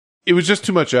 It was just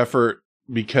too much effort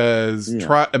because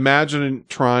imagine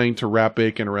trying to wrap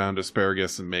bacon around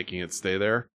asparagus and making it stay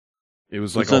there. It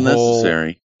was like it's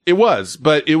unnecessary. It was,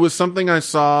 but it was something I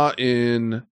saw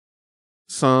in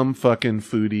some fucking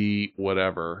foodie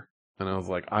whatever, and I was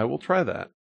like, I will try that.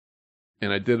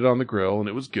 And I did it on the grill, and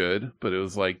it was good, but it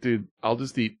was like, dude, I'll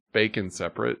just eat bacon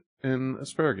separate and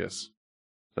asparagus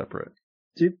separate.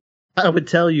 Dude, I would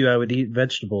tell you I would eat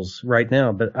vegetables right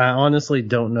now, but I honestly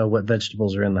don't know what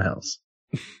vegetables are in the house.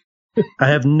 I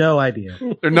have no idea.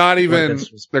 They're not even,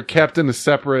 they're kept in a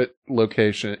separate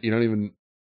location. You don't even,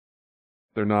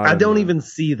 they're not. I don't even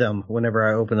see them whenever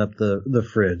I open up the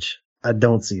fridge. I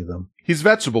don't see them. He's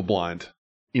vegetable blind.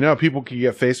 You know how people can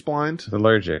get face blind? He's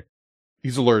allergic.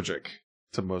 He's allergic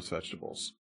to most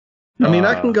vegetables. I mean,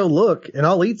 I can go look and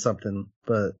I'll eat something,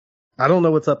 but I don't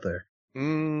know what's up there.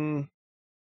 Well,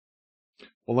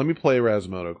 let me play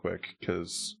Rasmodo quick,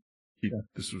 because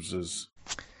this was his...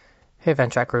 Hey,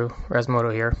 Ventrack crew,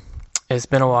 Rasmodo here. It's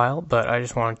been a while, but I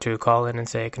just wanted to call in and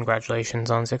say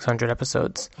congratulations on 600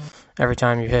 episodes. Every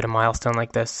time you hit a milestone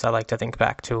like this, I like to think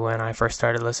back to when I first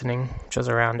started listening, which was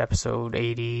around episode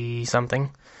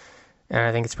 80-something. And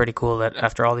I think it's pretty cool that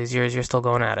after all these years, you're still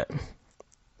going at it.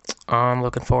 I'm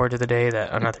looking forward to the day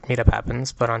that another meetup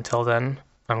happens, but until then,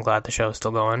 I'm glad the show's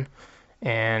still going.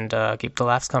 And keep the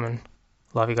laughs coming.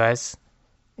 Love you guys.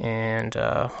 And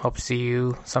hope to see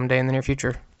you someday in the near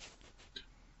future.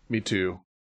 Me too.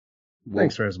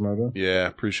 Thanks, Rasmodo. Yeah,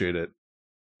 appreciate it.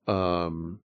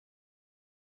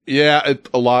 Yeah,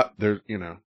 a lot there,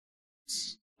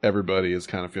 everybody is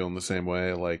kind of feeling the same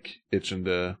way, like itching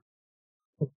to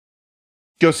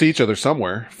go see each other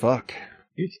somewhere. Fuck.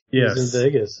 He's in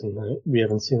Vegas, and we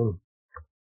haven't seen him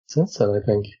since then, I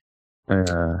think.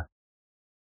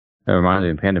 It reminds me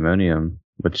of Pandemonium,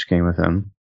 which came with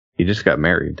him. He just got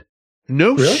married.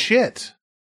 No shit.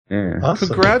 Yeah. Awesome.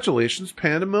 Congratulations,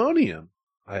 Pandemonium.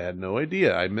 I had no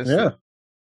idea. I missed it.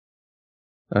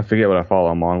 I forget what I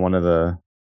follow him on one of the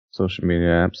social media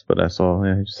apps, but I saw,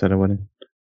 he just had a wedding.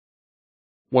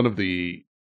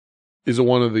 Is it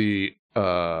one of the,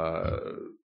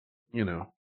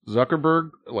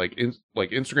 Zuckerberg, like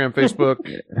Instagram, Facebook?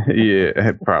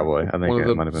 Yeah, probably. I think one it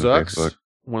of might have the been Zucks. Facebook.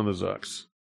 One of the Zucks.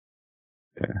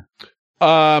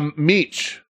 Yeah.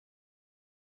 Meech.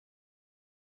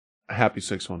 Happy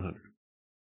 600.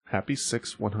 Happy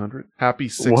 600. Happy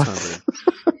 600.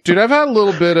 Dude, I've had a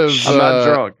little bit of. I'm not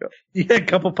drunk. Yeah, a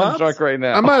couple pops. I'm drunk right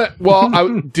now. I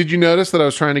might. Did you notice that I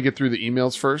was trying to get through the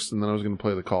emails first, and then I was going to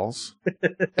play the calls,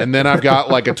 and then I've got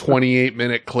like a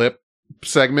 28-minute clip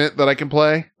segment that I can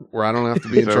play where I don't have to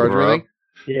be in charge of anything.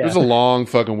 Yeah. It was a long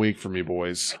fucking week for me,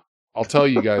 boys. I'll tell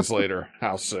you guys later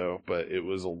how so, but it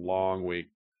was a long week.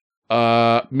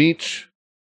 Meech,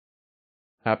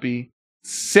 happy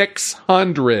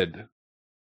 600.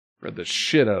 Read the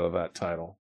shit out of that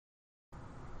title.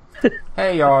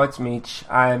 Hey y'all, it's Meech.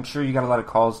 I'm sure you got a lot of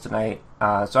calls tonight,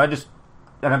 so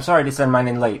and I'm sorry to send mine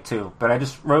in late too, but I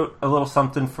just wrote a little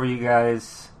something for you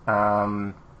guys,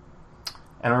 and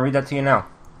I'll read that to you now.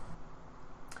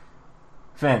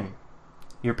 Finn,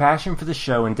 your passion for the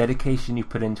show and dedication you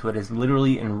put into it has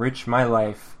literally enriched my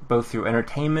life, both through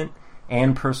entertainment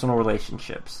and personal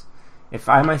relationships. If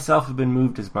I myself have been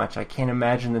moved as much, I can't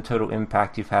imagine the total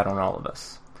impact you've had on all of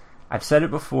us. I've said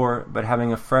it before, but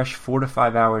having a fresh 4 to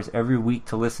 5 hours every week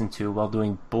to listen to while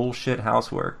doing bullshit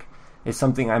housework is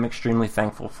something I'm extremely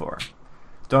thankful for.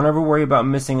 Don't ever worry about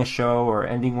missing a show or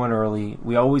ending one early.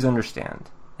 We always understand.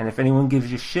 And if anyone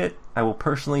gives you shit, I will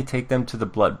personally take them to the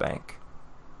blood bank.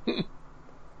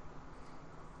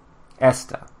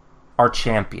 Esta, our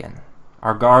champion,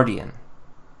 our guardian,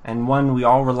 and one we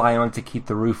all rely on to keep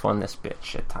the roof on this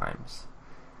bitch at times.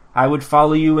 I would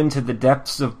follow you into the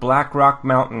depths of Black Rock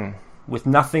Mountain with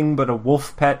nothing but a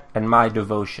wolf pet and my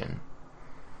devotion.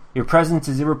 Your presence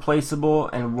is irreplaceable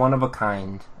and one of a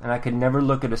kind, and I could never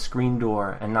look at a screen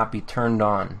door and not be turned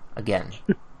on again.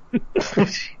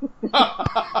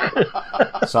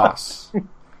 Sauce.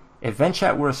 If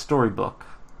VentChat were a storybook,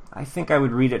 I think I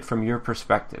would read it from your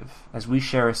perspective, as we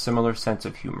share a similar sense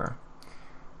of humor.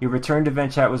 Your return to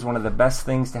VentChat was one of the best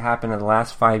things to happen in the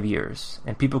last 5 years,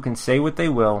 and people can say what they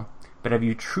will, but have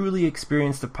you truly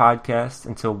experienced a podcast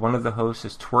until one of the hosts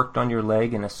has twerked on your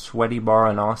leg in a sweaty bar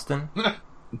in Austin?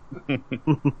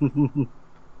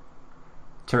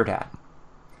 Turd Hat.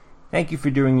 Thank you for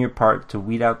doing your part to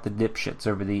weed out the dipshits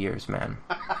over the years, man.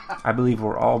 I believe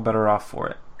we're all better off for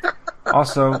it.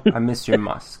 Also, I miss your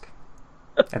musk.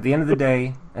 At the end of the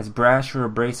day, as brash or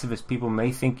abrasive as people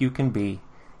may think you can be,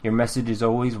 your message is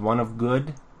always one of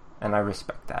good, and I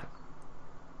respect that.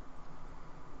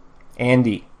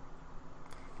 Andy.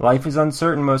 Life is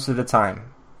uncertain most of the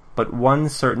time, but one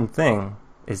certain thing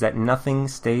is that nothing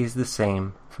stays the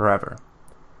same forever.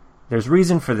 There's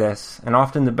reason for this, and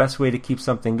often the best way to keep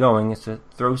something going is to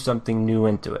throw something new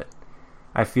into it.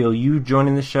 I feel you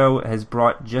joining the show has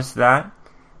brought just that,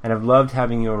 and I've loved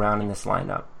having you around in this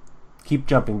lineup. Keep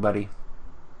jumping, buddy.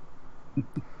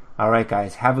 Alright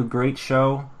guys, have a great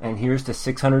show, and here's to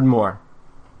 600 more.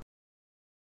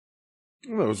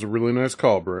 That was a really nice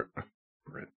call, Brent.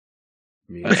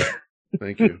 Me.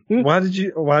 Thank you. Why did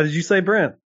you say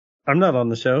Brent? I'm not on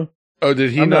the show. Oh,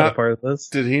 did he I'm not a part of this?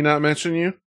 Did he not mention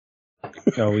you?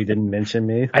 No, he didn't mention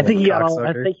me. I think he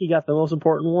got the most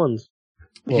important ones.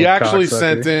 He actually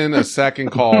sent in a second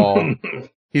call.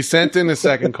 He sent in a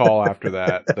second call after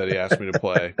that he asked me to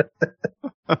play.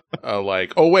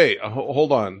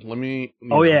 Hold on. Let me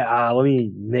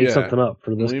make something up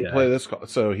for this guy. Let me play this call.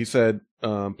 So he said,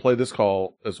 play this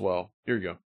call as well. Here you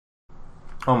go.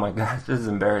 Oh my gosh, this is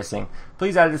embarrassing.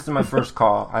 Please add this to my first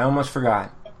call. I almost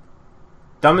forgot.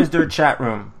 Dumb as Dirt chat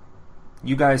room.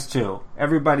 You guys too.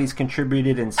 Everybody's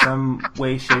contributed in some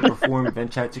way, shape, or form to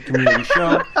VentChat's a community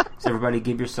show. So everybody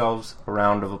give yourselves a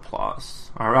round of applause.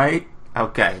 Alright?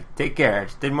 Okay. Take care.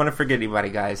 Didn't want to forget anybody,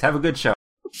 guys. Have a good show.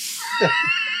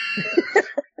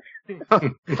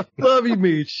 Love you,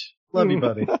 Mooch. Love you,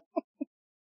 buddy.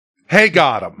 Hey,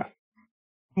 got him.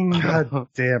 God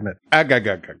damn it.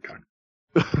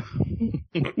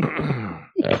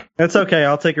 That's okay.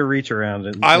 I'll take a reach around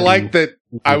it. I like that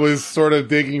I was sort of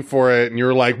digging for it and you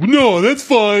were like, no, that's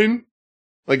fine.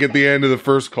 Like at the end of the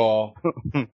first call.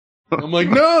 I'm like,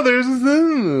 no, there's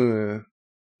this.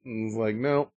 I was like,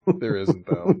 no, there isn't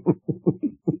though.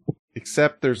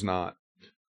 Except there's not.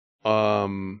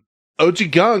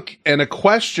 OG Gunk and a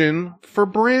question for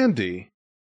Brandy.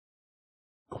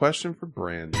 Question for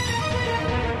Brandy.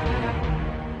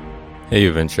 Hey,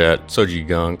 VentChat. It's OG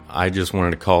Gunk. I just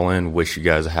wanted to call in, wish you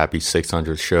guys a happy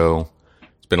 600th show.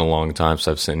 It's been a long time since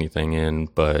I've sent anything in,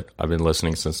 but I've been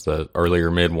listening since the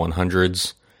earlier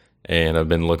mid-100s, and I've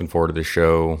been looking forward to the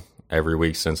show every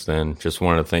week since then. Just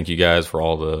wanted to thank you guys for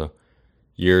all the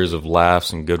years of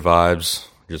laughs and good vibes.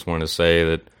 Just wanted to say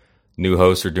that new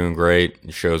hosts are doing great.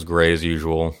 The show's great as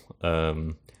usual.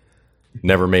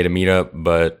 Never made a meetup,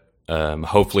 but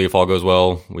hopefully if all goes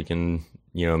well, we can...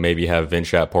 maybe have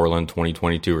VentChat Portland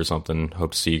 2022 or something.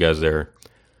 Hope to see you guys there.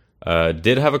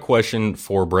 Did have a question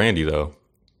for Brandy, though.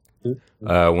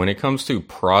 When it comes to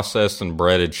processed and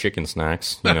breaded chicken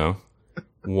snacks,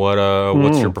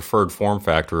 what's your preferred form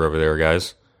factor over there,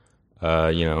 guys?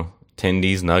 Tendies,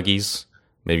 nuggies,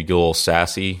 maybe get a little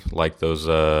sassy, like those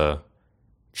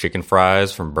chicken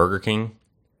fries from Burger King.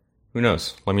 Who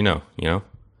knows? Let me know,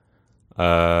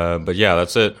 But yeah,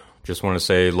 that's it. Just want to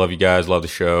say, love you guys, love the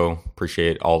show,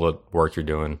 appreciate all the work you're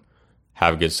doing.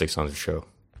 Have a good 600 show.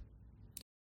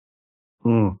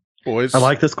 Boys. I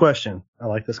like this question. A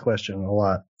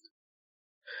lot.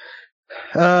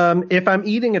 If I'm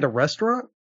eating at a restaurant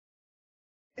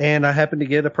and I happen to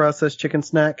get a processed chicken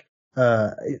snack,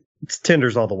 it's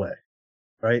tenders all the way,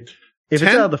 right? If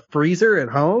it's out of the freezer at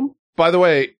home. By the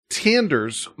way,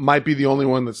 tenders might be the only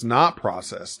one that's not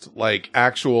processed, like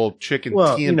actual chicken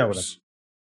tenders. You know what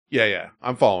Yeah,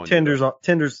 I'm following. Tenders all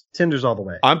the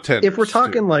way. I'm tenders. If we're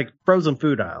talking like frozen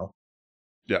food aisle,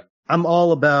 yeah, I'm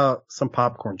all about some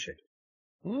popcorn chicken.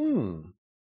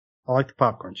 I like the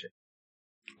popcorn chicken.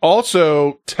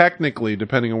 Also, technically,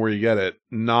 depending on where you get it,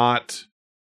 not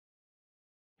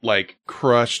like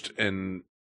crushed and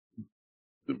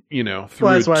through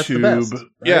a tube. Best, right?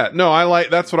 Yeah, no,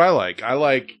 that's what I like. I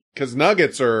like because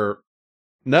nuggies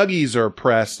are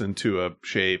pressed into a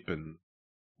shape and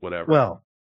whatever. Well.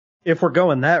 If we're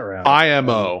going that route,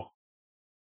 IMO.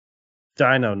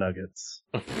 Dino Nuggets.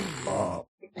 Oh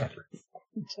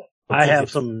I have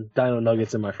some Dino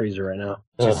Nuggets in my freezer right now.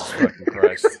 Jesus fucking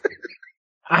Christ.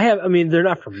 I mean, they're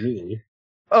not from me.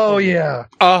 Oh yeah.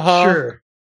 Sure.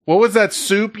 What was that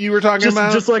soup you were talking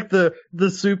about? Just like the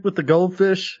soup with the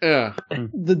goldfish. Yeah.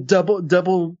 The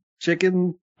double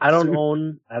chicken. I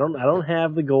don't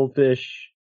have the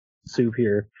goldfish soup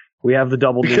here. We have the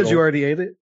double noodle. Because you already ate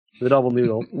it? The double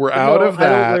noodle. We're out of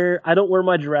that. I don't wear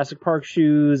my Jurassic Park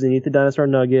shoes and eat the dinosaur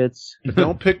nuggets.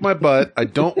 Don't pick my butt. I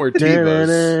don't wear Tebows.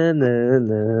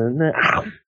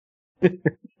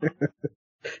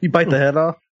 You bite the head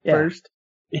off first?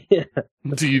 Yeah.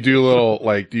 Do you do a little,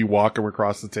 do you walk them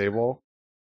across the table?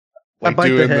 I bite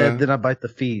the head, then I bite the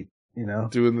feet,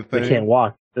 Doing the thing? They can't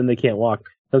walk. Then they can't walk.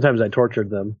 Sometimes I tortured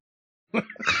them. Take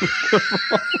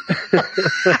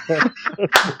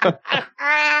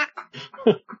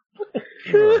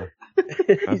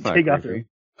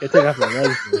off their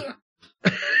legs.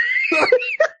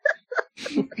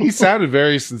 He sounded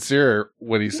very sincere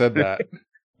when he said that.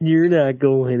 You're not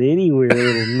going anywhere,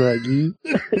 little nuggy.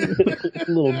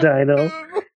 Little dino.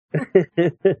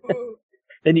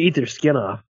 Then you eat their skin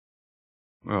off.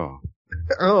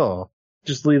 Oh.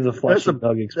 Just leave the flesh and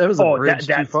nuggets. That was a bridge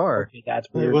too far. Okay, that's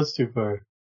It weird. was too far.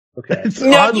 Okay.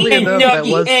 Oddly enough, that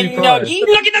was too far.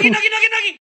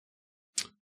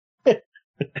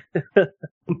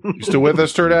 You still with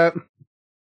us, Turdat?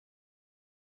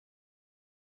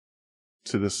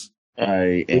 To this.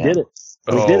 We did it.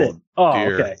 We did it. Oh,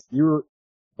 dear. okay. You were.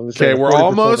 Okay, we're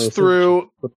almost through.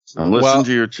 Listen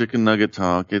to your chicken nugget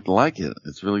talk. Like it.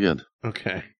 It's really good.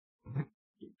 Okay.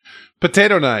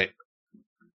 Potato Night.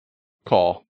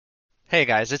 Call. Hey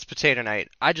guys, it's Potato Night.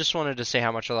 I just wanted to say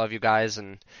how much I love you guys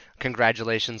and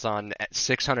congratulations on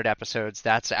 600 episodes.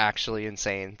 That's actually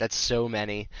insane. That's so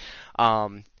many.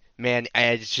 Man,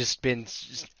 I've just been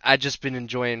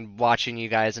enjoying watching you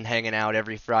guys and hanging out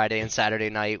every Friday and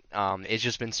Saturday night. It's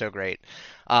just been so great.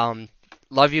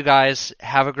 Love you guys.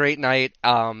 Have a great night.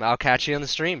 I'll catch you on the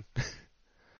stream.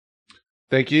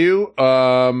 Thank you.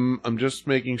 I'm just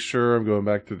making sure I'm going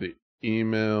back to the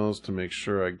emails to make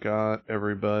sure I got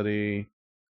everybody.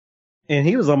 And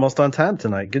he was almost on time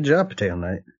tonight. Good job, Potato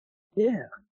Night. Yeah.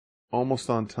 Almost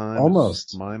on time.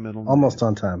 Almost. Is my middle name. Almost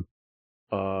on time.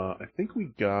 I think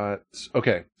we got.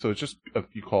 Okay, so it's just a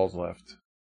few calls left.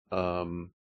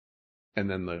 And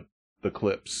then the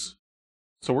clips.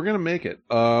 So we're gonna make it.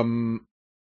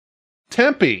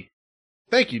 Tempe.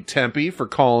 Thank you, Tempe, for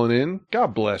calling in.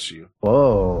 God bless you.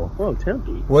 Whoa. Whoa,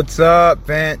 Tempe. What's up,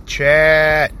 Vent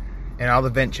Chat? And all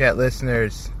the Vent Chat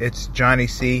listeners, it's Johnny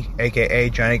C, a.k.a.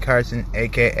 Johnny Carson,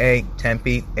 a.k.a.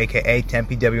 Tempe, a.k.a.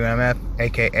 Tempe WMF,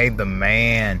 a.k.a. The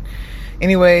Man.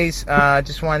 Anyways,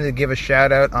 just wanted to give a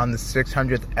shout out on the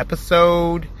 600th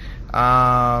episode.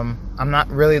 I'm not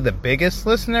really the biggest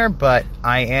listener, but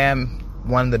I am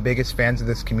one of the biggest fans of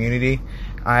this community.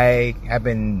 I have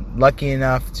been lucky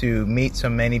enough to meet so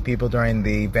many people during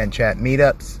the Vent Chat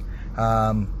meetups.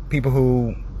 People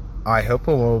who I hope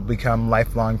will become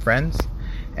lifelong friends.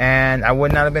 And I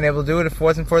would not have been able to do it if it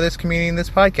wasn't for this community and this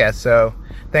podcast. So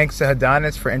thanks to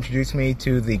Hadonis for introducing me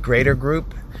to the greater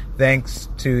group. Thanks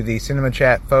to the Cinema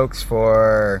Chat folks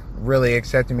for really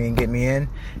accepting me and getting me in.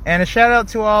 And a shout out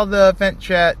to all the Vent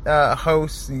Chat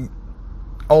hosts,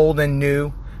 old and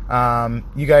new.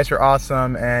 You guys are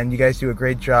awesome, and you guys do a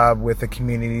great job with a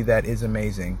community that is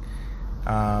amazing.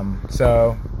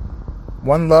 So,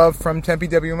 one love from Tempe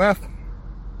WMF.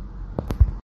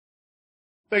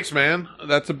 Thanks, man.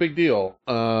 That's a big deal.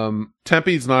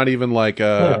 Tempe's not even like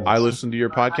I listen to your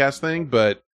podcast thing,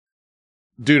 but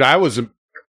dude,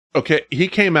 okay. He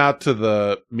came out to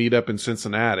the meetup in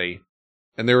Cincinnati,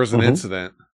 and there was an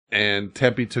incident, and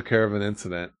Tempe took care of an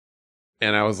incident,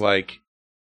 and I was like,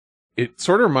 it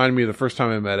sort of reminded me of the first time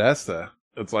I met Esta.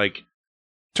 It's like,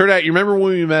 Turdat, you remember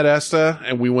when we met Esta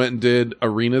and we went and did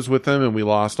arenas with him, and we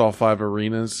lost all 5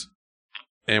 arenas,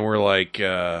 and we're like, this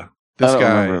I don't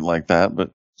guy remember it like that,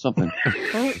 but something.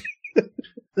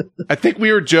 I think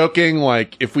we were joking,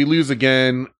 like, if we lose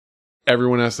again,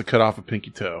 everyone has to cut off a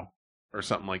pinky toe or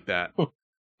something like that.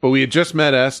 But we had just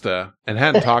met Esta and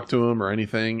hadn't talked to him or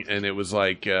anything, and it was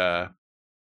like, we're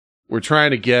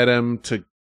trying to get him to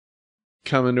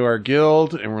come into our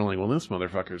guild, and we're like, well, this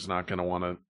motherfucker's not going to want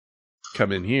to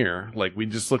come in here. Like, we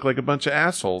just look like a bunch of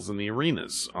assholes in the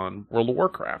arenas on World of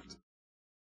Warcraft.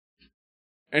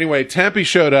 Anyway, Tempe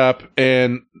showed up,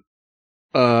 and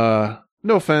no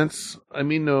offense. I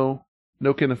mean, no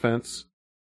kin offense.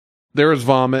 There was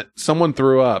vomit. Someone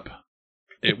threw up.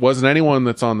 It wasn't anyone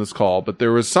that's on this call, but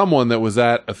there was someone that was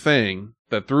at a thing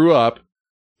that threw up.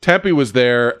 Tempe was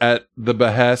there at the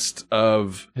behest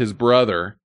of his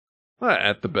brother, not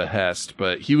at the behest,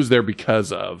 but he was there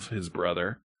because of his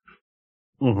brother.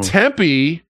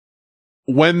 Tempe,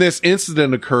 when this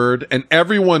incident occurred and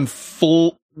everyone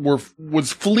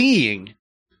was fleeing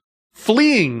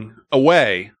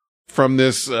away from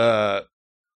this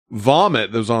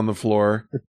vomit that was on the floor,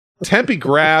 Tempe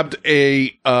grabbed a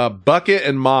bucket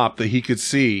and mop that he could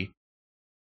see.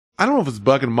 I don't know if it's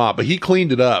bucket and mop, but he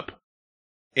cleaned it up.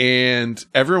 And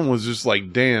everyone was just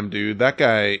like, damn, dude, that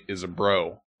guy is a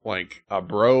bro. Like, a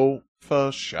bro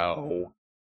for show.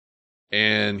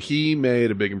 And he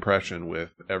made a big impression with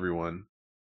everyone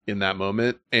in that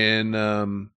moment. And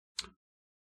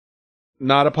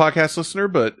not a podcast listener,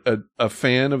 but a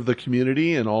fan of the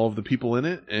community and all of the people in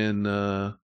it.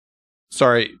 And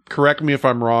sorry, correct me if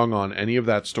I'm wrong on any of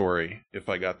that story, if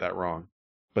I got that wrong.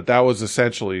 But that was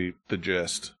essentially the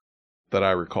gist that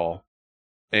I recall.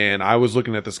 And I was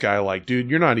looking at this guy like, dude,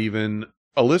 you're not even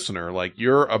a listener. Like,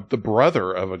 you're the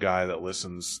brother of a guy that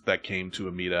listens, that came to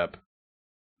a meetup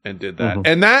and did that.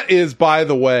 And that is, by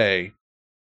the way,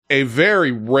 a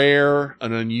very rare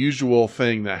and unusual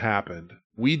thing that happened.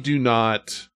 We do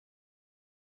not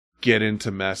get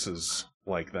into messes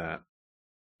like that.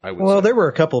 I would say. There were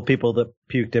a couple of people that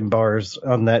puked in bars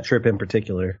on that trip in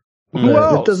particular.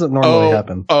 Well, it doesn't normally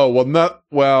happen.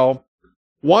 Well,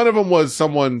 one of them was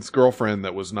someone's girlfriend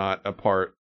that was not a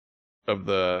part of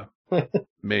the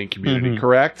main community,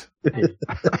 correct?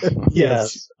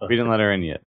 Yes. We didn't let her in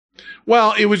yet.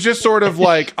 Well, it was just sort of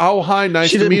like, oh, hi,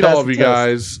 nice to meet all of you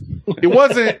guys. It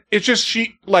wasn't, it's just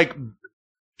she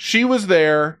was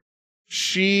there.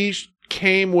 She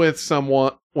came with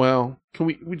someone. Well, can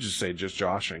we just say just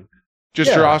joshing?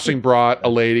 Joshing brought a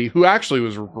lady who actually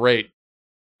was a great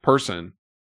person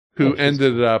who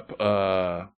ended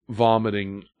up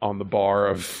vomiting on the bar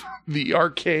of the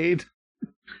arcade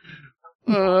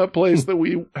place that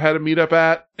we had a meetup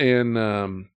at.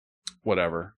 And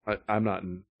whatever. I'm not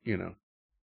in,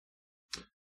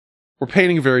 we're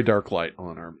painting a very dark light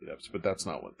on our meetups, but that's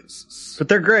not what this is. But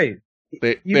they're great.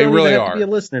 They don't really even have are. to be a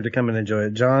listener to come and enjoy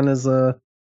it. John is a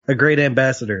great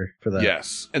ambassador for that.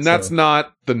 Yes. And that's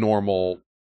not the normal,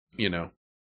 And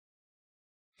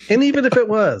even if it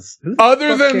was.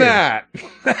 Other than that,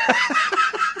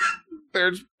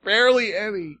 there's barely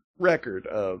any record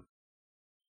of.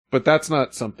 But that's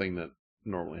not something that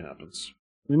normally happens.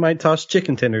 We might toss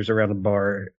chicken tenders around a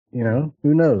bar. Who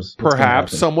knows?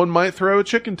 Perhaps someone might throw a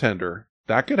chicken tender.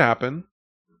 That could happen.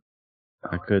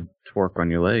 I could twerk on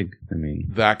your leg.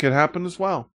 That could happen as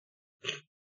well.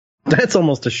 That's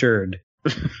almost assured.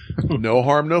 No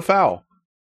harm, no foul.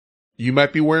 You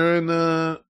might be wearing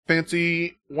a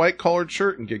fancy white collared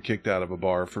shirt and get kicked out of a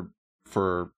bar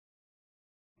for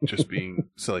just being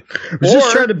silly.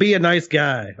 Just trying to be a nice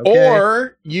guy. Okay?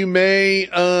 Or you may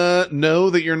know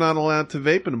that you're not allowed to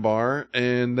vape in a bar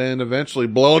and then eventually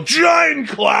blow a giant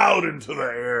cloud into the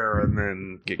air and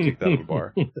then get kicked out of a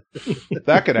bar.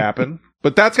 That could happen.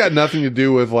 But that's got nothing to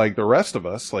do with like the rest of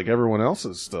us. Like everyone else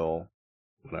is still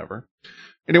whatever.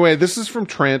 Anyway, this is from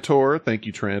Trantor. Thank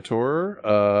you,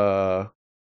 Trantor.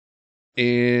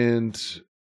 And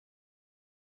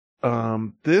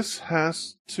this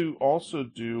has to also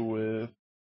do with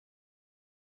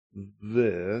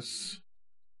this.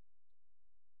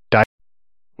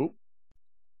 Oop.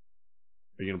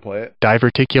 Are you going to play it?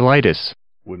 Diverticulitis.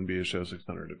 Wouldn't be a show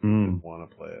 600 if you didn't want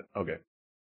to play it. Okay.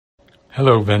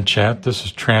 Hello, VentChat. This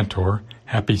is Trantor.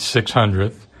 Happy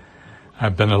 600th.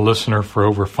 I've been a listener for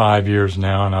over 5 years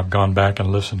now, and I've gone back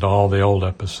and listened to all the old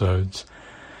episodes.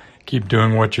 Keep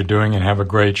doing what you're doing and have a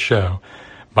great show.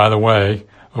 By the way,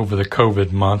 over the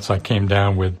COVID months, I came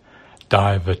down with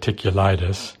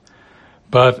diverticulitis,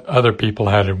 but other people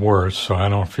had it worse, so I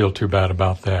don't feel too bad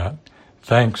about that.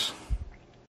 Thanks.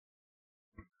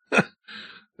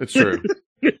 It's true.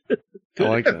 I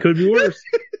like that. Could be worse.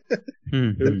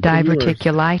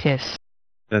 Diverticulitis.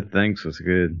 That thanks was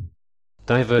good.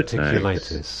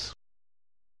 Diverticulitis.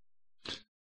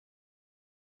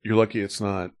 You're lucky it's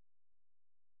not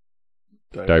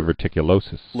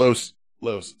Diverticulosis.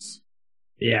 Losis.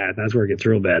 Yeah, that's where it gets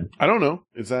real bad. I don't know.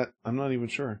 Is that? I'm not even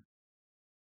sure.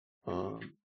 Do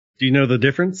you know the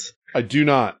difference? I do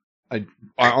not. I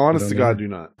honest to God do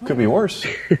not. Could be worse.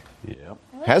 Yeah.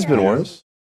 Has been worse.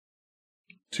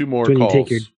 Two more When calls. you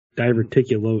take your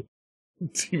diverticulo.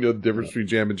 Do you know the difference between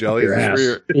jam and jelly? Your Is this ass.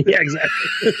 where Yeah,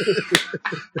 exactly.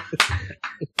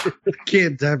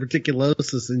 Can't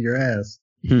diverticulosis in your ass.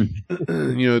 you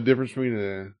know the difference between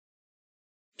a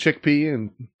chickpea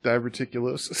and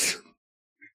diverticulosis?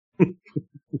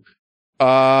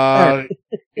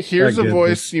 Here's a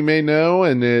voice you may know,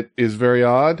 and it is very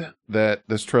odd that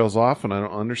this trails off, and I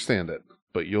don't understand it.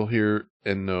 But you'll hear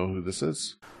and know who this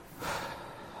is.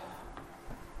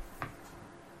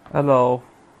 Hello.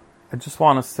 I just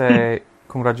want to say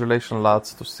congratulations,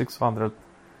 lads, to 600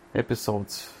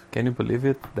 episodes. Can you believe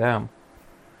it? Damn.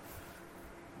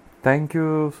 Thank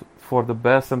you for the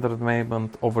best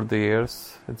entertainment over the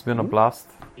years. It's been a blast.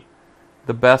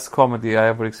 The best comedy I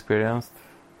ever experienced.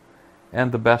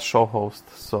 And the best show host.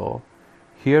 So,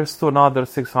 here's to another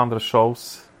 600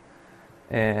 shows.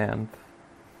 And...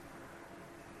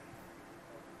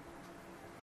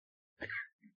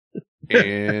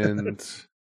 And...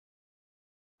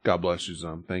 God bless you,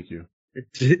 Zom. Thank you.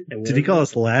 Did he call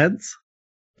us lads?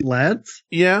 Lads?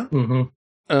 Yeah. Mm-hmm.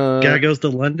 Guy goes to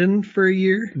London for a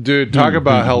year? Dude, talk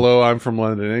about hello, I'm from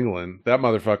London, England. That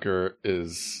motherfucker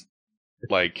is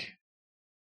like,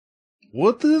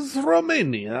 what is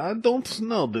Romania? I don't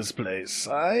know this place.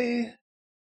 I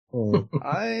am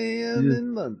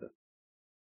in London.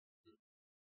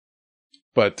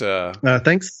 But,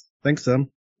 thanks, Sam.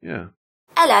 Yeah.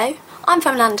 Hello, I'm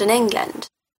from London, England.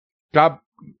 God,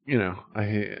 I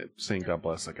hate saying God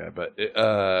bless that guy, but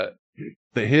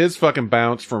his fucking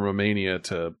bounce from Romania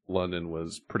to London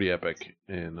was pretty epic,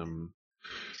 and I'm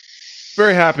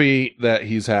very happy that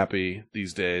he's happy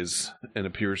these days and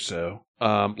appears so.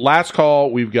 Last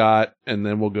call we've got, and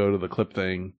then we'll go to the clip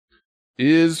thing,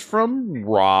 is from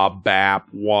Rob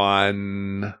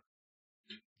Bap1,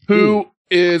 who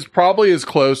is probably as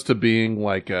close to being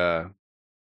like a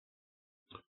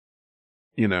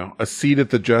seat at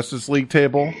the Justice League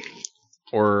table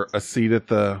or a seat at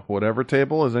the whatever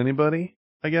table as anybody,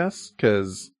 I guess,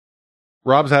 because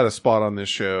Rob's had a spot on this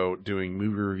show doing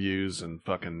movie reviews and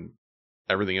fucking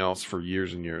everything else for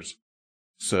years and years.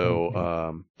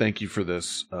 So, thank you for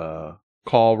this,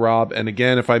 call, Rob. And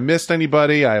again, if I missed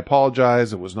anybody, I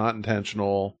apologize. It was not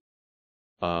intentional.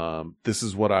 This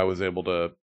is what I was able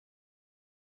to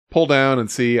pull down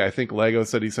and see. I think Lego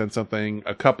said he sent something.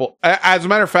 As a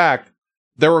matter of fact,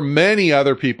 there were many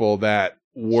other people that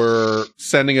were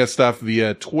sending us stuff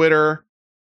via Twitter,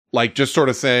 like just sort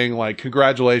of saying like,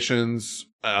 congratulations.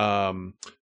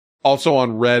 Also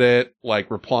on Reddit, like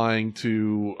replying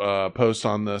to posts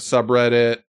on the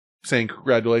subreddit saying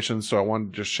congratulations. So I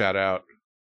wanted to just shout out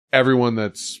everyone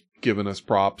that's given us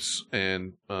props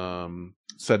and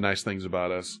said nice things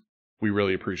about us. We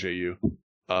really appreciate you.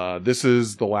 This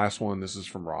is the last one. This is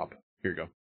from Rob. Here you go.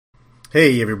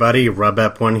 Hey everybody, Rob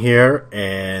Ep1 here,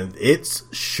 and it's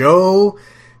show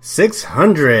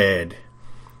 600.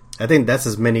 I think that's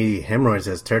as many hemorrhoids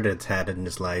as Turtle's had in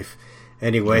his life.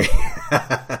 Anyway,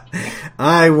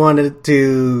 I wanted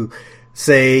to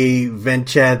say,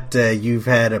 Venchat, you've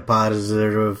had a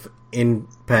positive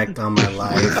impact on my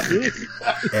life,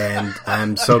 and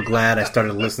I'm so glad I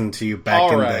started listening to you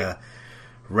back the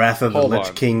Wrath of the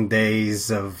Lich King days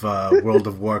of World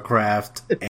of Warcraft.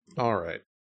 All right.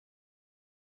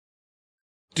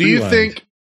 Do you think,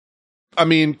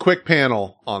 quick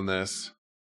panel on this.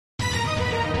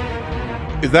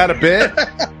 Is that a bit?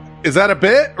 Is that a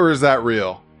bit or is that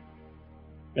real?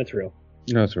 That's real.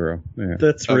 No, it's real. Yeah.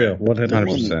 That's real.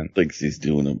 100%. Thinks he's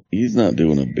not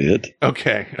doing a bit.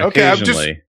 Okay. I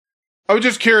was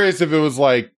just curious if it was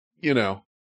like, here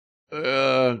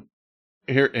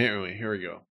we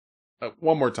go.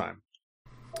 One more time.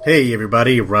 Hey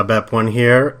everybody, Rob Ep1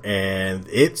 here, and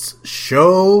it's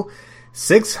show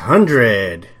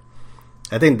 600.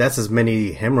 I think that's as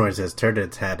many hemorrhoids as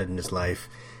Turtle's had in his life.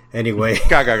 Anyway,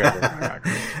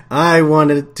 I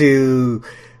wanted to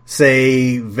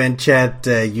say,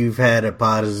 Venchat, you've had a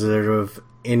positive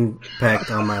impact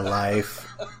on my life,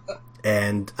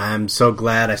 and I'm so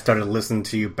glad I started listening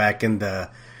to you back in the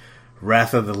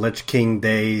Wrath of the Lich King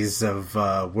days of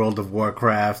World of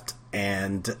Warcraft,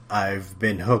 and I've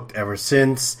been hooked ever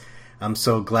since. I'm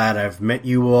so glad I've met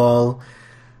you all.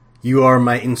 You are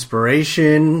my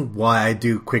inspiration, why I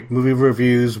do quick movie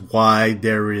reviews, why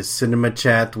there is Cinema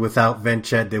Chat. Without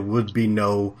Venchat, there would be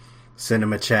no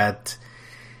Cinema Chat.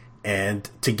 And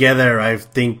together, I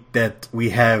think that we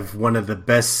have one of the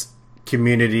best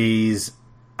communities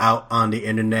out on the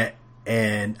internet,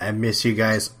 and I miss you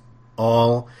guys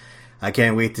all. I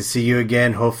can't wait to see you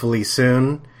again, hopefully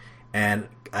soon. And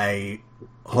I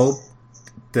hope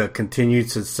the continued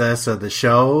success of the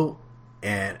show.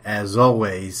 And as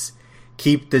always,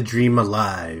 keep the dream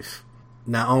alive.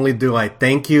 Not only do I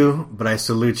thank you, but I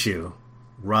salute you.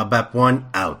 Rob Ep1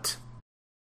 out.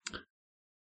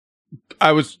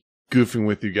 I was goofing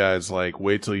with you guys, like,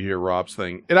 wait till you hear Rob's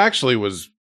thing. It actually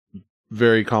was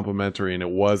very complimentary, and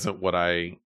it wasn't what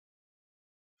I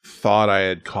thought I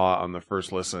had caught on the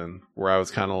first listen, where I was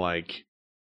kind of like,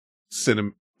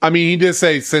 he did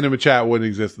say Cinema Chat wouldn't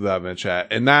exist without Venchat,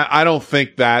 and that I don't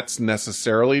think that's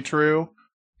necessarily true,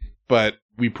 but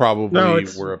we probably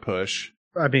were a push.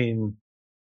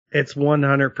 It's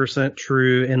 100%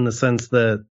 true in the sense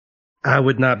that I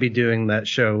would not be doing that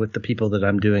show with the people that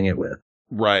I'm doing it with.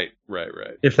 Right.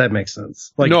 If that makes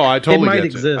sense. Like, no, I totally it might get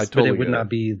exist, totally but it would get not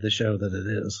be the show that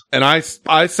it is. And I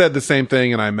said the same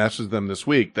thing, and I messaged them this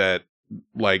week that,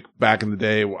 like, back in the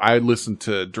day, I listened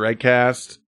to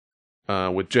Dreadcast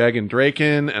with Jeg and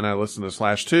Draken, and I listened to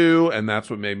 /2, and that's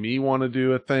what made me want to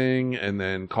do a thing, and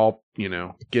then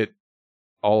get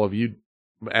all of you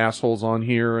assholes on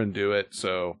here and do it.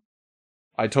 So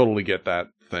I totally get that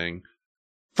thing.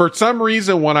 For some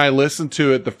reason, when I listened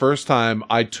to it the first time,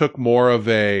 I took more of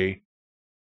a,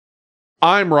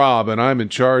 I'm Rob and I'm in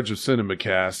charge of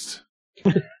CinemaCast.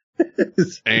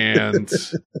 And,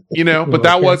 but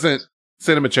that wasn't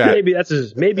Cinema Chat. Maybe that's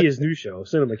his new show,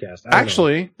 CinemaCast.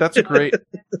 Actually, that's a great,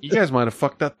 you guys might have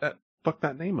fucked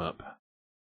that name up. I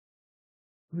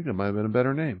think it might have been a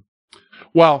better name.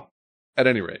 Well, at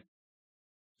any rate.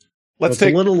 It's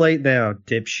a little late now,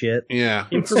 dipshit. Yeah,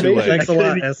 it's too late. Thanks a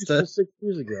lot, Esther. 6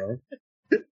 years ago.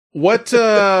 What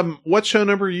show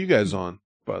number are you guys on,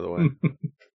 by the way?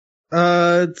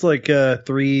 It's like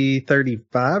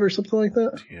 335 or something like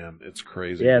that. Damn, it's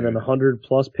crazy. Yeah, and then 100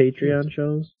 plus Patreon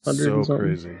shows. 100 so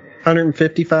crazy.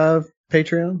 155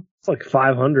 Patreon. It's like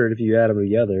 500 if you add them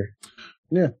together.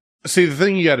 Yeah. See, the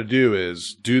thing you got to do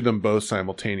is do them both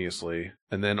simultaneously,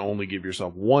 and then only give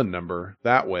yourself one number.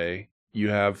 That way, you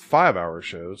have 5-hour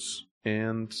shows,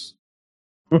 and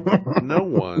no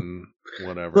one,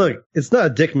 whatever. Look, it's not a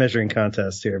dick measuring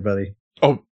contest here, buddy.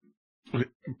 Oh,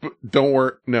 don't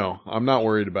worry. No, I'm not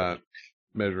worried about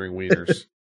measuring wieners.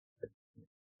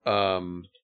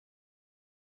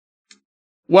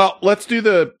 Well, let's do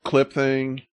the clip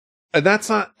thing. And that's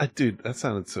not, dude, that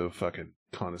sounded so fucking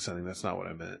condescending. That's not what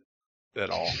I meant at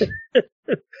all.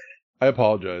 I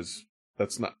apologize.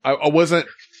 That's not, I wasn't.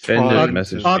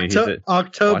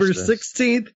 October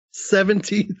 16th,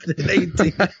 17th, and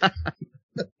 18th.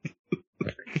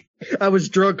 I was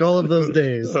drunk all of those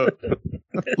days.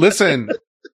 Listen,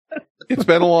 it's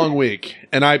been a long week,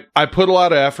 and I put a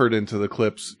lot of effort into the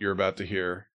clips you're about to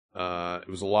hear. It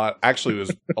was a lot. Actually, it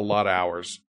was a lot of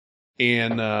hours.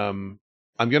 And I'm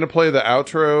going to play the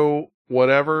outro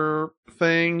whatever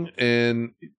thing,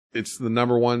 and it's the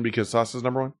number one because Sauce is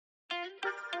number one?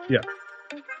 Yeah.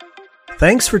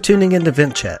 Thanks for tuning in to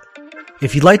Vent Chat.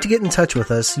 If you'd like to get in touch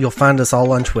with us, you'll find us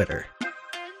all on Twitter.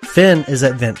 Finn is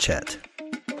at Vent Chat.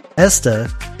 Esta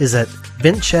is at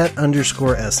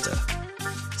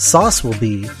VentChat_Esta. Sauce will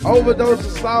be Overdose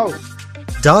of Sauce.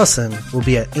 Dawson will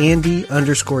be at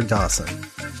Andy_Dawson.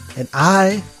 And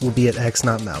I will be at X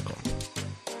Not Malcolm.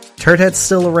 Turdhat's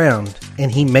still around,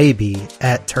 and he may be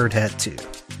at Turdhat2.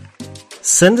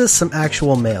 Send us some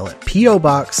actual mail at P.O.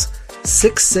 Box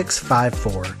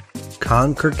 6654,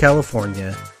 Concord,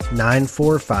 California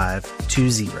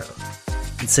 94520.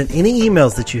 And send any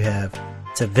emails that you have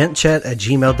to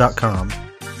ventchat@gmail.com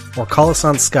or call us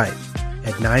on Skype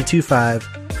at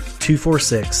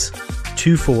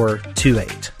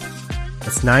 925-246-2428.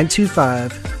 That's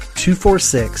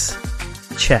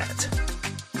 925-246-CHAT,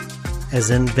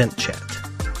 as in Vent Chat.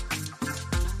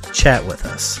 Chat with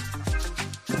us.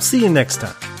 We'll see you next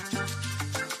time.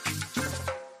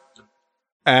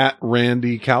 At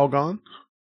Randy Calgon?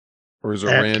 Or is it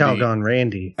at Randy? Calgon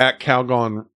Randy. At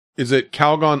Calgon. Is it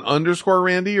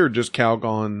Calgon_Randy or just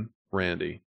Calgon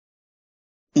Randy?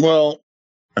 Well,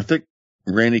 I think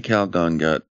Randy Calgon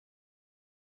got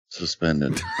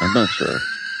suspended. I'm not sure.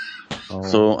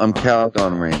 So I'm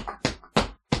Calgon Randy.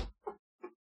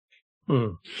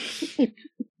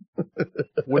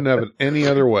 Wouldn't have it any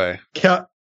other way.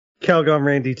 Calgon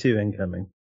Randy 2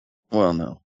 incoming. Well,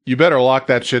 no. You better lock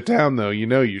that shit down, though. You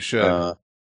know you should. I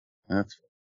got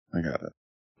it.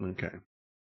 Okay.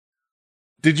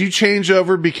 Did you change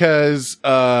over because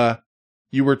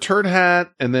you were Turd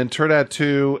Hat and then Turd Hat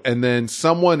 2 and then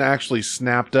someone actually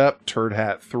snapped up Turd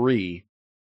Hat 3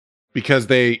 because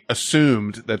they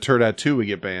assumed that Turd Hat 2 would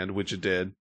get banned, which it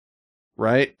did,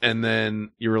 right? And then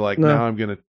you were like, No. now I'm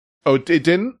going to... Oh, it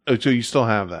didn't? Oh, so you still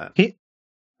have that? I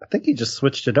think he just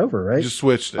switched it over, right? You just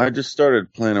switched it. I just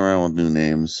started playing around with new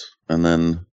names, and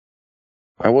then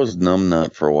I was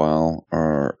Numbnut for a while,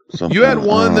 or something. You had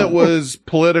one that was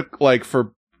political, like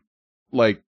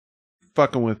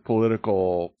fucking with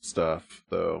political stuff,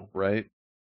 though, right?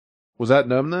 Was that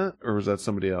Numbnut, or was that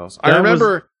somebody else? I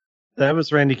remember that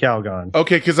was Randy Calgon.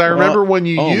 Okay, because I remember when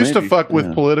you used to maybe, fuck with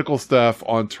yeah. political stuff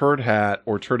on Turd Hat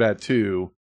or Turd Hat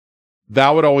 2,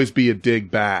 that would always be a dig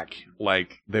back.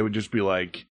 Like, they would just be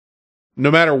like, no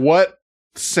matter what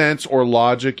sense or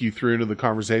logic you threw into the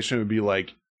conversation, it would be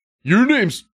like, your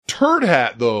name's Turd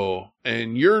Hat, though,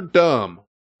 and you're dumb.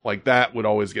 Like that would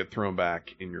always get thrown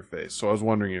back in your face. So I was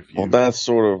wondering if you. Well, that's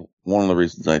sort of one of the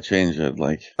reasons I changed it.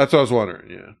 Like that's what I was wondering.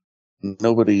 Yeah.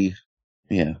 Nobody.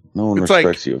 Yeah, no one It's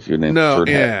respects you if your name's No, Turd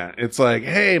Hat. yeah. It's like,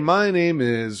 hey, my name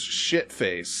is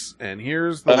Shitface, and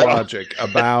here's the logic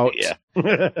about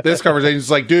this conversation. It's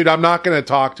like, dude, I'm not going to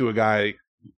talk to a guy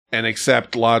and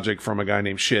accept logic from a guy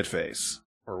named Shitface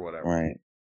or whatever. Right.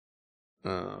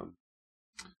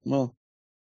 Well,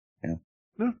 yeah.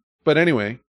 No. But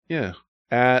anyway, yeah.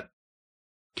 At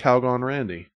Calgon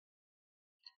Randy.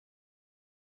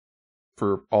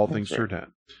 For all things Turd Hat.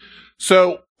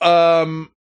 So,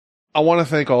 I want to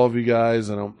thank all of you guys,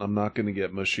 and I'm not going to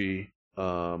get mushy,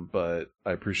 but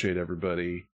I appreciate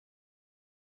everybody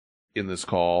in this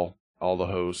call, all the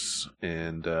hosts,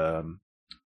 and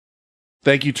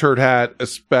thank you, Turd Hat,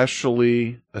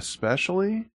 especially.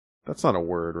 That's not a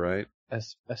word, right?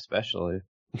 Especially.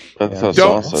 That's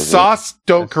how Sauce.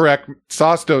 Don't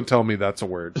tell me that's a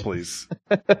word, please.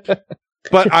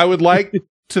 But I would like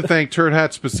to thank Turd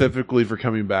Hat specifically for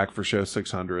coming back for show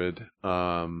 600.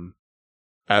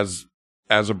 As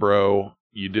a bro,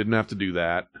 you didn't have to do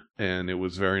that, and it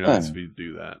was very nice of you to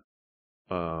do that.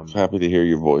 Happy to hear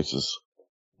your voices.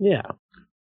 Yeah.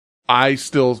 I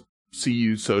still see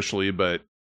you socially, but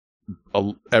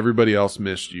everybody else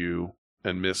missed you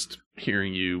and missed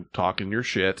hearing you talking your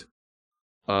shit.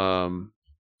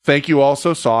 Thank you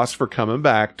also, Sauce, for coming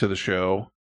back to the show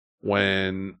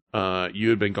when you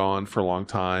had been gone for a long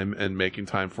time and making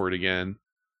time for it again.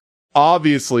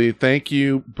 Obviously, thank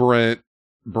you, Brent.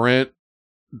 Brent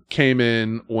came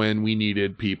in when we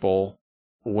needed people,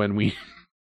 when we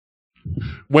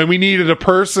needed a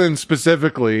person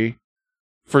specifically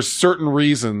for certain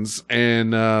reasons.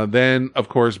 And then, of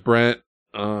course, Brent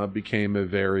became a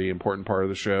very important part of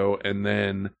the show. And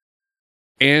then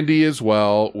Andy as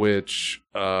well, which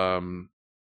I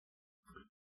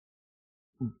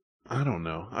don't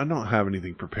know. I don't have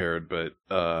anything prepared, but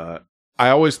I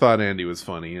always thought Andy was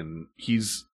funny, and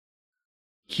he's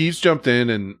jumped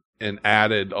in and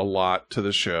added a lot to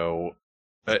the show.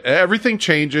 Everything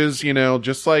changes,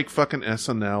 just like fucking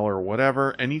SNL or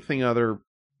whatever, anything other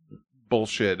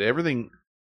bullshit. Everything,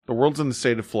 the world's in the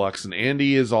state of flux, and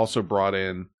Andy has also brought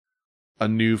in a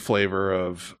new flavor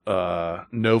of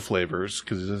no flavors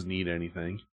because he doesn't eat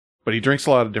anything. But he drinks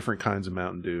a lot of different kinds of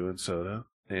Mountain Dew and soda,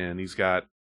 and he's got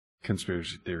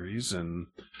conspiracy theories, and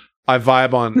I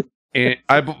vibe on and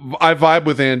I vibe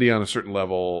with Andy on a certain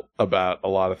level about a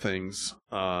lot of things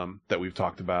that we've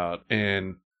talked about.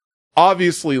 And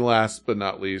obviously, last but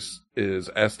not least, is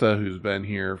Esta, who's been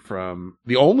here from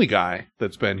the only guy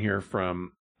that's been here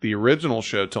from the original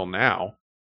show till now.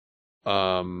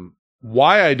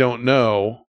 Why, I don't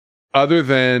know, other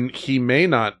than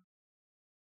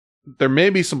there may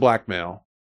be some blackmail,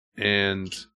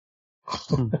 and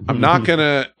I'm not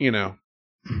gonna,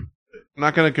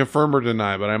 not going to confirm or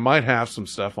deny, but I might have some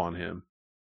stuff on him.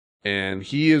 And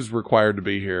he is required to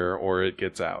be here or it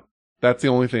gets out. That's the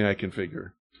only thing I can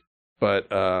figure. But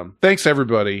thanks,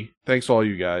 everybody. Thanks, all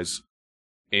you guys.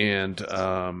 And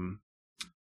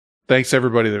thanks,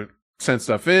 everybody that sent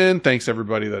stuff in. Thanks,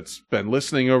 everybody that's been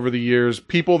listening over the years.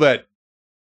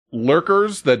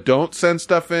 Lurkers that don't send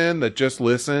stuff in, that just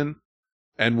listen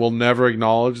and will never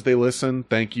acknowledge they listen.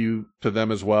 Thank you to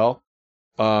them as well.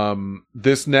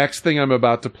 This next thing I'm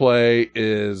about to play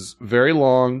is very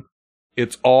long.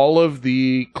 It's all of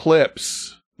the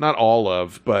clips, not all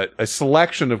of, but a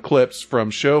selection of clips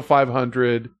from show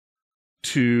 500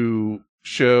 to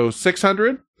show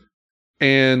 600.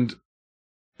 And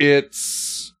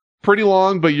it's pretty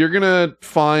long, but you're going to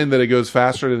find that it goes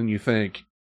faster than you think.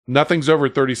 Nothing's over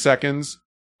 30 seconds.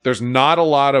 There's not a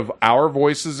lot of our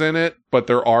voices in it, but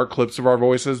there are clips of our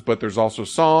voices, but there's also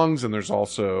songs and there's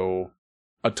also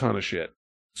a ton of shit.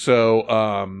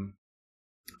 So,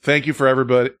 thank you for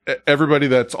everybody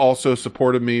that's also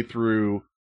supported me through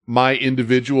my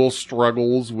individual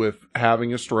struggles with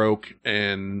having a stroke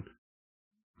and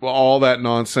all that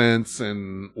nonsense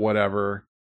and whatever.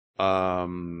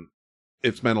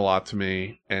 It's meant a lot to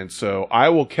me. And so I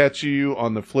will catch you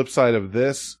on the flip side of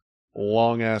this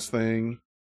long ass thing,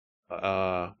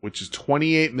 which is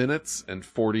 28 minutes and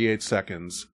 48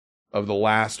 seconds of the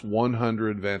last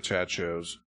 100 Vent Chat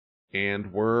shows.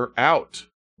 And we're out.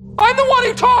 I'm the one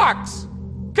who talks!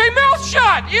 Okay, mouth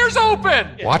shut! Ears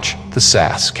open! Watch the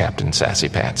sass, Captain Sassy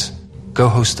Pants. Go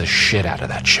host the shit out of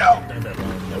that show.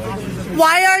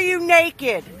 Why are you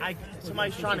naked?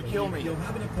 Somebody's trying to kill me.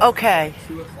 Okay.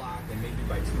 2 o'clock, and maybe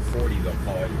by 2:40 they'll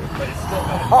call you. But it's still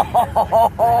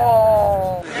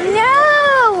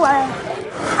No!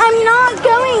 I'm not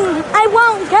going. I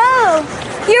won't go.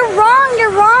 You're wrong.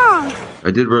 I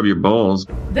did rub your balls.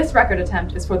 This record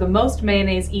attempt is for the most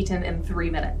mayonnaise eaten in 3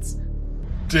 minutes.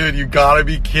 Dude, you gotta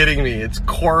be kidding me. It's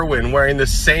Corwin wearing the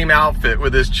same outfit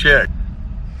with his chick.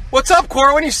 What's up,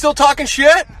 Corwin? You still talking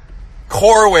shit?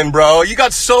 Corwin, bro, you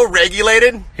got so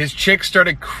regulated. His chick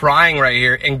started crying right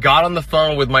here and got on the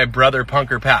phone with my brother,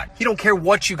 Punker Pat. He don't care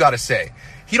what you gotta say.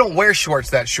 He don't wear shorts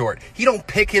that short. He don't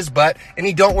pick his butt, and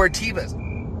he don't wear Tevas.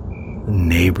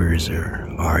 Neighbors are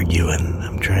arguing.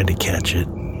 I'm trying to catch it.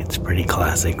 It's pretty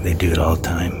classic. They do it all the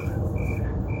time.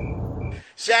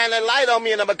 Shine that light on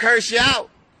me and I'ma curse you out.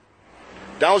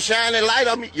 Don't shine that light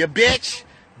on me, you bitch.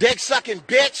 Dick sucking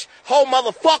bitch. Hoe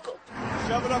motherfucker.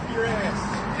 Shove it up your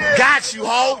ass. Yeah. Got you,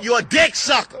 hoe. You're a dick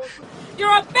sucker.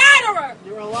 You're a batterer.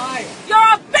 You're a liar. You're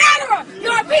a batterer.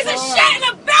 You're a piece of shit and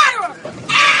a batterer.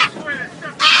 Ah!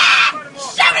 Ah!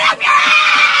 Shove it up your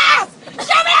ass!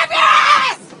 Shove it up your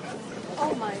ass!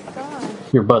 Oh my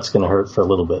god. Your butt's gonna hurt for a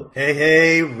little bit.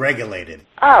 Hey, regulated.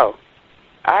 Oh,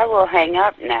 I will hang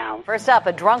up now. First up,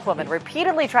 a drunk woman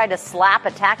repeatedly tried to slap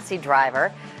a taxi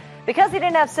driver because he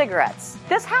didn't have cigarettes.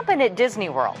 This happened at Disney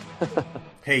World.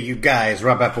 Hey, you guys,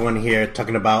 Rob F1 here,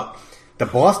 talking about the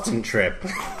Boston trip.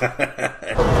 Thank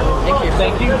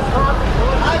you.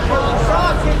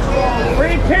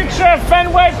 Free picture of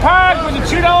Fenway Park with a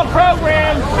 $2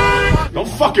 program. Don't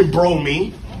fucking bro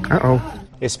me. Uh-oh.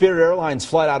 A Spirit Airlines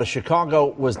flight out of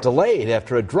Chicago was delayed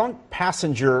after a drunk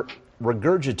passenger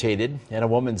regurgitated in a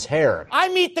woman's hair. I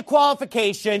meet the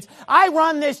qualifications. I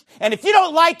run this, and if you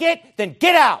don't like it, then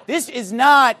get out. This is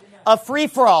not a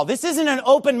free-for-all. This isn't an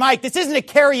open mic. This isn't a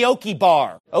karaoke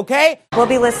bar, okay? We'll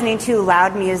be listening to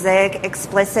loud music,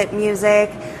 explicit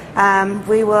music.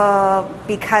 We will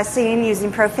be cussing,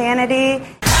 using profanity.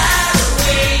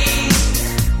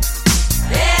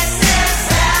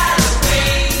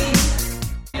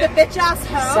 The bitch-ass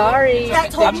hoe Sorry, that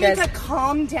told me bitches. to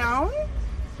calm down?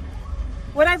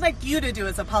 What I'd like you to do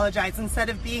is apologize instead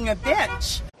of being a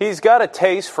bitch. He's got a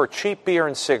taste for cheap beer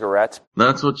and cigarettes.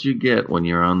 That's what you get when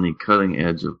you're on the cutting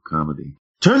edge of comedy.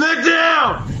 Turn that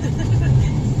down!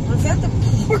 Was that the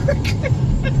pork?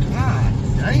 God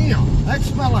damn, that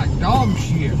smells like dog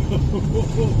shit.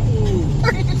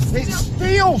 It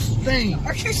still stinks.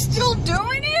 Are you still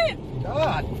doing it?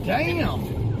 God damn.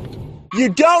 You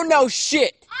don't know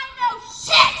shit.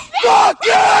 Fuck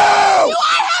you!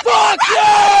 Fuck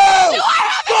you!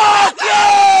 Fuck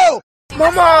you!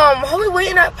 Mom, how are we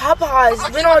waiting at Popeyes? It's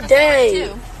been all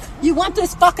day. You want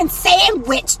this fucking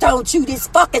sandwich, don't you? This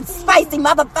fucking spicy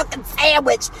motherfucking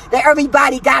sandwich that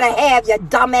everybody gotta have, you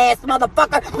dumbass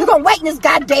motherfucker. We're gonna wait in this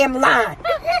goddamn line.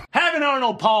 Have an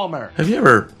Arnold Palmer. Have you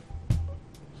ever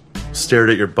stared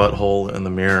at your butthole in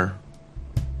the mirror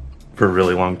for a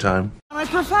really long time? I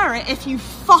prefer it if you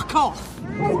fuck off.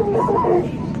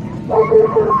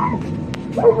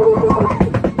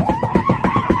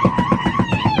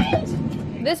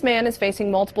 This man is facing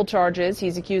multiple charges.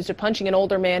 He's accused of punching an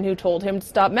older man who told him to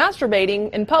stop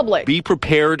masturbating in public. Be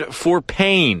prepared for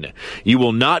pain. You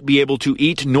will not be able to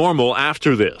eat normal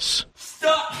after this.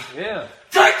 Stop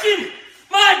touching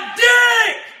my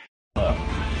dick!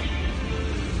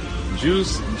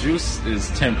 Juice is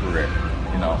temporary.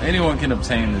 You know, anyone can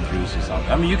obtain the juice or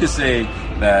something. I mean, you could say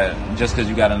that just because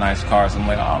you got a nice car, so I'm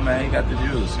like, oh man, you got the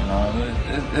juice. You know,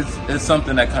 it's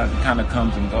something that kind of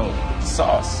comes and goes.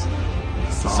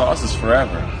 The sauce is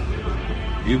forever.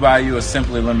 You buy you a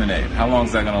Simply Lemonade. How long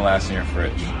is that gonna last in your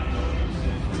fridge?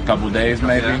 A couple of days,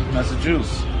 maybe. That's the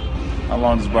juice. How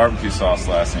long does barbecue sauce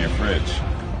last in your fridge?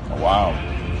 A while.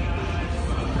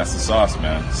 That's the sauce,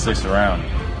 man. It sticks around.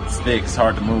 It's thick. It's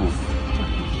hard to move.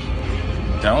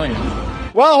 I'm telling you.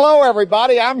 Well, hello,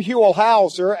 everybody. I'm Huell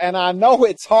Hauser, and I know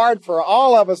it's hard for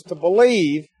all of us to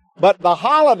believe, but the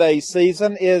holiday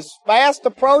season is fast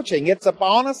approaching. It's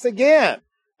upon us again.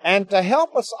 And to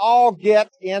help us all get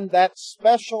in that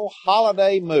special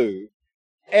holiday mood,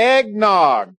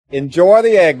 eggnog. Enjoy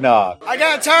the eggnog. I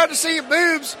got tired to see your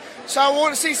boobs, so I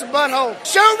want to see some butthole.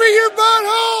 Show me your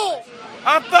butthole!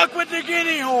 I fuck with the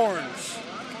guinea horns.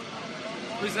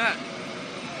 Who's that?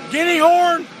 Guinea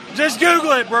horn? Just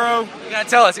Google it, bro. You gotta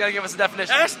tell us. You gotta give us a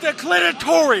definition. That's the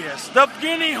clitorius. The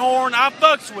guinea horn, I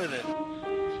fucks with it.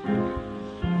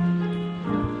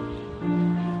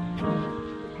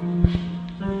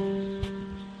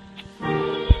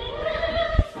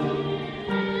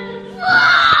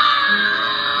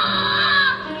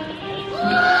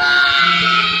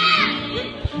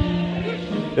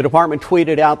 The department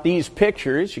tweeted out these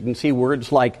pictures. You can see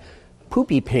words like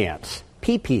poopy pants,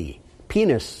 pee-pee,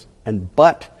 penis, and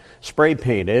butt spray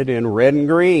painted in red and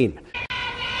green.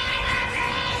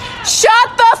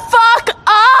 Shut the fuck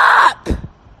up!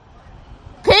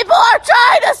 People are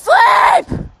trying to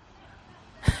sleep!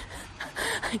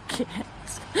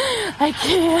 I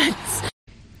can't.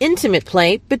 Intimate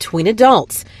play between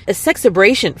adults. A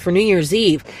sexabration for New Year's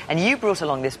Eve. And you brought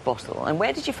along this bottle. And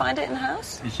where did you find it in the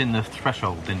house? It's in the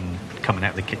threshold and coming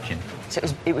out of the kitchen. So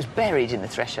it was buried in the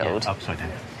threshold? Yeah, upside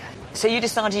down. So you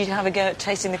decided you'd have a go at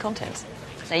tasting the contents?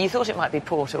 Now, you thought it might be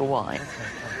port or wine.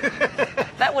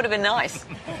 That would have been nice.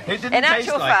 It didn't in taste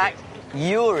actual like fact,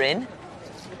 urine,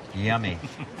 Yummy.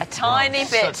 a tiny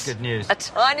bit, Such good news. a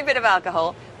tiny bit of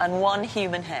alcohol, and one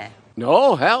human hair.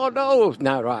 No, hell no, it's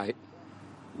not right.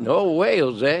 No way,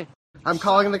 Jose. I'm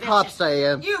calling the cops,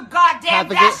 Diane. You goddamn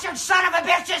bastard son of a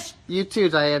bitches! You too,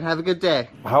 Diane. Have a good day.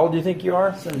 How old do you think you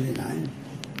are? 79.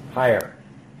 Higher.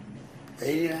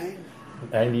 89?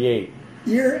 98.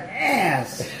 Your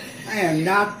ass! I am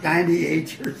not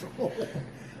 98 years old.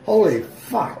 Holy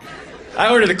fuck.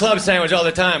 I order the club sandwich all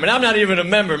the time, and I'm not even a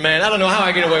member, man. I don't know how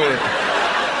I get away with it.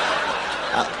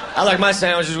 I like my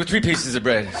sandwiches with 3 pieces of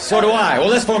bread. So do I. Well,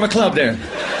 let's form a club then.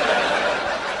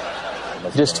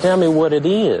 Just tell me what it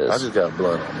is. I just got a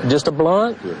blunt on it. Just a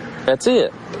blunt? Yeah. That's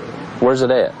it. Where's it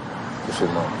at? It's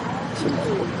in my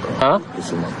Huh?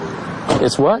 It's in my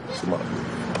It's what? It's in my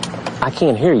I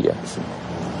can't hear you.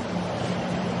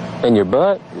 In your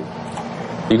butt?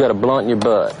 You got a blunt in your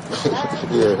butt?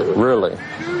 Yeah. Really?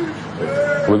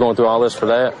 We're going through all this for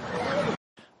that?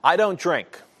 I don't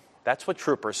drink. That's what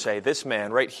troopers say. This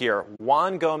man right here,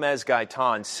 Juan Gomez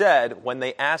Gaitan, said when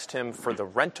they asked him for the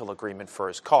rental agreement for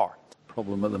his car.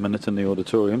 Problem at the minute in the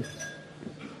auditorium.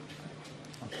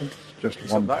 I think it's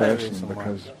just one person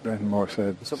because Ben Moore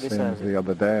said same as the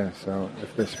other day. So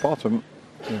if they spot him,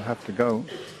 he'll have to go.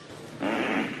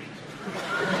 I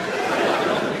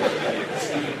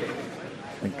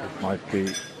think it might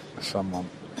be someone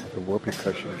with a whoopee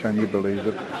cushion. Can you believe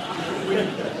it?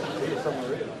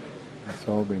 That's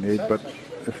all we need. But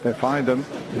if they find him,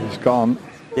 he's gone.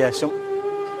 Yeah,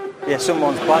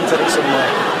 someone's planted it somewhere.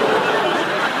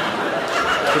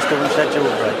 Just a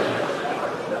unscheduled break.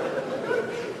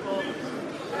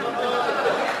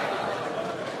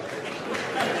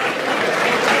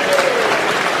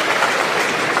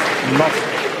 Not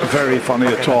very funny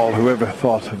at all. Whoever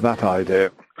thought of that idea?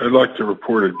 I'd like to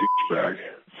report a douchebag.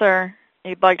 Sir,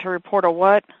 you'd like to report a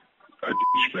what? A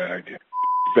douchebag.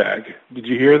 Bag. Did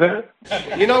you hear that?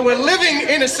 You know, we're living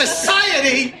in a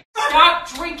society. Stop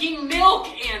drinking milk,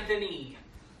 Anthony!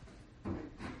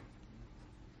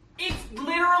 It's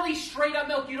literally straight up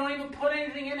milk. You don't even put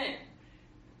anything in it.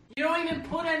 You don't even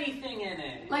put anything in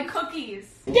it. Like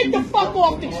cookies. Get the fuck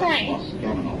off the train.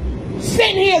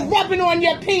 Sitting here rubbing on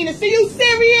your penis. Are you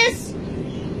serious?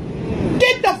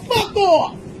 Get the fuck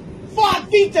off before I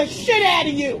beat the shit out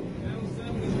of you.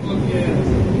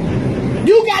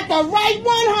 You got the right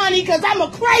one, honey, because I'm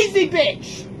a crazy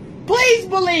bitch. Please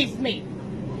believe me.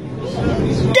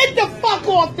 Get the fuck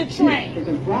off the train.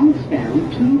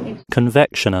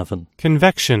 Convection oven.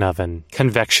 Convection oven.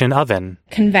 Convection oven.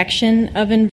 Convection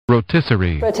oven.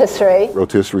 Rotisserie. Rotisserie.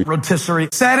 Rotisserie. Rotisserie.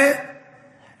 Set it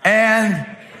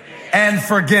and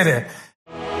forget it.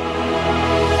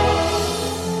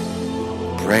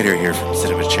 Ryder here from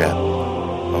Cinema Chat.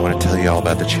 I want to tell you all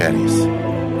about the Chatties.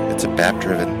 It's a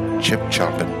BAP-driven,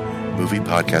 chip-chomping movie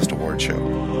podcast award show.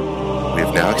 We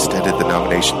have now extended the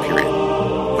nomination period.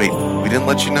 Wait, we didn't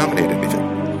let you nominate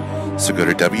anything. So go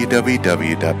to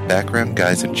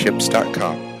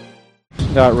www.backgroundguysandchips.com.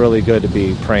 Not really good to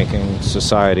be pranking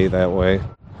society that way.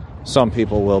 Some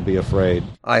people will be afraid.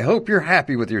 I hope you're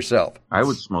happy with yourself. I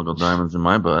would smuggle diamonds in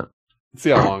my butt. See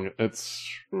how long it's...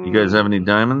 You guys have any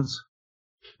diamonds?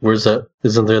 Where's that?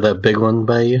 Isn't there that big one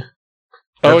by you?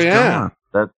 Oh, yeah.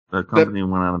 That company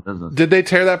went out of business. Did they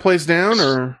tear that place down,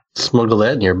 or? Smuggle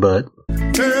that in your butt.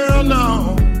 Hell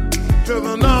no. To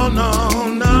the no,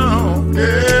 no, no.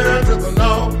 Yeah, to the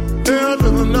no. Hell to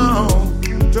the no.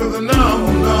 To the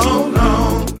no, no,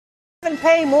 no. Even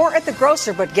paying more at the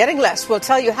grocer, but getting less. We'll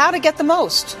tell you how to get the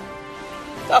most.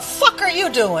 The fuck are you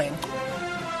doing?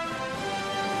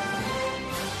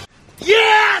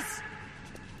 Yes!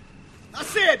 I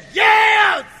said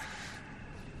yes!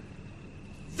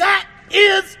 That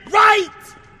is right!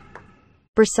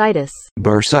 Bursitis.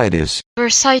 Bursitis.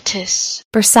 Bursitis.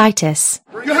 Bursitis.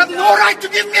 You have no right to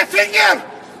give me a finger!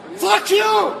 Fuck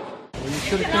you!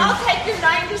 And I'll take your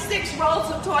 96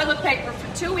 rolls of toilet paper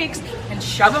for 2 weeks and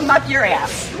shove them up your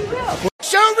ass. We will.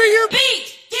 Show me your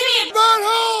beat! Give me a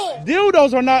butthole!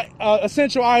 Dildos are not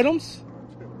essential items.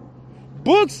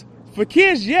 Books for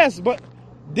kids, yes, but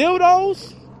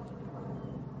dildos?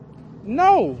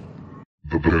 No.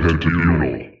 The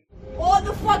Pentagonal. All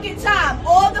the fucking time.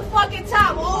 All the fucking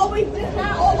time. Always this and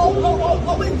that.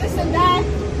 Always this and that.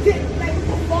 Like, what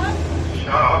the fuck?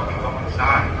 Shut up and go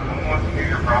inside. No one wants to hear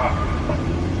your problem.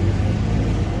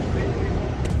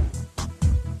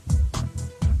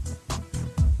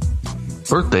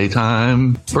 Birthday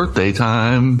time. Birthday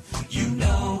time. You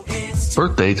know it's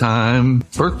birthday time.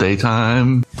 Birthday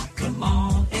time. Come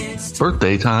on, it's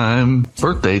birthday time.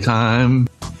 Birthday time.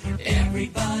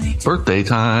 Everybody. Birthday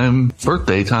time.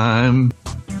 Birthday time.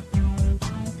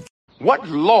 What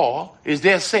law is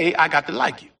there say I got to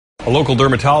like you? A local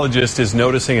dermatologist is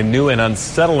noticing a new and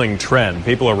unsettling trend.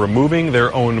 People are removing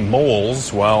their own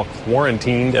moles while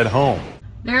quarantined at home.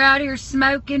 They're out here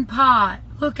smoking pot.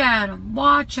 Look at them.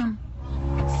 Watch them.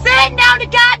 Sitting down the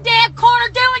goddamn corner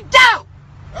doing dope.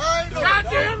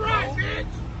 Goddamn right, bitch.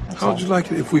 How'd you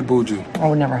like it if we booed you? Oh,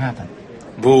 it would never happen.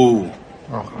 Boo.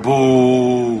 Okay.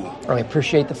 Boo. I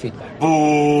appreciate the feedback.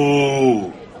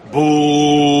 Boo.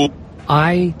 Boo.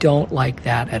 I don't like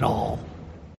that at all.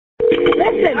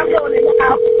 Listen, I'm going in the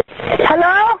house.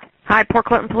 Hello? Hi, Port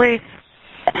Clinton Police.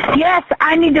 Yes,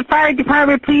 I need the fire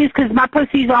department, please, because my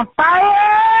pussy's on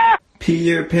fire. Pee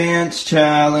your pants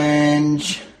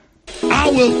challenge.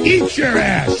 I will eat your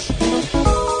ass.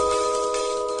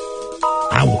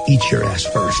 I will eat your ass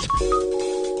first.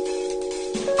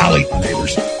 I'll eat my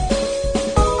neighbors.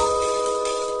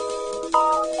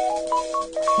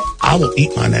 I will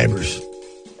eat my neighbors.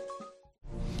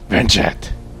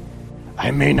 Vincent, I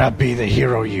may not be the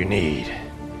hero you need,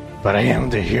 but I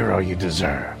am the hero you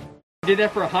deserve. You did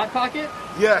that for a Hot Pocket?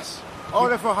 Yes. All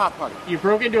that for a Hot Pocket. You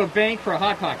broke into a bank for a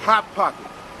Hot Pocket? Hot Pocket.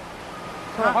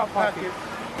 For a Hot Pocket.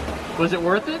 Was it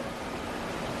worth it?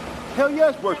 Hell yeah,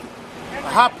 it's worth it. A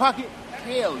Hot Pocket?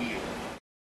 Hell yeah.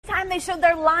 Time they showed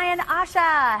their lion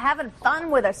Asha having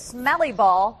fun with a smelly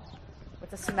ball.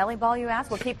 What's a smelly ball, you ask?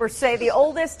 Well, keepers say the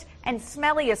oldest and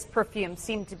smelliest perfume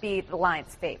seem to be the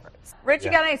lion's favorites. Rich,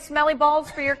 you got any smelly balls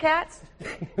for your cats?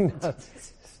 No,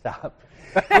 stop.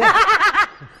 I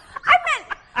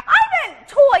meant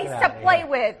toys to play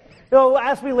with. No,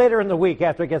 ask me later in the week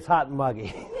after it gets hot and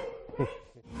muggy.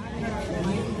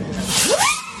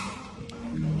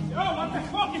 Yo, what the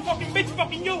fucking bitch,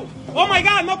 fucking you. Oh my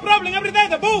God, no problem. Every day,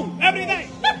 the boom. Every day.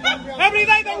 Every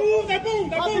day, the boom, the boom,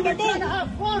 the boom, the boom.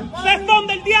 The son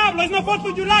del diablo. It's not 4th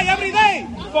of July every day.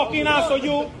 Fucking asshole,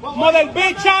 you. Mother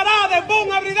bitch, shout out, the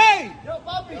boom every day.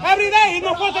 Every day, it's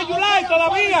not 4th of July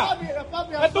todavía.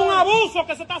 Es un abuso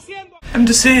que se está haciendo. I'm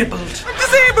disabled. I'm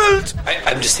disabled.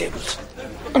 I'm disabled.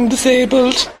 I'm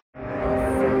disabled.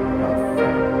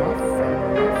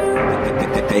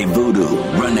 Hey Voodoo,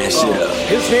 run that shit up.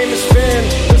 His name is Finn.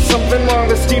 There's something wrong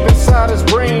that's deep inside his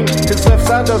brain. His left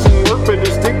side doesn't work, but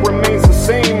his dick remains the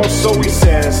same, or so he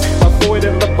says. Avoid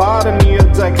a lobotomy, a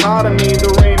dichotomy.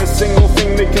 There ain't a single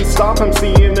thing that can stop him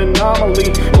seeing an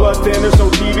anomaly. But then there's no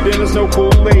TV, then there's no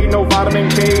Kool-Aid, no vitamin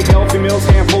K. Healthy meals,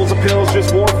 handfuls of pills,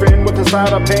 just warfarin with a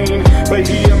side of pain. But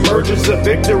he emerges a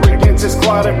victor against his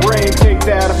clotted brain. Take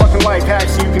that, a fucking life hack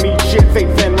so you can eat shit,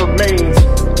 faith then remains.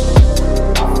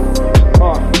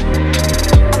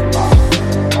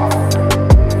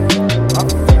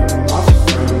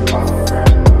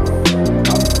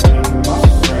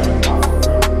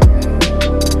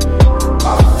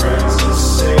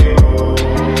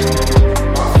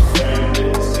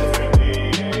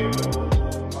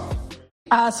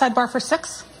 Sidebar for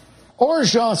 6.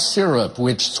 Orgeat syrup,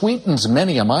 which sweetens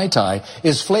many a Mai Tai,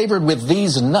 is flavored with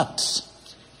these nuts.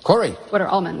 Corey. What are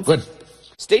almonds? Good.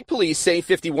 State police say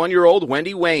 51-year-old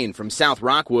Wendy Wayne from South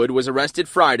Rockwood was arrested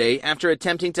Friday after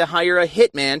attempting to hire a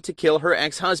hitman to kill her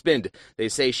ex-husband. They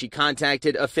say she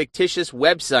contacted a fictitious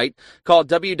website called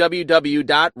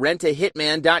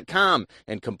www.rentahitman.com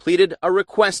and completed a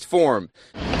request form.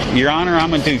 Your Honor,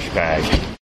 I'm a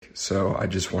douchebag. So I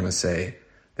just want to say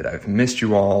that I've missed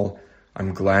you all.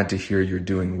 I'm glad to hear you're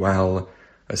doing well,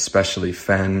 especially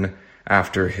Fen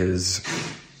after his...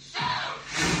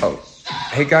 Oh,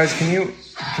 hey guys, can you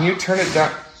turn it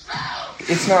down?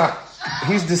 It's not...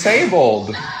 He's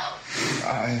disabled.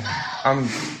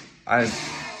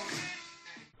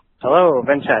 Hello,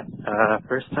 Vincent.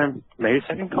 First time, maybe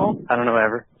second call? I don't know,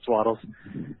 ever. It's Waddles.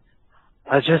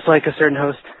 Just like a certain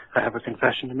host, I have a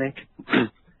confession to make. I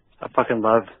fucking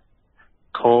love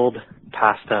cold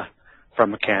pasta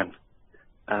from a can.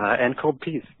 And cold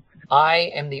peas.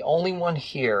 I am the only one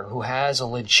here who has a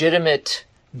legitimate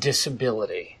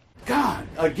disability. God,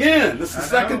 again, this is the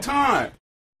second time.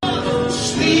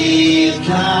 Sweet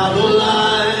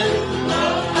Caroline,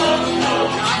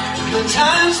 the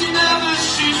times you never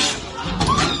cease.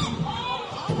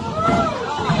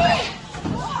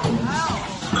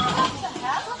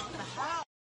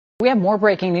 We have more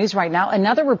breaking news right now.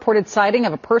 Another reported sighting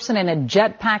of a person in a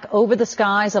jetpack over the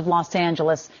skies of Los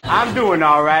Angeles. I'm doing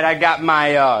all right. I got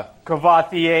my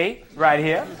Cavatier right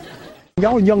here.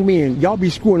 Y'all young men, y'all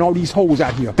be screwing all these hoes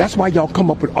out here. That's why y'all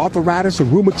come up with arthritis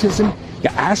and rheumatism.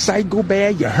 your eyesight go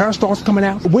bad, your hair starts coming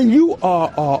out. When you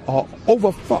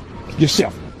overfuck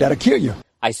yourself, that'll kill you.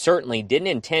 I certainly didn't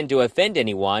intend to offend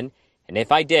anyone, and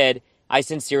if I did, I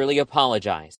sincerely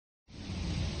apologize.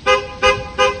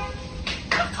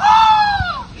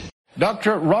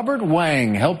 Dr. Robert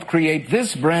Wang helped create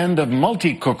this brand of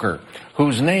multi-cooker,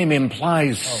 whose name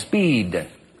implies speed.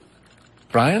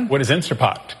 Brian? What is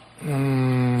Instapot?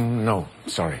 No,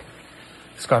 sorry.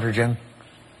 Scott or Jen?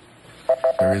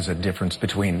 There is a difference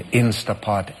between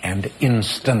Instapot and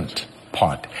Instant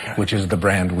Pot, which is the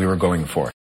brand we were going for.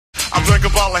 I'm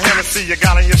drinking a bottle of Hennessy you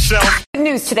got on your shelf. Good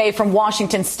news today from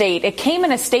Washington State. It came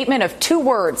in a statement of 2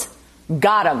 words.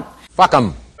 Got 'em. Fuck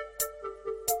 'em.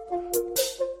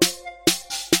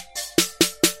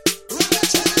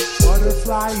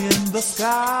 Butterfly in the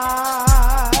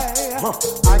sky.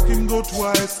 I can go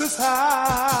twice as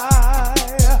high.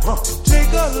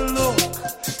 Take a look.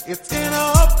 It's in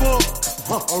a book.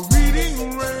 A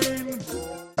reading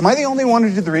rainbow. Am I the only one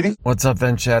who did the reading? What's up,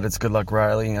 Vent Chat? It's Good Luck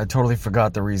Riley. I totally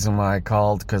forgot the reason why I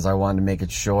called, because I wanted to make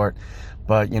it short.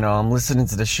 But, I'm listening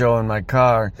to the show in my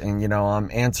car, and, I'm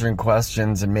answering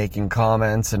questions and making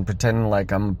comments and pretending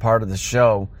like I'm a part of the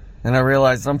show. And I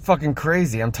realized I'm fucking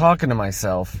crazy. I'm talking to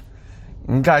myself.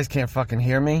 And you guys can't fucking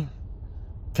hear me.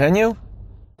 Can you?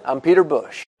 I'm Peter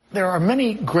Bush. There are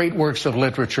many great works of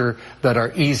literature that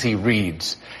are easy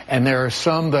reads, and there are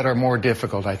some that are more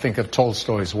difficult. I think of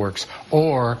Tolstoy's works,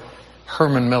 or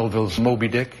Herman Melville's Moby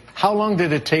Dick. How long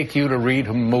did it take you to read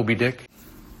Moby Dick?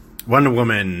 Wonder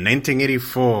Woman,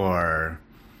 1984,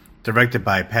 directed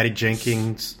by Patty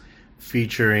Jenkins,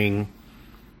 featuring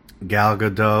Gal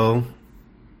Gadot,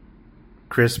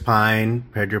 Chris Pine,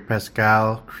 Pedro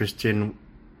Pascal, Kristen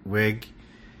Wiig,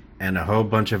 and a whole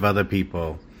bunch of other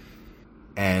people.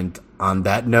 And on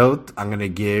that note, I'm going to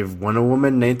give Wonder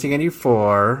Woman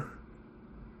 1984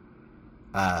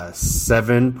 a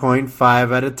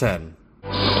 7.5 out of 10.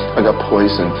 I got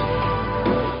poisoned.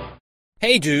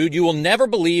 Hey, dude, you will never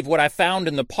believe what I found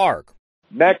in the park.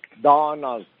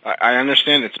 McDonald's. I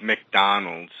understand it's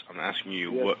McDonald's. I'm asking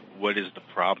you, yes. What is the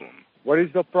problem? What is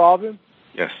the problem?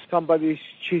 Yes. Somebody's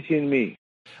cheating me.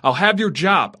 I'll have your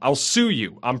job. I'll sue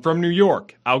you. I'm from New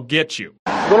York. I'll get you.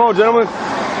 What's going on, gentlemen?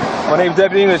 My name's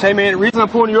Deputy English. Hey, man, the reason I'm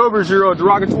pulling you over is your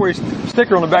derogatory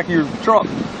sticker on the back of your truck.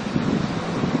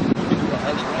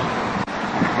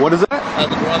 What is that?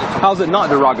 How's it not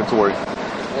derogatory?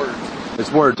 Words.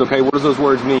 It's words, okay. What does those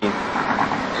words mean? It's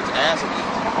ass and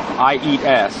eat. I eat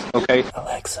ass, okay.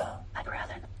 Alexa, I'd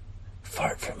rather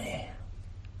fart for me.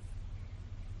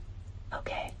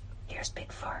 Okay, here's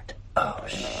Big Fart. Oh,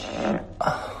 shit.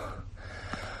 Oh.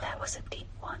 That was a deep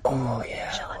one. Oh, yeah.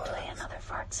 Shall I play another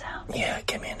fart sound? Yeah,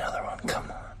 give me another one.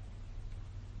 Come on.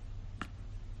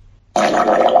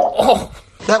 Oh!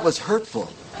 That was hurtful.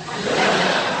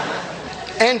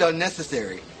 And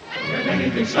unnecessary.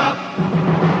 Anything stop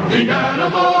the animal,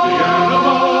 the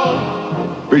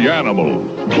animal. The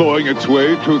animal, clawing its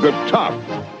way to the top.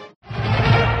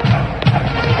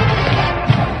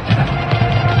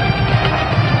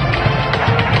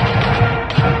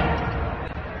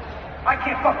 I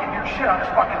can't fucking hear shit on this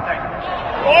fucking thing.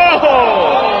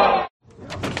 Oh!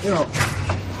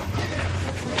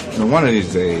 One of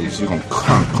these days, you're going to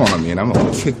come corner me and I'm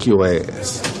going to kick your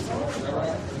ass.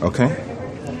 Okay?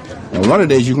 And one of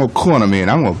the days, you're going to corner me and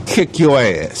I'm going to kick your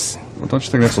ass. Well, don't you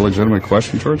think that's a legitimate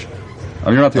question, George? I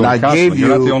mean, you're not the only counsel.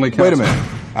 You're not the only counsel. Wait a minute.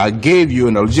 I gave you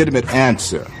an legitimate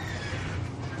answer.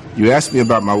 You asked me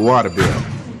about my water bill.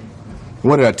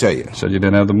 What did I tell you? You said you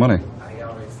didn't have the money.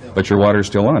 But your water's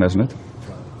still on, isn't it?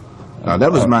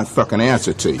 That was my fucking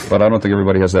answer to you. But I don't think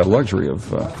everybody has that luxury of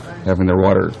having their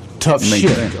water tough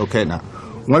maintained. Shit. Okay, now,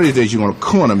 one of these days you're going to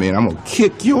corner me and I'm going to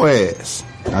kick your ass.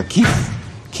 Now, keep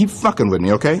fucking with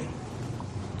me, okay?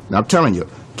 Now, I'm telling you,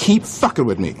 keep fucking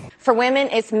with me. For women,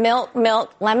 it's milk,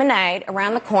 lemonade.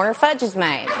 Around the corner, fudge is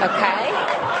made, okay?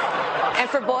 And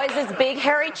for boys, it's big,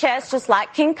 hairy chest, just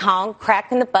like King Kong,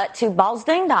 crack in the butt, 2 balls,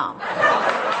 ding dong.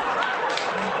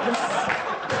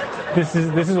 This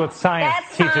is what science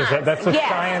teaches us. That's what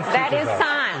science teaches us. That is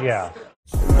science. Yeah.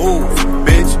 Ooh,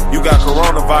 bitch, you got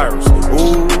coronavirus.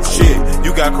 Ooh, shit,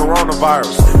 you got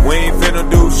coronavirus. We ain't finna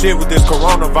do shit with this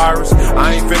coronavirus.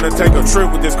 I ain't finna take a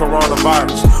trip with this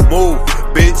coronavirus. Move,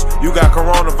 bitch, you got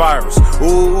coronavirus.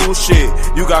 Ooh, shit,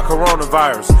 you got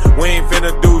coronavirus. We ain't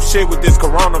finna do shit with this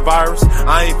coronavirus.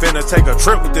 I ain't finna take a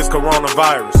trip with this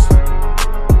coronavirus.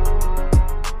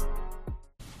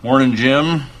 Morning,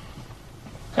 Jim.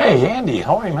 Hey, Andy,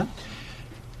 how are you, man?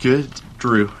 Good.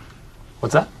 Drew.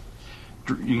 What's that?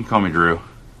 You can call me Drew.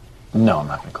 No, I'm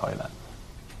not going to call you that.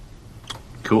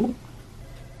 Cool.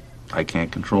 I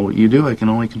can't control what you do. I can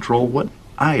only control what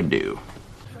I do.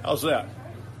 How's that?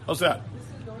 How's that?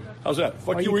 How's that?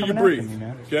 Fuck you where you coming breathe. after me,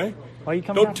 man? Okay? Why are you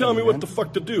coming Don't tell me what the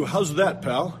fuck to do. How's that,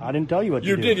 pal? I didn't tell you what to do.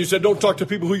 You did. You said don't talk to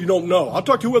people who you don't know. I'll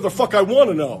talk to whoever the fuck I want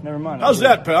to know. Never mind. How's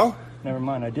that, pal? Never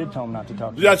mind. I did tell him not to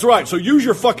talk to you. That's right. So use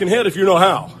your fucking head if you know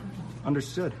how.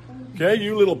 Understood. Okay,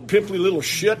 you little pimply little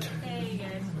shit. Hey,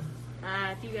 guys.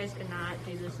 If you guys could not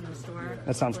do this in the store.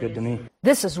 That sounds good to me.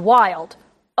 This is wild.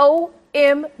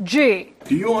 OMG.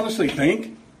 Do you honestly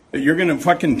think that you're gonna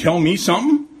fucking tell me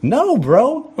something? No,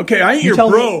 bro. Okay, I ain't your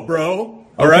bro.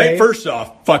 All right, first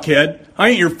off, fuckhead, I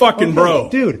ain't your fucking bro.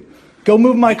 Dude, go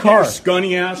move my car. Get your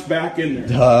scunny ass back in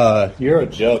there. You're a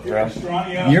joke, bro.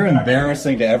 You're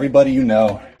embarrassing to everybody you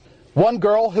know. One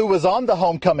girl who was on the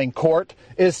homecoming court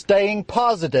is staying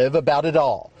positive about it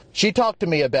all. She talked to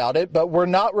me about it, but we're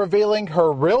not revealing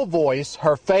her real voice,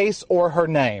 her face, or her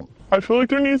name. I feel like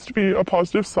there needs to be a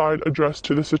positive side addressed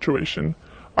to the situation.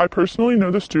 I personally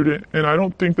know the student, and I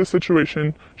don't think the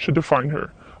situation should define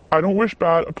her. I don't wish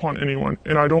bad upon anyone,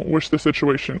 and I don't wish the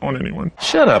situation on anyone.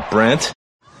 Shut up, Brent.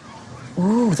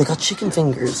 Ooh, they got chicken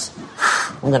fingers.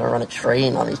 I'm gonna run a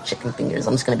train on these chicken fingers.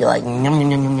 I'm just gonna be like, yum,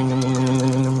 yum, yum, yum, yum,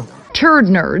 yum, yum, yum. Turd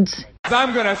nerds.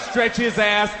 I'm gonna stretch his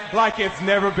ass like it's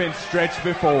never been stretched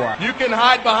before. You can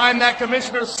hide behind that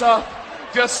commissioner stuff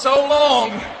just so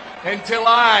long until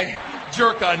I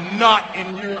jerk a knot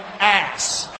in your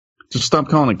ass. Just stop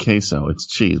calling it queso. It's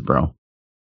cheese, bro.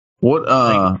 What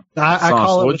I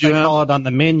call it what you call it on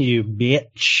the menu,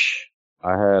 bitch.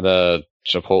 I had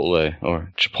Chipotle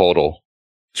or Chipotle.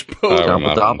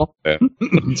 Chipotle. Yeah.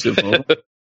 Chipotle.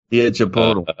 Yeah,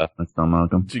 Chipotle. That's not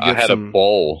Malcolm. I had a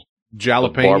bowl.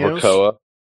 Jalapenos? Barbacoa.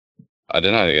 I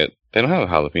did not get. They don't have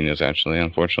jalapenos actually,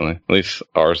 unfortunately. At least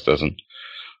ours doesn't.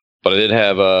 But I did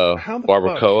have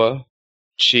barbacoa,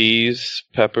 cheese,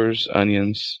 peppers,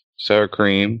 onions, sour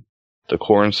cream, the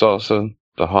corn salsa,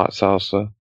 the hot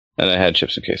salsa. And I had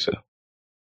chips and queso.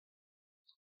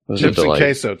 Chips and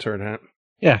queso, turd hat.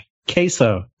 Yeah,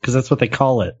 queso, because that's what they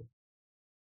call it.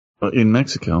 In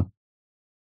Mexico.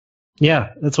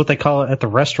 Yeah, that's what they call it at the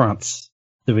restaurants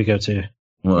that we go to.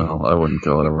 Well, I wouldn't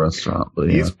call it a restaurant,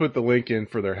 but He's put the link in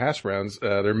for their hash browns.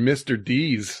 They're Mr.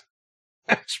 D's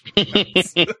hash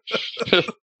browns.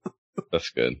 That's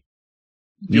good.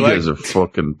 You guys are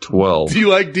fucking 12. Do you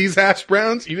like D's hash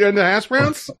browns? You into hash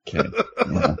browns? Okay.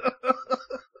 Yeah.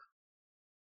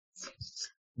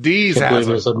 D's has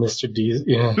them. A Mr. D's.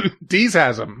 Yeah. D's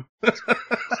has them.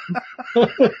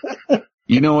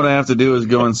 You know what I have to do is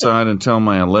go inside and tell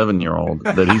my 11-year-old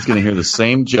that he's going to hear the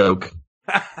same joke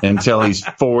until he's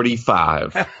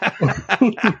 45.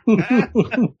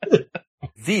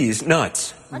 These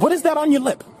nuts. What is that on your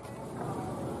lip?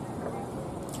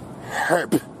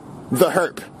 Herp. The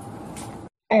herp.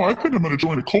 Oh, I think I'm going to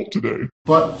join a cult today.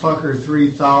 Buttfucker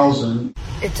 3000.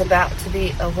 It's about to be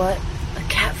a what? A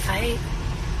cat fight?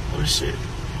 Oh shit.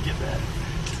 Get that.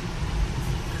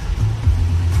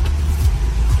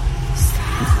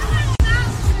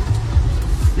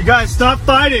 You guys stop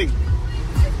fighting.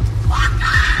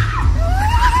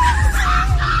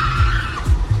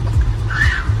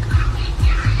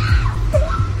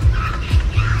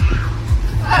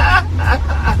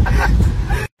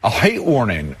 A hate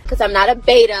warning. Because I'm not a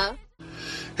beta.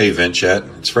 Hey, Vent Chat,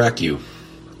 it's Frack You.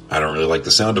 I don't really like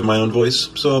the sound of my own voice,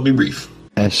 so I'll be brief.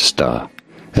 Esta.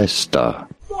 Firecracker!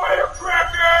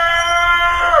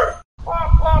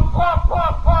 Pop, pop, pop,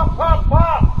 pop, pop, pop,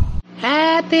 pop!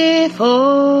 Happy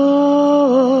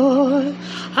 4th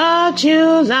of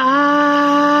July.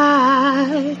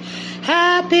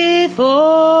 Happy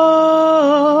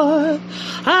 4th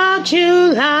of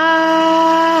July.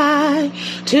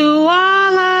 To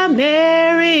all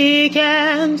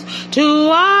Americans. To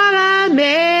all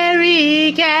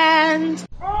Americans.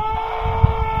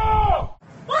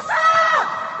 What's up?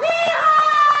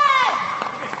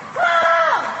 Leon!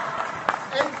 Come!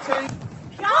 18.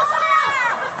 Go!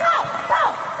 Go! Go!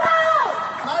 Go!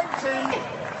 19.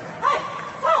 Hey!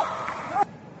 Go!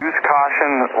 Use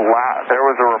caution. There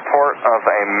was a report of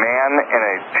a man in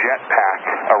a jetpack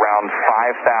around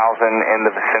 5,000 in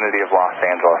the vicinity of Los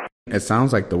Angeles. It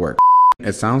sounds like the word.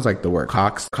 It sounds like the word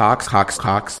Cox.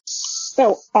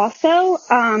 So also,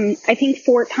 I think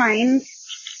 4 times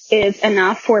is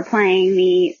enough for playing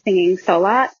me singing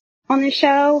Solat on the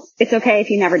show. It's okay if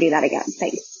you never do that again.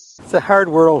 Thanks. It's a hard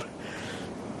world.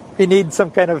 We need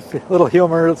some kind of little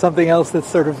humor or something else that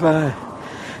sort of,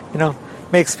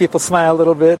 makes people smile a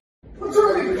little bit. What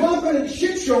sort of incompetent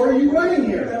shit show are you running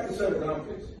here?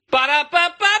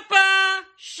 Ba-da-ba-ba-ba!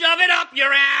 Shove it up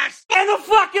your ass! And the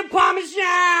fucking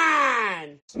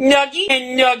Parmesan! Nuggy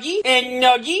and nuggy and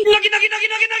nuggy. Nuggy, nuggy, nuggy,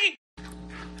 nuggy, nuggy!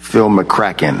 Phil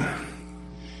McCracken.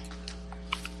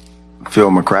 Phil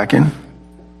McCracken,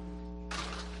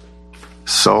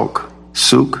 Salk,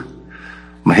 Sook,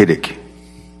 Mahidic,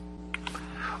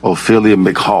 Ophelia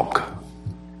McHawk,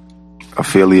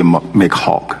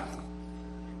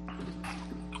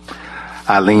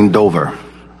 Eileen Dover,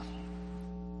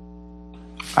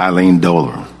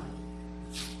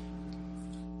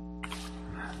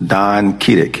 Don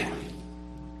Kiddick.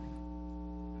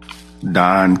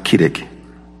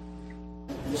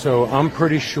 So I'm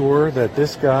pretty sure that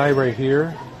this guy right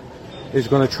here is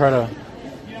going to try to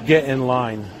get in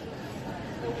line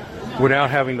without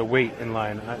having to wait in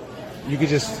line. You could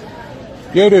just,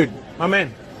 yo dude, I'm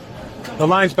in. The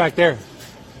line's back there.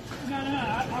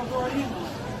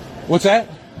 What's that?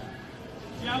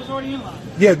 Yeah, I was already in line.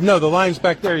 Yeah, no, the line's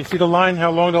back there. You see the line,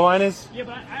 how long the line is? Yeah,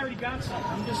 but I already got some.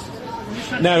 I'm just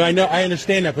No, I know, I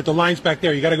understand that, but the line's back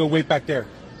there. You got to go wait back there.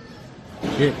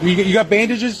 You got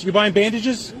bandages? You buying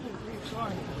bandages?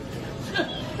 You're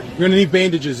gonna need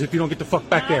bandages if you don't get the fuck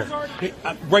back there.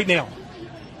 Right now.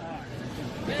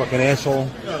 Fucking asshole.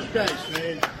 Oh, thanks,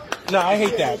 man. No, I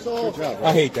hate that.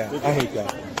 I hate that.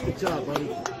 Good job,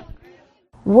 buddy.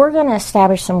 We're gonna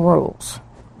establish some rules.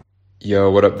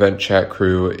 Yo, what up, Vent Chat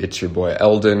crew? It's your boy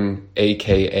Eldon,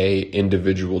 aka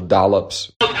Individual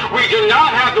Dollops. We do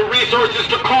not have the resources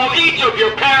to call each of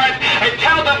your parents and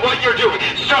tell them what you're doing.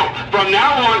 So, from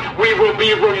now on, we will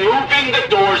be removing the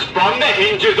doors from the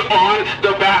hinges on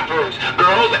the bathrooms.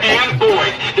 Girls and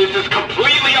boys, this is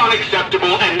completely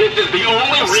unacceptable, and this is the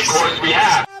only recourse we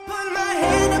have.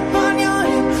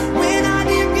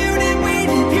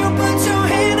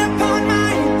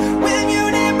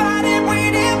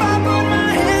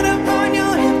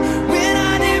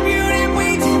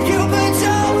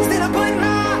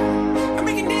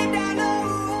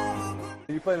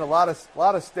 You play in a lot of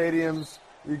stadiums.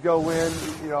 You go in,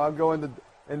 I'm going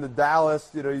into Dallas.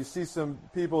 You see some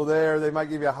people there. They might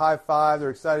give you a high five.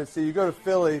 They're excited to see you. You go to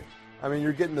Philly. I mean,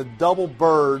 you're getting the double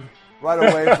bird right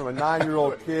away from a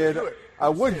 9-year-old kid. I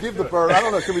would give the bird. I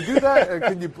don't know. Can we do that? Or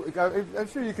can you? I'm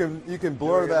sure you can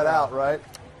blur that out, right?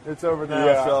 It's over now.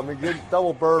 Yeah. So I mean, get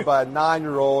double bird by a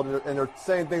 9-year-old, and they're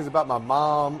saying things about my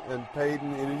mom and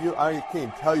Peyton. And I can't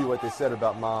even tell you what they said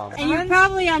about mom. And you're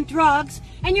probably on drugs,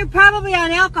 and you're probably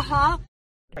on alcohol.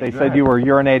 They said you were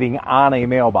urinating on a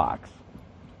mailbox.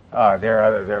 Oh,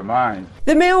 they're mine.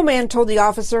 The mailman told the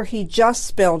officer he just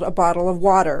spilled a bottle of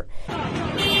water.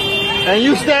 And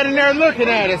you standing there looking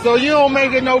at it, so you don't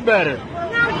make it no better.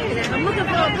 I'm looking for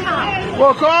a cop.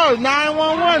 Well, call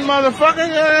 911, motherfucker.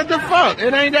 What the fuck?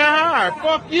 It ain't that hard.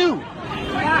 Fuck you.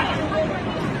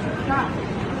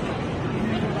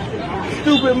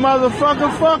 Stupid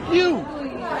motherfucker. Fuck you.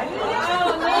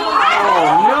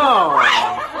 Oh, no.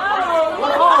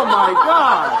 Oh, my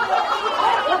God.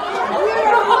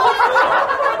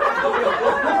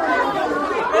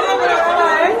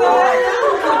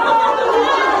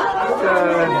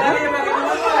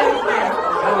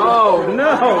 Oh,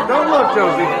 no. Don't look,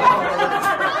 Josie.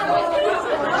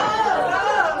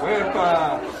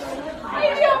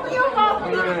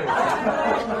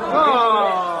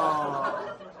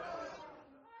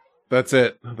 That's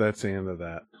it. That's the end of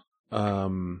that. I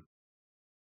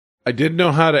didn't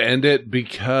know how to end it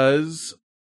because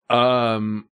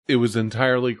it was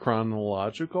entirely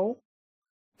chronological.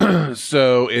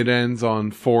 So it ends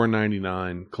on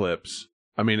 4.99 clips.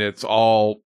 I mean, it's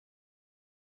all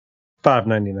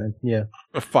 $5.99. Yeah,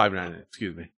 $5.99.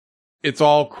 Excuse me. It's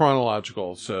all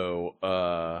chronological.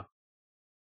 So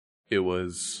it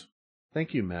was.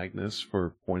 Thank you, Magnus,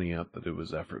 for pointing out that it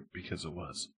was effort, because it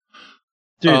was.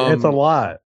 Dude, it's a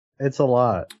lot. It's a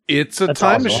lot. It's a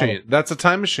time machine. That's a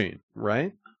time machine,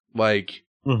 right? Like,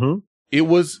 it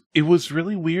was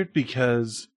really weird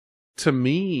because to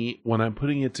me, when I'm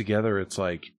putting it together, it's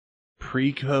like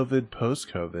pre-COVID,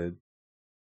 post-COVID,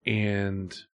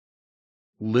 and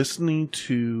listening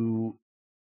to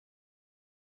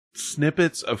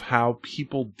snippets of how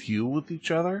people deal with each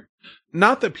other.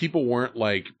 Not that people weren't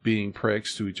like being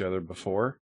pricks to each other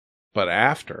before, but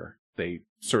after, they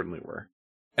certainly were.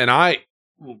 And I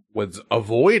was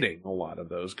avoiding a lot of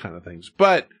those kind of things.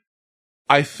 But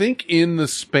I think in the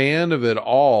span of it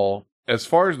all, as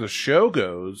far as the show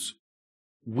goes,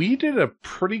 we did a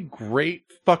pretty great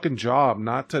fucking job,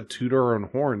 not to toot our own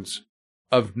horns,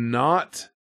 of not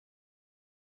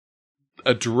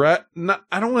address.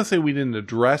 I don't want to say we didn't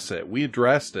address it. We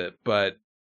addressed it, but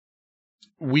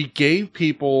we gave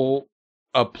people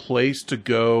a place to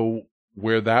go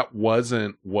where that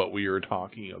wasn't what we were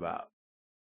talking about.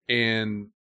 And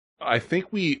I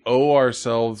think we owe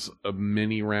ourselves a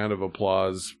mini round of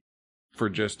applause for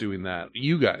just doing that.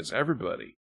 You guys,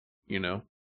 everybody, you know?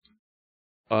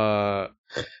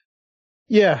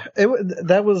 Yeah,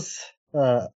 that was.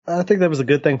 I think that was a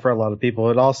good thing for a lot of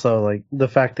people. It also, like, the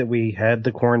fact that we had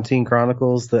the Quarantine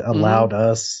Chronicles that allowed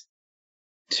us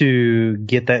to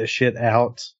get that shit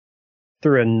out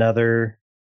through another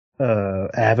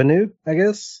avenue, I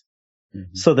guess,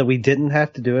 so that we didn't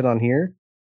have to do it on here.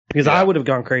 Because I would have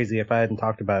gone crazy if I hadn't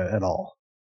talked about it at all.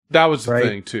 That was the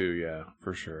thing too, yeah,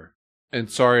 for sure.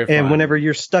 And sorry if whenever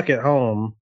you're stuck at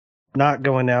home, not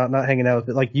going out, not hanging out with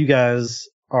it, like, you guys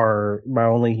are my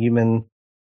only human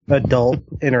adult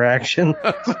interaction,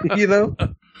 you know?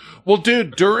 Well,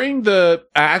 dude, during the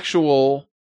actual,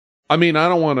 I mean, I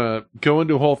don't want to go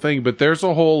into a whole thing, but there's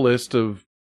a whole list of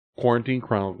Quarantine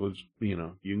Chronicles, you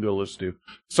know, you can go listen to.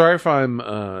 Sorry if I'm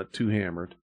too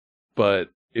hammered, but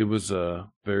it was a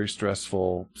very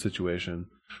stressful situation.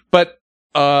 But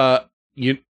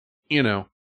you know,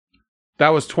 that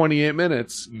was 28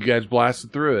 minutes. You guys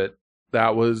blasted through it.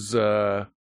 That was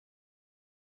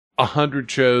 100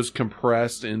 shows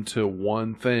compressed into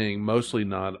one thing, mostly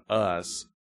not us.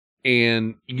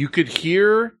 And you could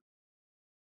hear,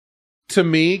 to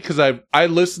me, because I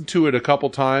listened to it a couple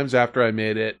times after I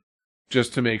made it,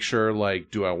 just to make sure,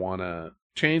 like, do I want to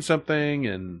change something?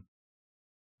 And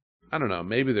I don't know,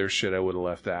 maybe there's shit I would have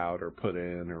left out or put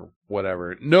in or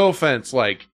whatever. No offense,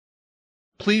 like,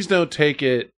 please don't take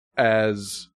it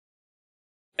as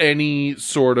any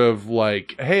sort of,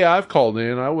 like, hey, I've called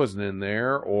in, I wasn't in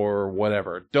there, or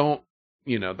whatever. Don't,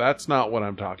 you know, that's not what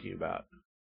I'm talking about.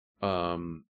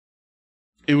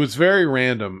 It was very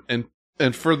random, and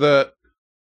for the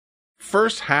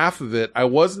first half of it, I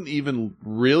wasn't even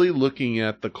really looking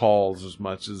at the calls as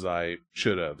much as I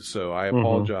should have, so I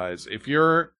apologize. If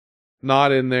you're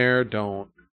not in there, don't.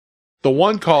 The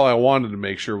one call I wanted to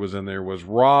make sure was in there was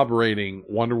Rob rating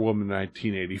Wonder Woman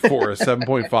 1984 a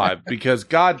 7.5, because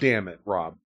god damn it,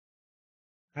 Rob.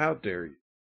 How dare you?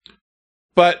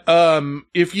 But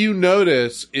if you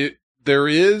notice, there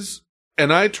is,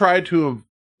 and I tried to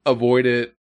avoid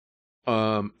it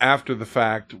after the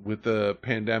fact with the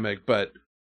pandemic, but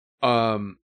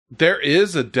there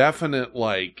is a definite,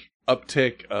 like,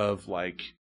 uptick of,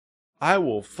 like, I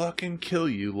will fucking kill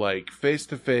you, like,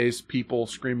 face-to-face, people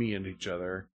screaming at each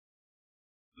other.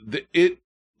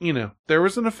 You know, there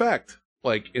was an effect,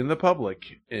 like, in the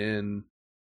public, and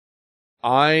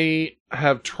I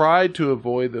have tried to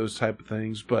avoid those type of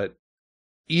things, but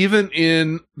even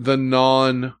in the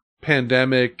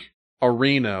non-pandemic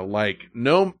arena, like,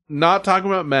 no, not talking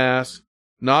about masks,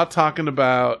 not talking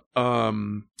about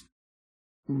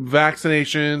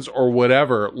vaccinations or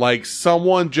whatever, like,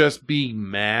 someone just being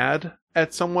mad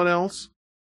at someone else,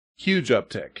 huge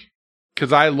uptick.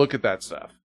 Because I look at that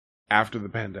stuff after the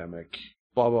pandemic,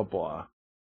 blah blah blah.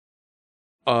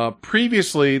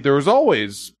 Previously there was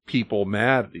always people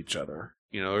mad at each other,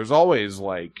 you know, there's always,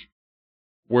 like,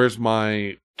 where's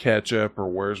my ketchup or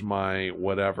where's my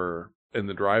whatever in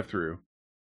the drive-thru.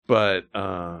 But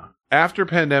after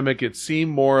pandemic, it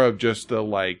seemed more of just a,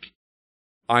 like,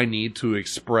 I need to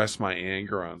express my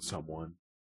anger on someone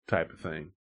type of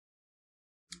thing.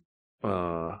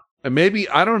 And maybe,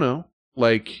 I don't know,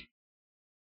 like,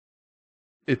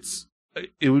 it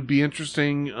would be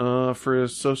interesting for a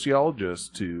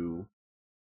sociologist to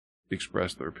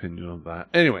express their opinion on that.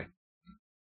 Anyway.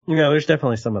 Yeah, there's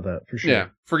definitely some of that, for sure. Yeah,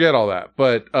 forget all that.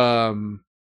 But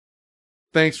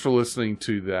thanks for listening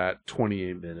to that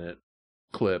 28-minute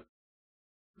clip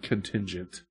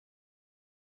contingent.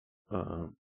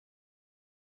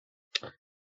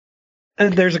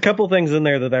 There's a couple things in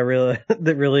there that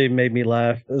that really made me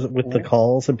laugh with the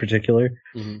calls in particular.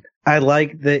 Mm-hmm. I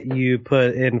like that you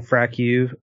put in Frack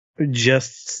You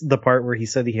just the part where he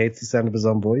said he hates the sound of his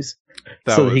own voice,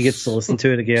 so that he gets to listen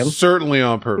to it again. Certainly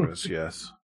on purpose,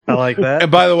 yes. I like that.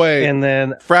 And by the way, and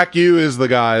then Frack You is the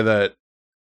guy that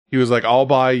he was like, I'll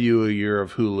buy you a year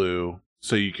of Hulu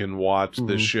so you can watch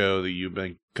this show that you've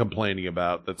been complaining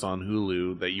about that's on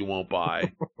Hulu that you won't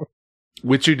buy.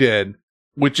 Which you did.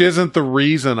 Which isn't the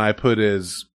reason I put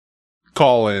his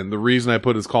call in. The reason I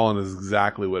put his call in is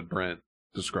exactly what Brent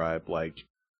described. Like,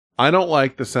 I don't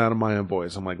like the sound of my own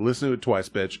voice. I'm like, listen to it twice,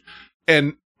 bitch.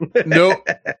 And no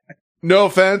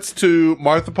offense to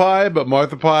Martha Pie, but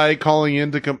Martha Pie calling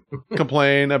in to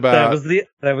complain about...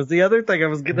 That was the other thing I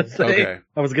was going to say. Okay.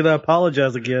 I was going to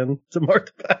apologize again to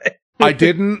Martha Pie. I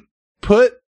didn't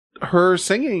put her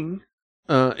singing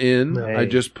in. Right. I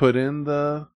just put in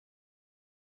the...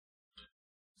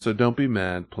 So don't be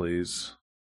mad, please.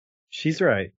 She's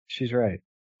right.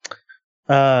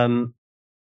 But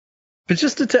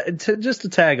just to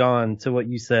tag on to what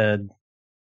you said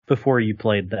before you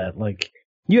played that, like,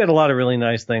 you had a lot of really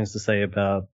nice things to say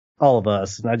about all of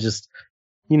us, and I just,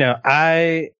 you know,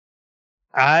 I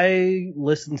I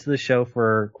listened to the show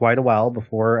for quite a while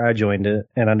before I joined it,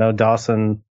 and I know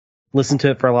Dawson listened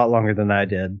to it for a lot longer than I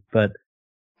did, but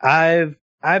I've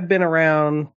been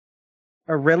around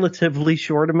a relatively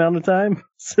short amount of time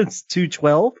since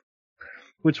 212,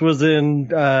 which was in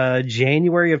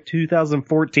January of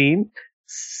 2014.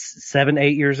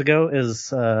 7-8 years ago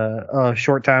is a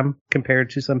short time compared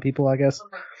to some people, I guess.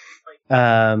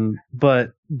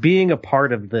 But being a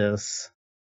part of this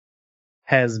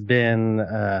has been,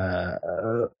 I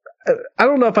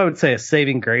don't know if I would say a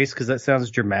saving grace because that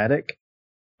sounds dramatic,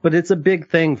 but it's a big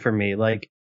thing for me. Like,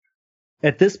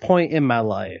 at this point in my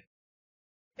life,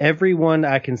 everyone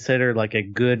I consider like a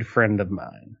good friend of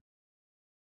mine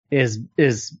is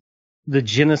the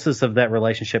genesis of that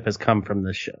relationship has come from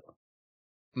this show.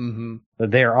 Mm-hmm.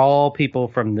 They're all people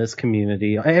from this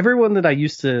community. Everyone that I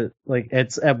used to, like,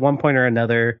 it's at one point or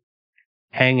another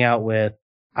hang out with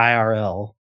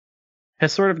IRL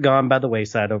has sort of gone by the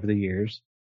wayside over the years.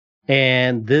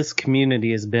 And this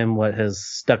community has been what has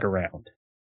stuck around.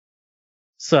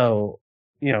 So,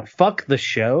 you know, fuck the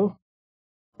show.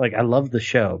 Like, I love the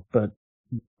show, but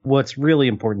what's really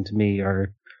important to me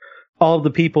are all of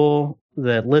the people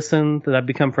that listen, that I've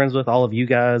become friends with, all of you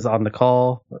guys on the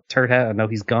call. Turd Hat, I know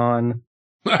he's gone.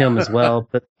 Him as well,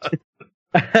 but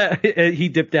he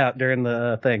dipped out during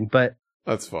the thing. But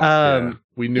that's fine. Yeah,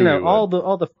 we knew, you know, all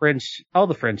the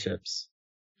friendships.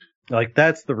 Like,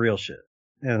 that's the real shit,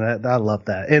 and I love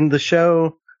that. And the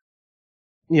show,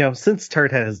 you know, since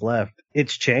Turd Hat has left,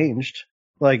 it's changed.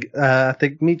 Like, I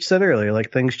think Meech said earlier,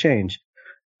 like, things change.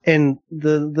 And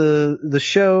the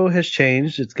show has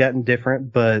changed. It's gotten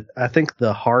different, but I think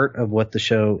the heart of what the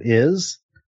show is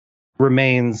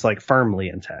remains like firmly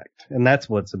intact. And that's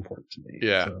what's important to me.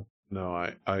 Yeah. So. No,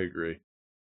 I agree.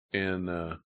 And,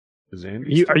 is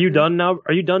Andy? Are you done now?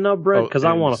 Are you done now, Brett? Because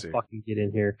I want to to fucking get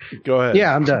in here. Go ahead.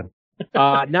 Yeah, I'm done.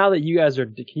 Now that you guys are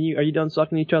you done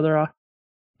sucking each other off?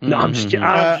 No, I'm just.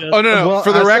 Oh no! Well,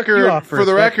 for the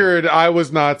I record, I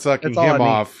was not sucking him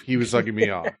off. He was sucking me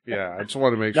off. Yeah, I just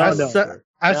want to make sure.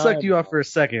 I sucked you off for a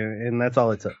second, and that's all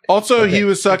it took. Also, he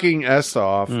was sucking S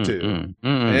off too,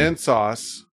 and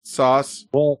Sauce as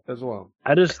well.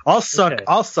 I'll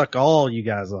suck all you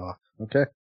guys off. Okay.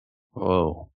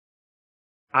 Whoa.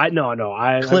 I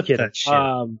clip that shit.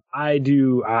 I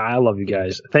do. I love you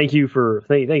guys. Thank you for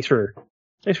thanks for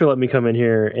letting me come in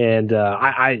here, and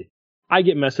I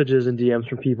get messages and DMs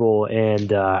from people,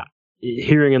 and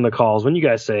hearing in the calls when you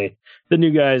guys say the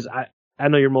new guys. I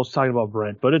know you're most talking about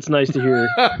Brent, but it's nice to hear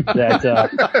that.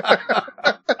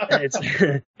 It's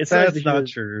that's nice to not hear,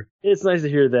 true. It's nice to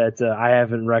hear that I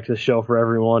haven't wrecked the show for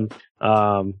everyone.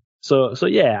 So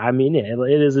yeah, I mean,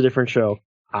 it is a different show.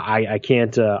 I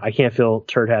can't fill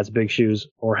Turd Hat's big shoes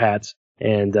or hats,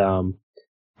 and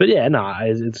but yeah, no,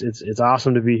 it's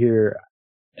awesome to be here.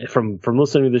 From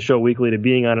listening to the show weekly to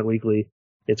being on it weekly,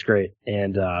 it's great.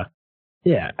 And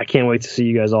yeah, I can't wait to see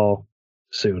you guys all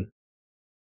soon.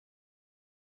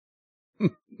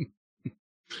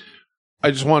 I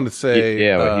just wanted to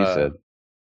say, what he said.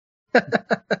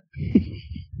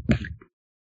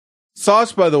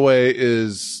 Sauce, by the way,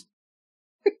 is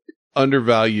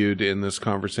undervalued in this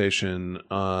conversation,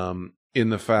 in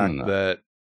the fact that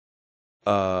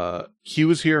he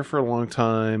was here for a long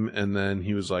time, and then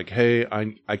he was like, hey,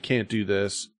 I can't do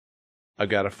this. I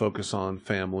gotta focus on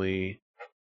family.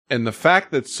 And the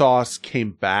fact that Sauce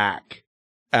came back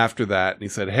after that and he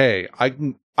said, hey,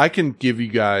 I can give you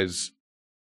guys,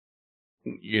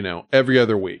 you know, every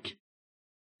other week.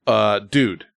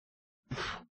 Dude,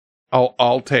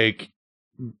 I'll take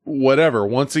whatever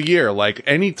once a year, like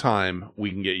anytime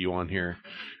we can get you on here.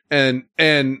 And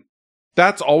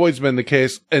that's always been the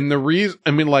case. And the reason,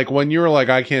 I mean, like, when you were like,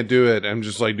 I can't do it, I'm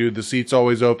just like, dude, the seat's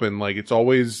always open. Like, it's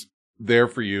always there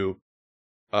for you.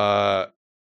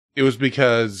 It was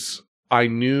because I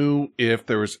knew if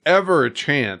there was ever a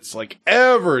chance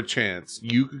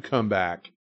you could come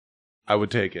back, I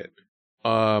would take it.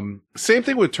 Same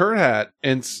thing with Turd Hat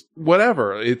and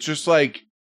whatever. It's just like,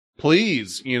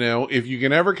 please, you know, if you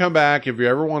can ever come back, if you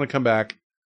ever want to come back,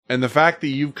 and the fact that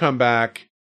you've come back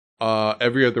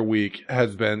every other week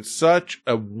has been such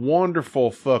a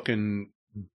wonderful fucking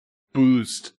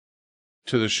boost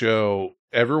to the show.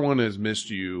 Everyone has missed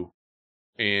you,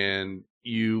 and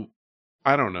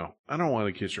I don't know. I don't want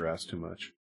to kiss your ass too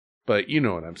much, but you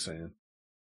know what I'm saying.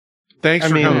 Thanks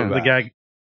for coming back.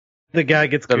 The guy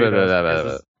gets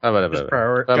kudos.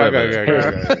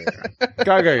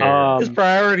 His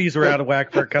priorities were out of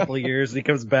whack for a couple of years, and he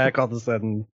comes back all of a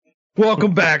sudden.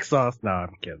 Welcome back, Sauce. No,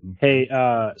 I'm kidding. Hey,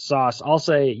 Sauce, I'll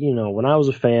say, you know, when I was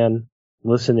a fan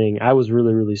listening, I was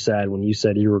really, really sad when you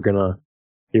said you were gonna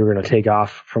take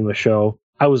off from the show.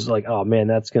 I was like, oh man,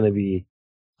 that's going to be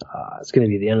it's going to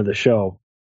be the end of the show.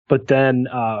 But then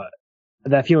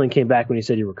that feeling came back when you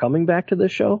said you were coming back to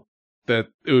this show. That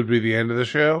it would be the end of the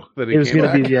show? That it was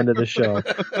going to be the end of the show.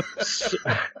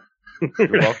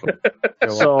 You're welcome.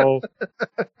 So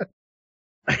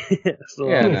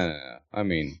yeah, no. I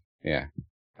mean, yeah,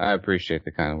 I appreciate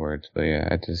the kind words, but yeah,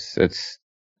 it's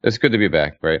good to be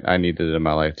back, right? I needed it in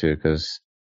my life too, because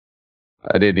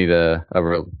I did need a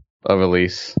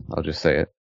release. I'll just say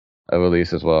it, a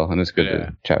release as well, and it's good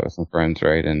to chat with some friends,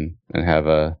 right, and have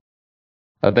a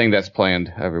thing that's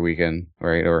planned every weekend,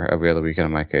 right, or every other weekend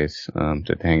in my case,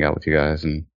 to hang out with you guys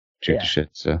and shoot the shit.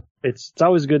 So it's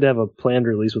always good to have a planned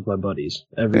release with my buddies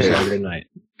every Saturday night.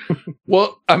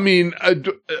 Well, I mean,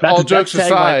 all jokes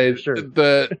aside,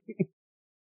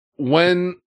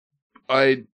 when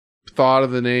I thought of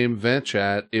the name Vent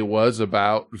Chat, it was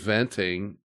about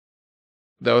venting.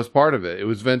 That was part of it. It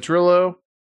was Ventrilo,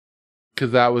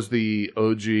 because that was the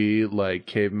OG, like,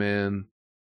 caveman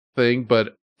thing.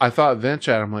 But I thought Vent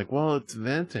Chat, I'm like, well, it's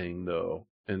venting, though,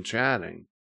 and chatting.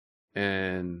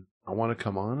 And I want to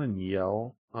come on and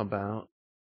yell about,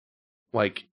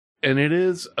 like, and it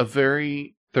is a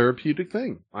very therapeutic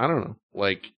thing. I don't know.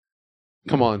 Like,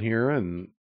 come on here and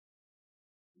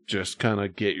just kind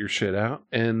of get your shit out.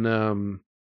 And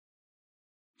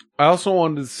I also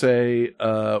wanted to say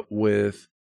with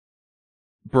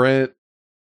Brent,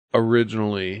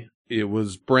 originally, it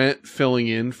was Brent filling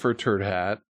in for Turd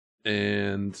Hat,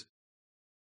 and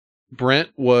Brent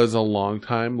was a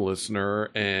longtime listener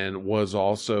and was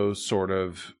also sort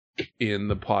of in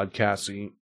the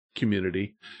podcasting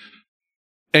community,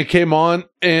 and came on,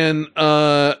 and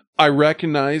I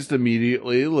recognized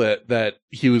immediately that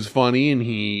he was funny and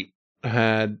he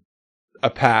had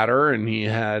a patter and he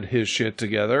had his shit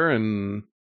together, and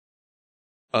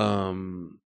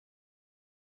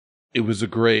it was a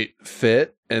great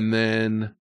fit. And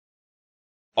then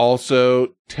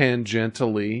also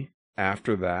tangentially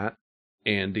after that,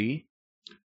 Andy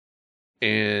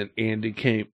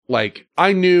came. Like,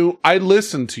 I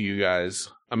listened to you guys.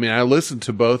 I mean, I listened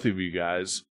to both of you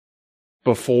guys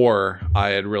before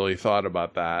I had really thought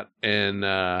about that. And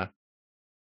I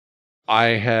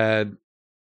had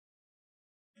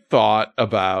thought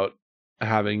about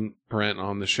having Brent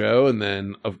on the show, and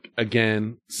then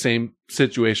again, same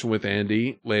situation with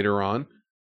Andy later on.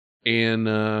 And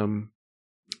I'm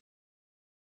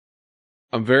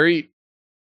very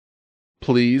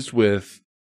pleased with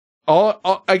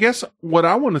I guess what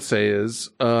I want to say is,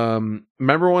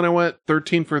 remember when I went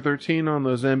 13 for 13 on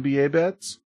those NBA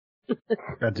bets?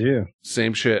 I do.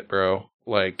 Same shit, bro.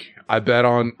 Like, I bet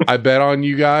on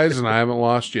you guys and I haven't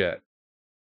lost yet.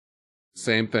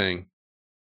 Same thing.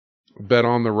 Bet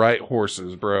on the right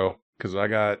horses, bro, because I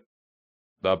got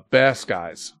the best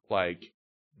guys, like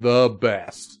the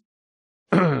best,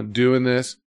 doing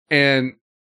this. And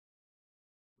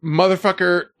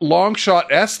motherfucker, long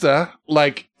shot Esta,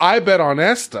 like, I bet on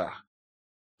Esta.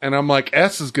 And I'm like,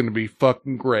 Esta's gonna be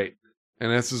fucking great.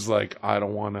 And Esta's like, I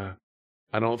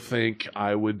don't think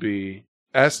I would be.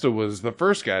 Esta was the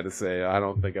first guy to say, I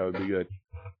don't think I would be good.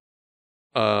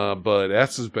 But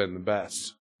Esta's been the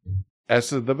best.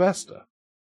 Esta's the best.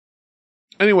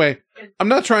 Anyway, I'm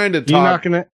not trying to talk. You're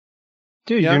knocking it.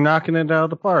 Dude, you're knocking it out of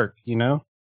the park, you know?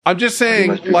 I'm just saying,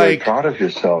 you must be very proud of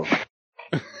yourself.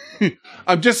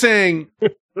 I'm just saying,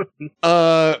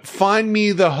 find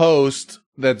me the host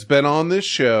that's been on this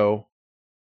show,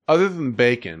 other than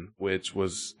Bacon, which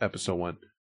was episode 1,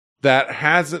 that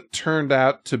hasn't turned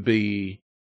out to be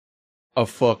a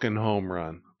fucking home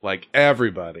run. Like,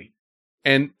 everybody.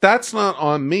 And that's not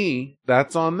on me,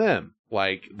 that's on them.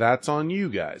 Like, that's on you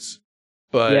guys.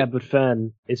 But yeah, but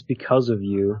Fen, it's because of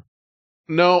you.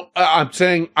 No, I'm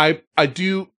saying I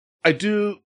do a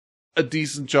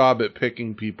decent job at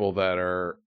picking people that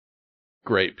are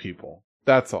great people.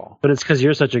 That's all. But it's because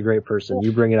you're such a great person.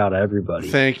 You bring it out of everybody.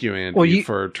 Thank you, Andy,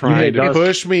 for trying to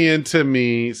push me into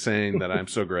me saying that I'm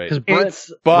so great.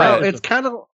 But it's kind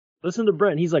of, listen to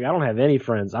Brent. He's like, I don't have any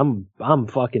friends. I'm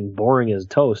fucking boring as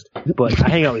toast. But I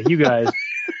hang out with you guys.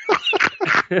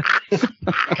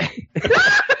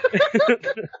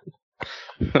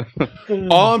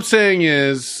 All I'm saying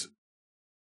is,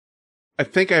 I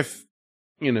think I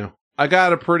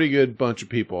got a pretty good bunch of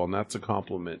people, and that's a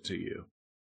compliment to you.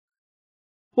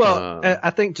 Well, I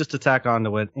think just to tack on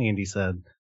to what Andy said,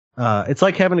 it's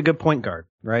like having a good point guard,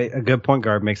 right? A good point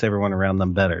guard makes everyone around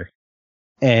them better.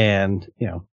 And,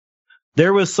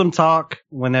 there was some talk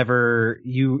whenever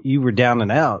you were down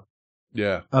and out.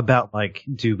 Yeah. About, like,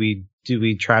 do we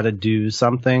try to do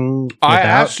something? I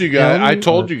asked you guys, I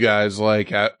told you guys,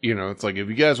 like, it's like, if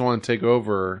you guys want to take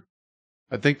over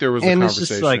I think there was a and conversation. it's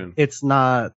just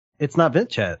like it's not vent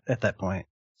chat at that point.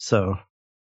 So,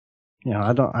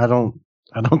 I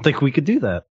don't think we could do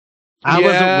that. I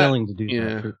wasn't willing to do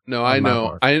that. No, I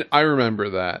know. I remember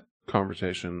that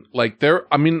conversation. Like I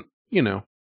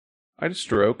had a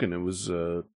stroke and it was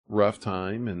a rough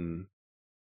time and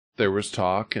there was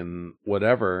talk and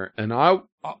whatever. And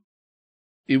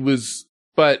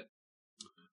but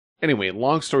anyway,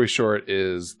 long story short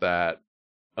is that,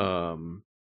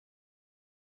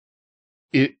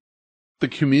 the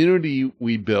community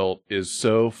we built is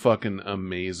so fucking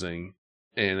amazing.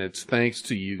 And it's thanks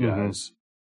to you guys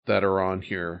that are on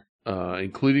here,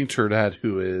 including Turd Hat,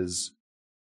 who is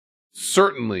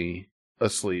certainly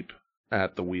asleep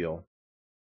at the wheel.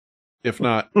 If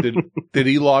not, did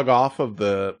he log off of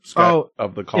the call?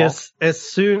 Yes, as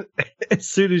soon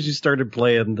as you started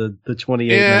playing the 28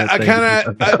 minutes. I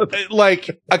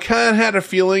kind of had a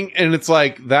feeling, and it's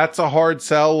like that's a hard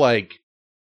sell. Like,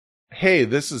 hey,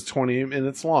 this is 28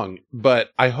 minutes long,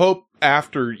 but I hope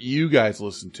after you guys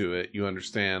listen to it, you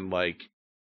understand. Like,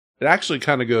 it actually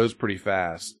kind of goes pretty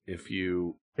fast if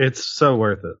you. It's so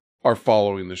worth it. Are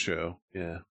following the show,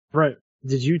 yeah. Right.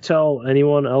 Did you tell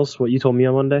anyone else what you told me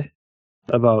on Monday?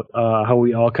 About how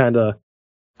we all kind of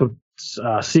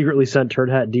secretly sent Turd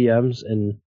Hat DMs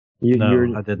and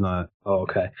I did not. Oh,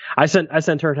 okay. I sent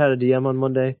Turd Hat a DM on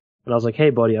Monday and I was like, hey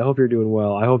buddy, I hope you're doing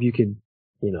well. I hope you could,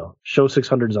 show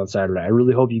 600s on Saturday. I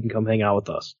really hope you can come hang out with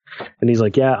us. And he's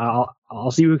like, yeah,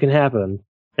 I'll see what can happen.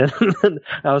 And then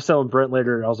I was telling Brent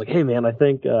later, I was like, hey man, I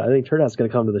think Turd Hat's gonna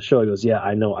come to the show. He goes, yeah,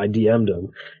 I know, I DM'd him.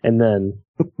 And then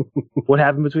what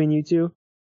happened between you two?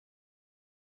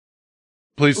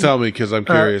 Please tell me, because I'm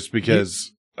curious,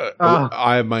 because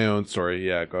I have my own story.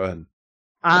 Yeah, go ahead.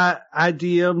 I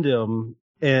DM'd him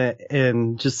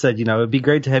and just said, it'd be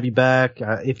great to have you back.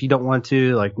 If you don't want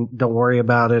to, like, don't worry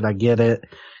about it. I get it.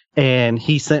 And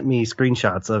he sent me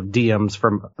screenshots of DMs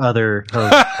from other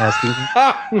hosts asking.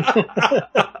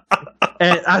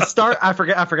 And I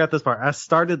forgot this part. I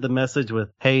started the message with,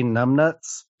 hey,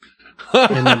 numbnuts.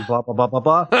 And then blah blah blah blah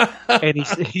blah, and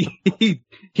he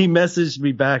messaged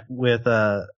me back with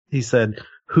he said,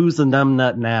 "Who's the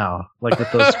numbnut now?" Like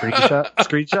with those screenshots.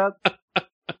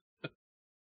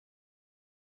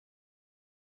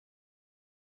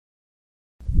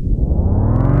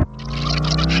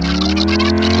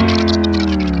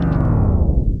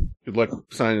 Good luck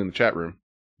signing in the chat room.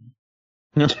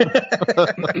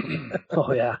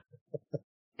 Oh yeah.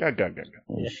 Go.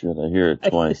 Oh shit! I hear it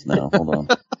twice now. Hold on.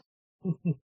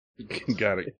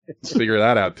 Got it. Let's figure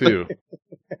that out too.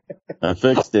 I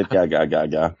fixed it. Ga.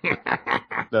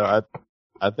 No,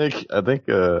 I think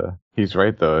he's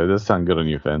right though. It does sound good on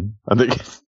you, Finn. I think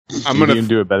I'm gonna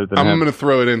do it better than him. I'm gonna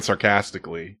throw it in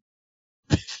sarcastically.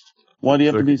 Why do you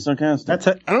have to be sarcastic? That's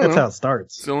know. how it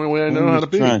starts. It's the only way I know how to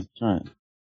be. Try it.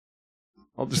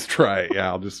 I'll just try it. Yeah,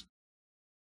 I'll just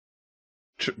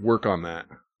work on that.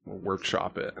 We'll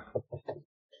workshop it.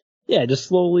 Yeah, just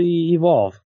slowly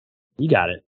evolve. You got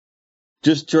it.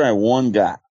 Just try one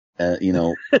guy. Like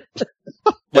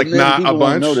not a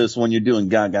bunch. Notice when you're doing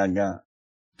ga.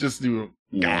 Just do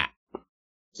ga.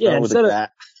 Yeah, instead of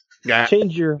ga.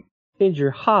 Change your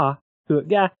ha to a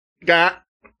ga. Ga.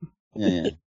 Yeah.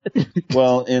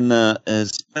 Well, in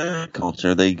Hispanic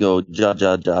culture, they go ja.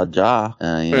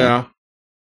 Yeah.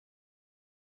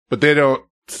 But they don't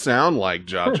sound like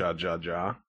ja.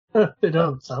 They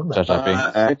don't sound like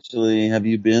that. Actually, have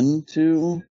you been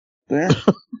to there?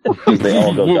 They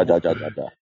all go ja.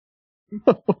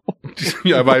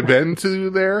 Have I been to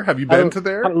there? Have you been to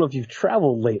there? I don't know if you've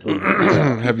traveled lately.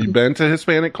 Have you been to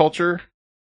Hispanic culture?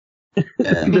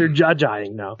 They're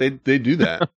ja-jaing now. They do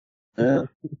that. Yeah.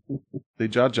 They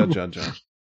ja.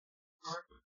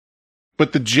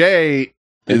 But the J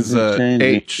is a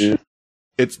H.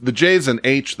 It's the J's an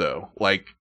H though.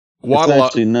 Like It's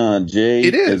actually not J.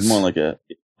 It is. It's more like a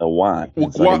Y.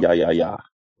 It's like a ya.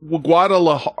 Well,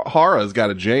 Guadalajara's got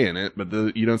a J in it,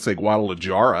 but you don't say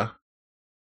Guadalajara.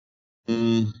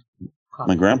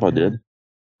 My grandpa did.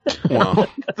 Well,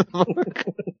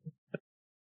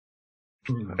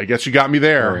 I guess you got me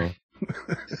there.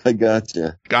 I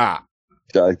gotcha. Got.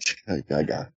 Gotcha.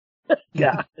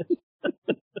 Yeah.